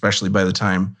around, especially by the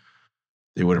time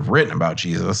they would have written about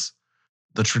Jesus,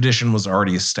 the tradition was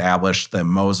already established that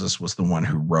Moses was the one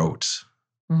who wrote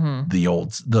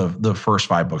the first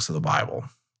 5 books of the Bible.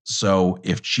 So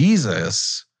if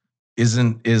Jesus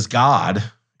is God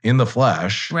in the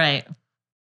flesh, right?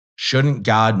 shouldn't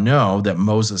God know that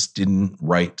Moses didn't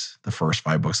write the first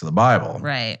 5 books of the Bible?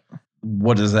 Right.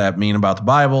 What does that mean about the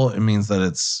Bible? It means that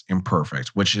it's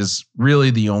imperfect, which is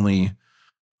really the only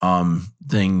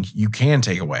thing you can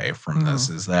take away from this,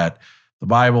 is that the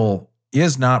Bible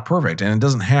is not perfect, and it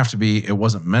doesn't have to be. It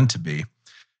wasn't meant to be.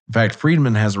 In fact,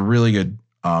 Friedman has a really good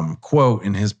quote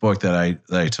in his book that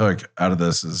I took out of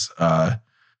this is,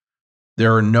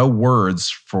 there are no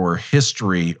words for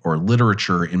history or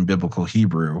literature in biblical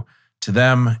Hebrew. To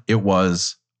them, it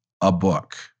was a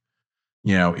book.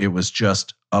 It was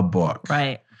just a book.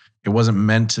 Right. It wasn't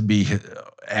meant to be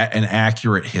an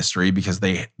accurate history because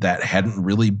that hadn't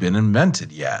really been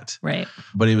invented yet. Right.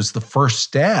 But it was the first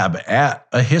stab at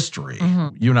a history.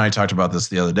 You and I talked about this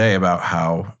the other day about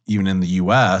how even in the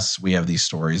U.S. we have these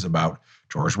stories about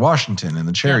George Washington and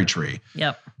the cherry tree.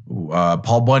 Yep.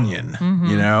 Paul Bunyan,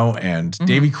 and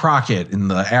Davy Crockett in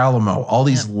the Alamo. All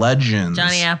these legends.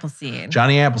 Johnny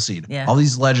Appleseed. Yeah. All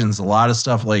these legends. A lot of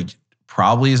stuff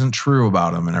probably isn't true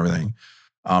about him and everything.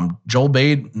 Joel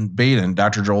Baden,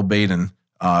 Dr. Joel Baden,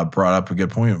 brought up a good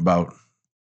point about,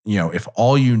 if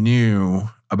all you knew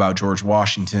about George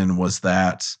Washington was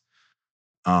that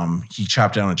he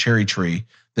chopped down a cherry tree,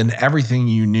 then everything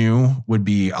you knew would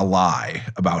be a lie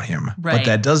about him. Right. But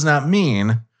that does not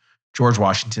mean George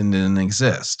Washington didn't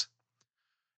exist.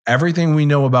 Everything we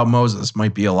know about Moses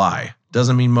might be a lie.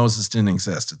 Doesn't mean Moses didn't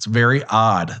exist. It's very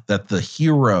odd that the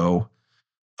hero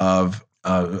of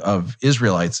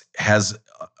Israelites has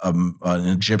an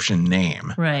Egyptian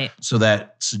name. Right. So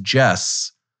that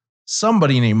suggests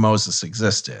somebody named Moses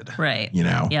existed. Right.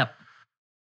 Yep.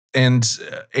 And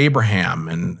Abraham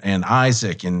and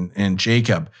Isaac and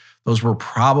Jacob, those were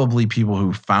probably people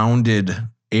who founded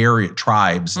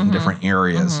tribes in different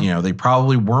areas. They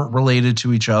probably weren't related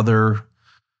to each other.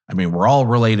 I mean, we're all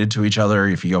related to each other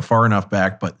if you go far enough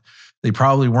back, but they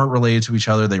probably weren't related to each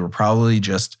other. They were probably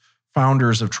just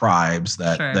founders of tribes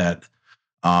that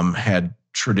had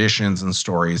traditions and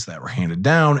stories that were handed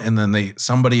down, and then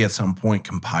somebody at some point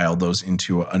compiled those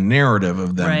into a narrative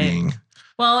of them being.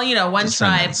 Well, one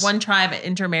tribe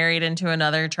intermarried into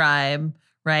another tribe,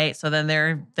 right? So then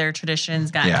their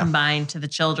traditions got combined to the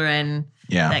children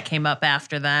that came up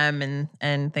after them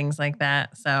and things like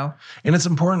that. So, and it's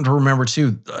important to remember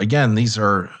too, again, this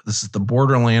is the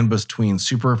borderland between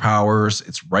superpowers.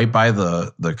 It's right by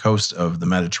the coast of the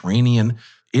Mediterranean.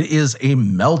 It is a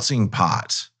melting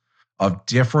pot of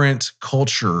different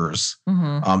cultures.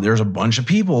 There's a bunch of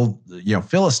people,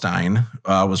 Philistine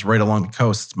was right along the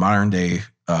coast. It's modern day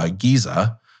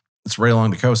Giza. It's right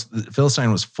along the coast.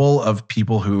 Philistine was full of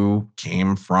people who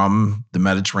came from the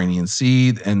Mediterranean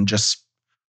Sea and just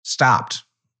stopped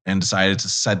and decided to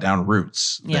set down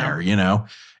roots there,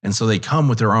 And so they come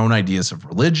with their own ideas of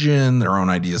religion, their own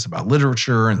ideas about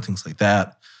literature and things like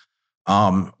that,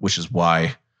 which is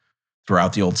why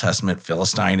throughout the Old Testament,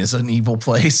 Philistine is an evil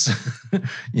place,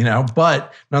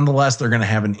 but nonetheless, they're going to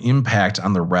have an impact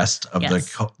on the rest of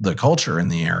the culture in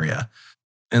the area.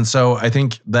 And so I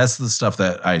think that's the stuff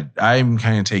that I'm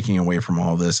kind of taking away from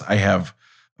all of this. I have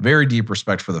very deep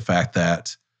respect for the fact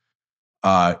that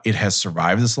it has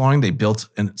survived this long. They built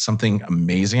something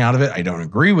amazing out of it. I don't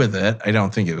agree with it. I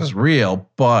don't think it was real,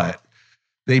 but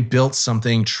they built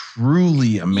something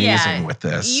truly amazing with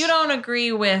this. You don't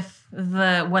agree with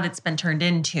what it's been turned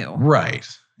into. Right.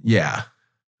 Yeah.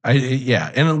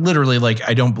 And literally,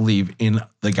 I don't believe in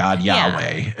the God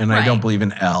Yahweh, and I don't believe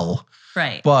in El.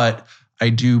 Right. But I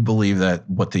do believe that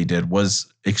what they did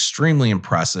was extremely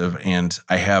impressive, and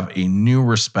I have a new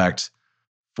respect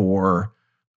for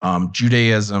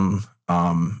Judaism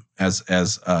as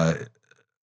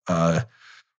a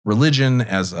religion,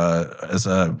 as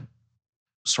a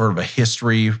sort of a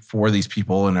history for these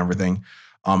people and everything.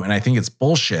 And I think it's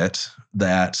bullshit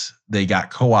that they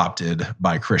got co-opted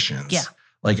by Christians. Yeah.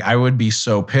 I would be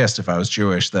so pissed if I was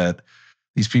Jewish that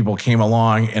these people came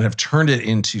along and have turned it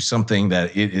into something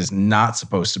that it is not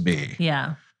supposed to be.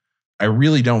 Yeah. I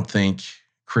really don't think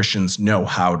Christians know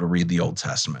how to read the Old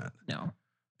Testament. No.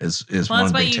 Is well,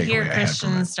 one that's big why you hear takeaway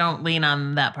Christians don't lean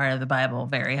on that part of the Bible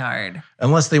very hard.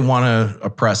 Unless they want to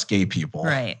oppress gay people.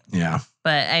 Right. Yeah.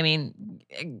 But I mean,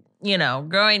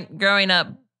 growing up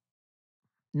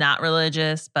not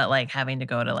religious, but having to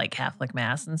go to Catholic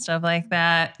mass and stuff like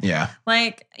that. Yeah.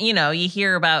 You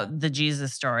hear about the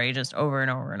Jesus story just over and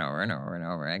over and over and over and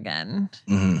over again.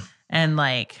 Mm-hmm. And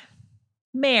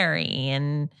Mary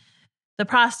and the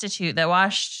prostitute that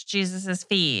washed Jesus's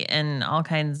feet and all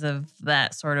kinds of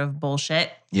that sort of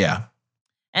bullshit. Yeah.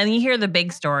 And you hear the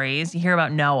big stories. You hear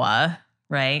about Noah,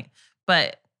 right?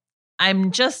 But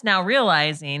I'm just now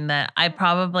realizing that I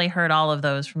probably heard all of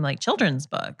those from like children's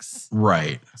books.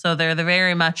 Right. So they're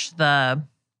very much the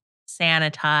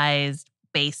sanitized,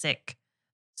 basic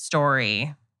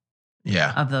story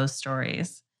of those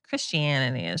stories.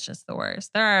 Christianity is just the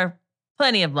worst. There are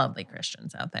plenty of lovely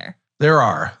Christians out there. There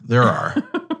are.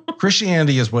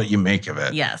 Christianity is what you make of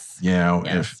it. Yes. You know,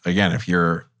 if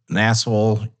you're an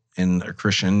asshole and a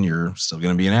Christian, you're still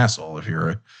going to be an asshole. If you're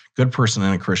a good person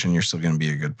and a Christian, you're still going to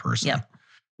be a good person. Yep.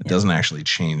 It doesn't actually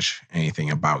change anything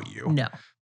about you. No.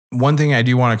 One thing I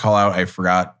do want to call out, I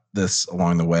forgot this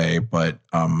along the way, but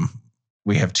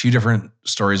we have 2 different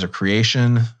stories of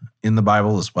creation in the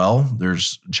Bible as well.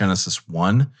 There's Genesis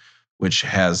 1, which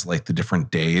has like the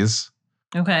different days.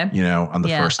 Okay. You know, on the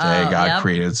first day, God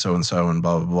created so-and-so and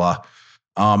blah, blah,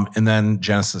 blah. And then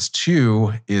Genesis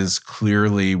 2 is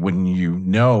clearly, when you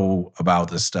know about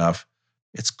this stuff,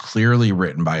 it's clearly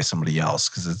written by somebody else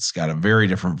because it's got a very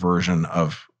different version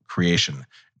of creation.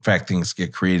 In fact, things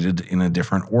get created in a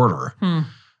different order.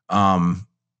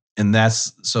 And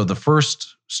that's, so the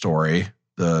first story,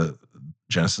 the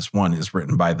Genesis 1, is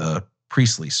written by the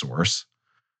priestly source.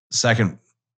 The second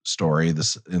story,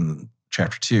 this in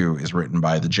chapter 2, is written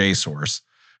by the J source.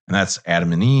 And that's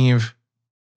Adam and Eve,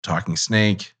 talking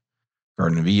snake,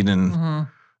 Garden of Eden,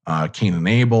 Cain and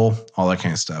Abel, all that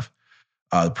kind of stuff.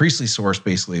 The priestly source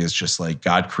basically is just like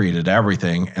God created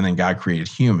everything and then God created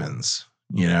humans,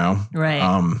 you know? Right.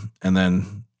 And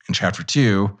then in chapter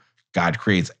 2, God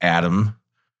creates Adam,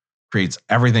 creates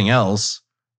everything else,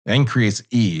 then creates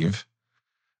Eve,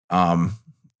 and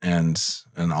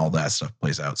all that stuff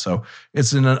plays out. So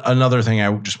it's another thing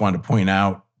I just wanted to point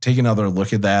out. Take another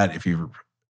look at that if you're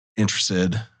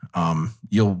interested.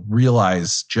 You'll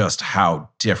realize just how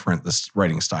different the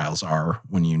writing styles are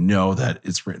when you know that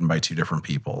it's written by 2 different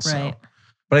people. So, right.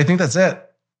 But I think that's it.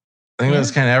 I think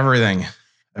that's kind of everything.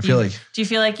 Do you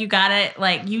feel like you got it?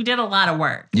 Like you did a lot of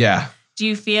work. Yeah. Do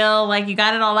you feel like you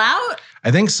got it all out? I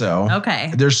think so.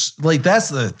 Okay. There's like, that's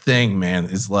the thing, man,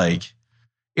 is like,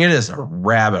 it is a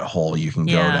rabbit hole you can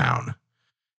go down.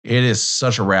 It is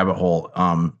such a rabbit hole.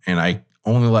 And I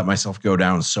only let myself go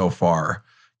down so far.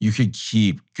 You could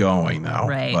keep going though.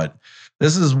 Right. But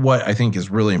this is what I think is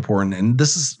really important. And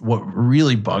this is what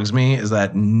really bugs me is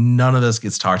that none of this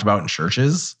gets talked about in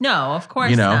churches. No, of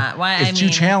course not. Why? It's too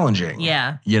challenging.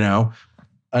 Yeah. You know,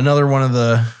 another one of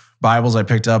the Bibles I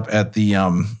picked up at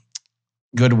the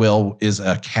Goodwill is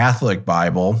a Catholic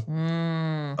Bible.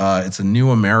 It's a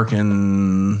New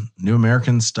American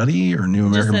Study or New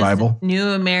American Bible. New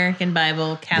American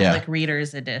Bible Catholic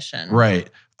Readers Edition. Right.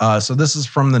 So this is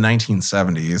from the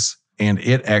 1970s, and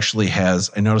it actually has,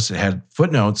 I noticed it had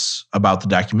footnotes about the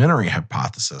documentary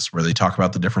hypothesis where they talk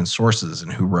about the different sources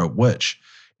and who wrote which.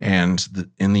 And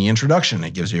in the introduction,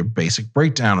 it gives you a basic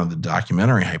breakdown of the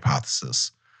documentary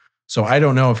hypothesis. So I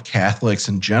don't know if Catholics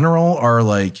in general are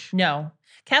like... No.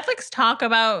 Catholics talk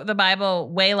about the Bible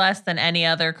way less than any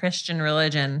other Christian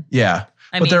religion. Yeah.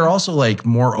 But they're also like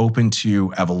more open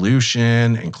to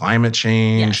evolution and climate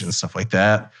change and stuff like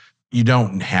that. You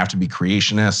don't have to be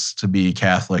creationists to be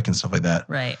Catholic and stuff like that.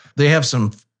 Right. They have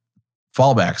some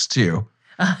fallbacks too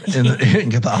in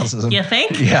Catholicism. You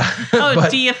think? Yeah.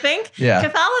 Do you think? Yeah.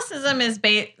 Catholicism is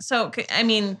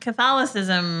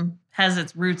Catholicism has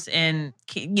its roots in,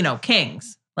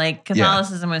 kings. Like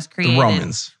Catholicism was created. The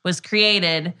Romans. Was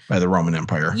created by the Roman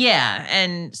Empire. Yeah.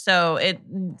 And so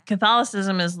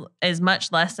Catholicism is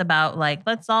much less about like,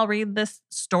 let's all read this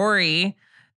story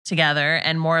together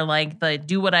and more like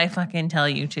do what I fucking tell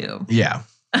you to. Yeah.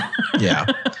 Yeah.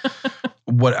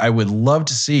 What I would love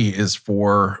to see is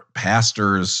for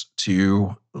pastors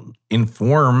to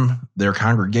inform their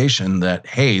congregation that,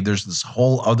 hey, there's this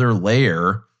whole other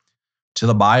layer to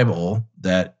the Bible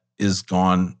that has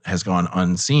gone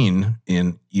unseen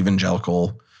in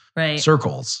evangelical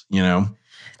circles, you know.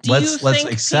 Let's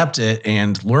accept it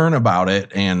and learn about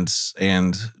it and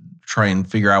try and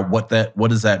figure out what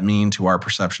does that mean to our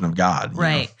perception of God.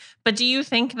 Right. Know? But do you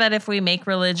think that if we make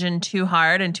religion too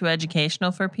hard and too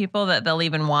educational for people that they'll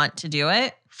even want to do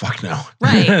it? Fuck no.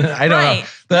 Right. I don't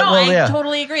know. I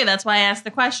totally agree. That's why I asked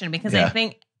the question because I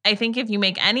think if you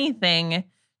make anything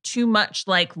too much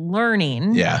like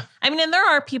learning. Yeah. I mean, and there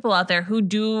are people out there who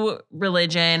do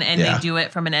religion and they do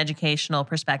it from an educational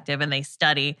perspective and they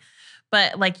study.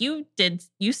 But like you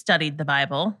studied the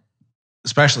Bible.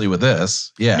 Especially with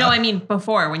this. Yeah. No, I mean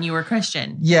before when you were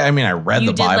Christian. Yeah, I mean I read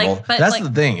the Bible. That's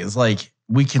the thing is like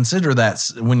we consider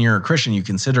that when you're a Christian, you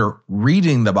consider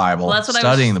reading the Bible,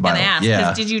 studying the Bible. Ask,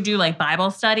 yeah. Did you do like Bible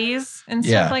studies and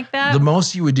stuff like that? The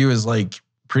most you would do is like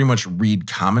pretty much read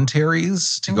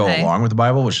commentaries to go along with the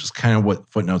Bible, which is kind of what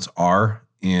footnotes are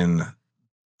in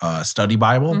study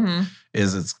Bible.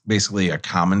 It's basically a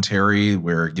commentary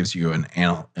where it gives you an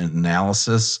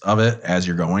analysis of it as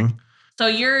you're going. So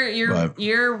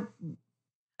you're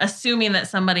assuming that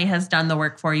somebody has done the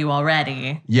work for you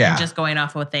already. Yeah. And just going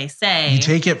off what they say. You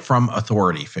take it from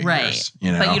authority figures. Right.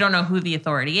 You know? But you don't know who the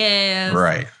authority is.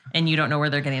 Right. And you don't know where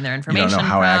they're getting their information from. You don't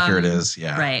know how accurate it is.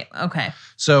 Yeah. Right. Okay.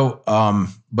 So,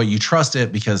 but you trust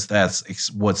it because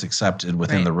that's what's accepted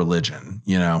within the religion,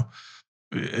 you know?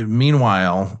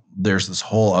 Meanwhile, there's this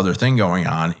whole other thing going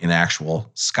on in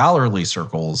actual scholarly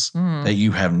circles that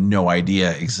you have no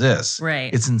idea exists.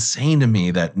 Right. It's insane to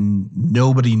me that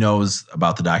nobody knows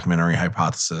about the documentary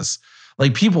hypothesis.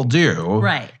 Like people do.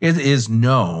 Right. It is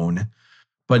known,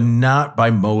 but not by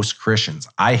most Christians.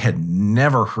 I had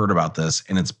never heard about this,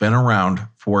 and it's been around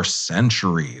for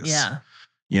centuries. Yeah.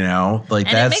 You know, like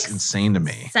and that's insane to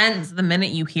me. Sense the minute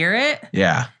you hear it.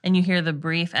 Yeah. And you hear the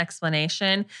brief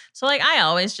explanation. So like I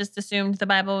always just assumed the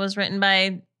Bible was written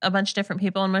by a bunch of different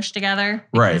people and mushed together.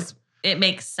 Right. It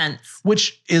makes sense.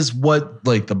 Which is what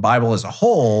like the Bible as a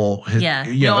whole. Yeah.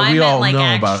 You know, we all like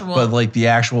know about, but like the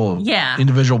actual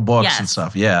individual books and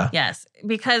stuff. Yeah. Yes.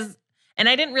 Because, and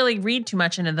I didn't really read too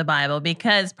much into the Bible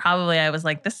because probably I was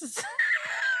like, this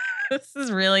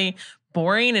is really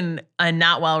boring and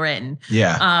not well written.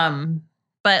 Yeah.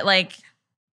 But like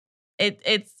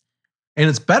it's and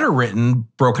it's better written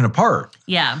broken apart.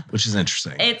 Yeah. Which is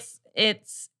interesting.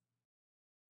 It's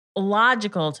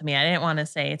logical to me. I didn't want to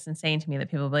say it's insane to me that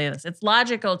people believe this. It's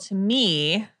logical to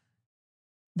me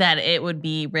that it would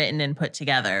be written and put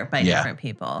together by different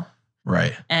people.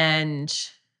 Right. And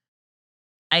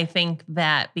I think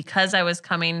that because I was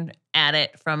coming at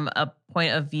it from a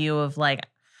point of view of like,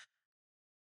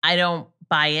 I don't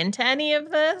buy into any of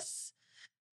this,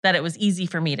 that it was easy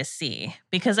for me to see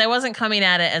because I wasn't coming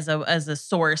at it as a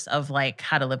source of like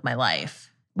how to live my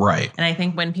life. Right. And I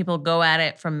think when people go at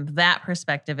it from that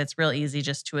perspective, it's real easy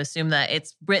just to assume that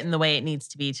it's written the way it needs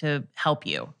to be to help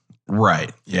you.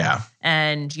 Right. Yeah.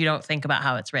 And you don't think about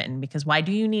how it's written because why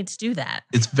do you need to do that?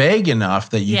 It's vague enough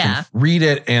that you can read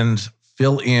it and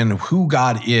fill in who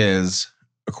God is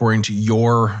according to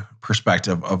your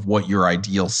perspective of what your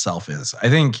ideal self is. I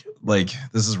think like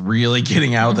this is really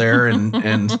getting out there.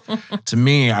 And to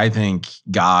me, I think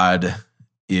God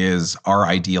is our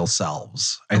ideal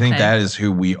selves. I think that is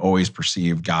who we always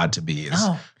perceive God to be, is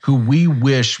who we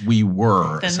wish we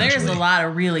were. Then there's a lot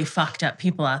of really fucked up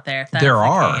people out there. If that's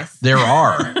there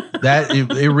are. That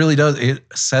it really does. It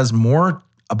says more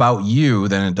about you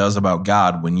than it does about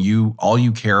God when all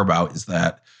you care about is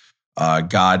that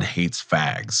God hates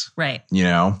fags. Right. You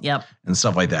know? Yep. And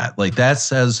stuff like that. Like that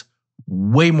says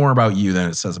way more about you than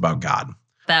it says about God.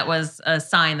 That was a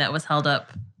sign that was held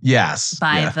up. Yes.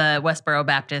 By the Westboro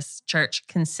Baptist Church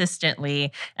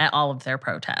consistently at all of their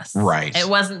protests. Right. That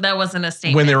wasn't a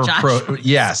statement. When they were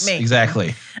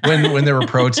exactly. When they were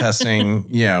protesting,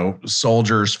 you know,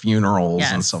 soldiers' funerals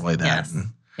and stuff like that. Yes.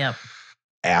 Yep.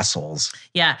 Assholes.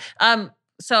 Yeah.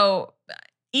 So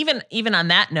even on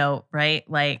that note, right?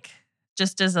 Like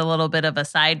just as a little bit of a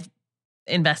side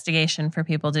investigation for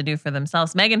people to do for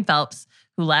themselves, Megan Phelps,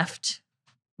 who left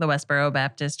the Westboro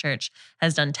Baptist Church,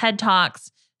 has done TED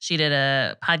Talks. She did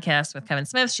a podcast with Kevin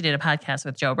Smith. She did a podcast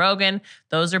with Joe Rogan.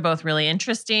 Those are both really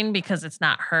interesting because it's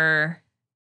not her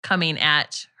coming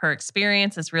at her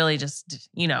experience. It's really just,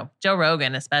 you know, Joe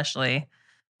Rogan especially,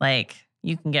 like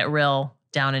you can get real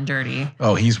down and dirty.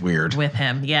 Oh, he's weird. With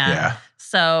him. Yeah.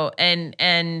 So, you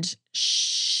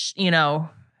know,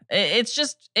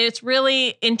 it's really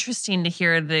interesting to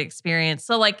hear the experience.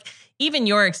 So like even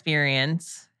your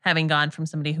experience, having gone from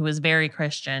somebody who was very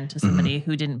Christian to somebody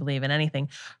who didn't believe in anything,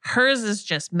 hers is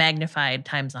just magnified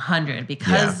times 100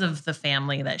 because of the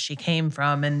family that she came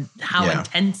from and how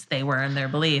intense they were in their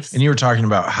beliefs. And you were talking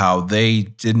about how they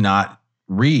did not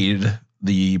read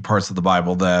the parts of the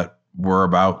Bible that were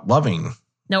about loving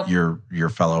your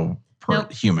fellow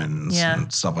humans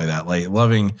and stuff like that, like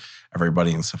loving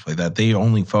everybody and stuff like that. They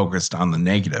only focused on the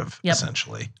negative,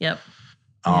 essentially.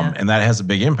 And that has a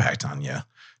big impact on you.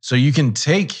 So you can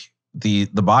take the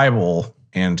Bible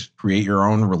and create your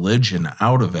own religion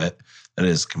out of it that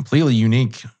is completely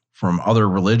unique from other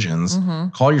religions.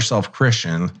 Call yourself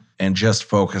Christian and just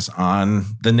focus on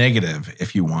the negative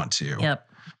if you want to.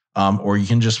 Or you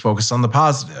can just focus on the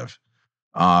positive,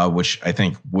 which I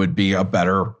think would be a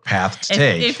better path to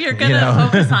take. If you're going to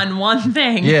focus on one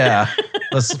thing.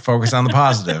 Let's focus on the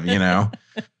positive, you know.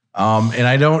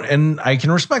 And I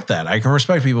can respect that. I can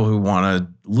respect people who want to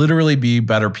literally be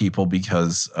better people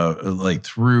because like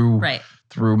through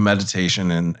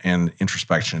meditation and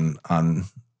introspection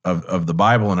of the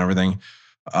Bible and everything,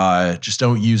 just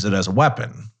don't use it as a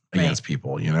weapon against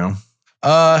people, you know?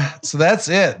 So that's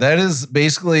it. That is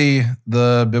basically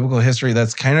the biblical history.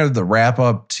 That's kind of the wrap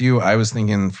up too. I was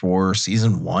thinking for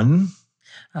season 1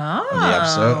 of the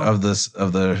episode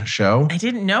of the show. I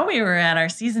didn't know we were at our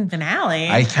season finale.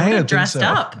 I kind of dressed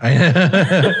up. I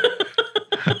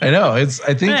know. I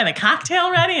think we had a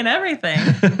cocktail ready and everything.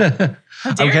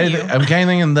 How dare I'm kind of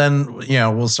thinking then,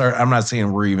 we'll start. I'm not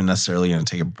saying we're even necessarily going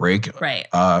to take a break, right?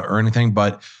 Or anything,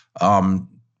 but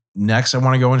next I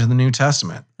want to go into the New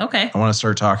Testament. Okay. I want to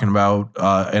start talking about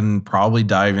and probably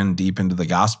dive in deep into the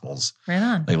Gospels. Right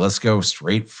on. Like, let's go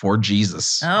straight for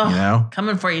Jesus. Oh,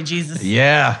 coming for you, Jesus.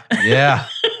 Yeah.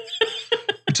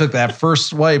 You took that first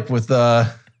swipe with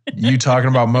you talking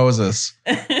about Moses.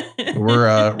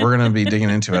 We're gonna be digging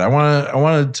into it. I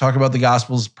want to talk about the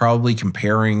Gospels, probably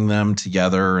comparing them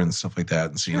together and stuff like that,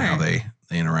 and seeing how they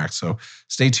interact. So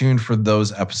stay tuned for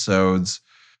those episodes.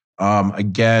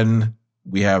 Again,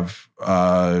 we have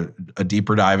a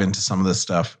deeper dive into some of this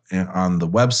stuff on the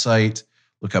website.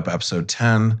 Look up episode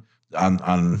 10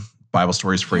 on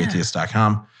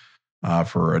BibleStoriesForAtheists.com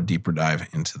for a deeper dive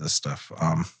into this stuff.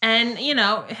 And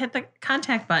hit the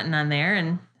contact button on there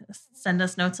and send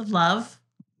us notes of love.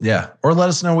 Yeah. Or let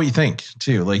us know what you think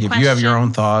too. Like if you have your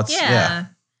own thoughts. Yeah.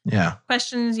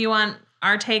 Questions you want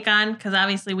our take on, because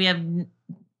obviously we have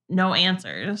no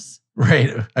answers.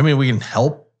 Right. I mean, we can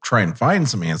help try and find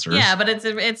some answers. Yeah, but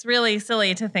it's really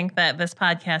silly to think that this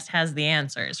podcast has the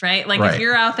answers, right? Like if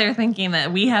you're out there thinking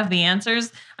that we have the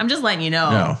answers, I'm just letting you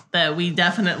know that we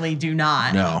definitely do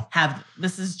not have.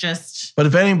 This is just. But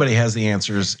if anybody has the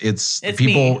answers, it's the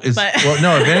people. If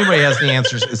anybody has the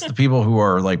answers, it's the people who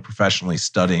are like professionally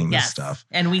studying this stuff.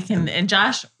 And we can. And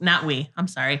Josh, not we. I'm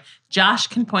sorry. Josh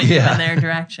can point you in their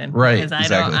direction, right?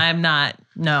 Because I'm not.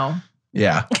 No.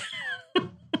 Yeah.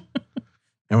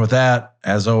 And with that,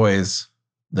 as always,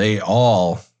 they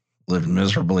all lived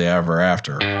miserably ever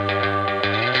after.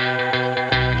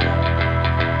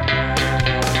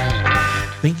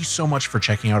 Thank you so much for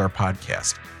checking out our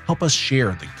podcast. Help us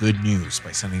share the good news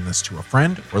by sending this to a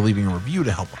friend or leaving a review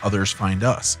to help others find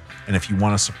us. And if you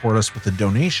want to support us with a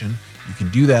donation, you can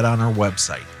do that on our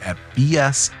website at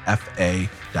bsfa.cc.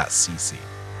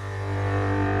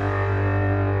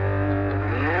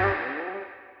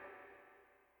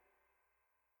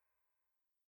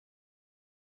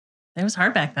 It was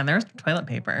hard back then. There was toilet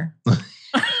paper.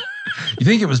 You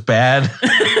think it was bad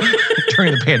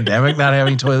during the pandemic not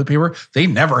having toilet paper? They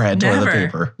never had toilet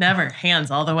paper. Never. Hands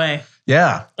all the way.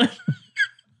 Yeah.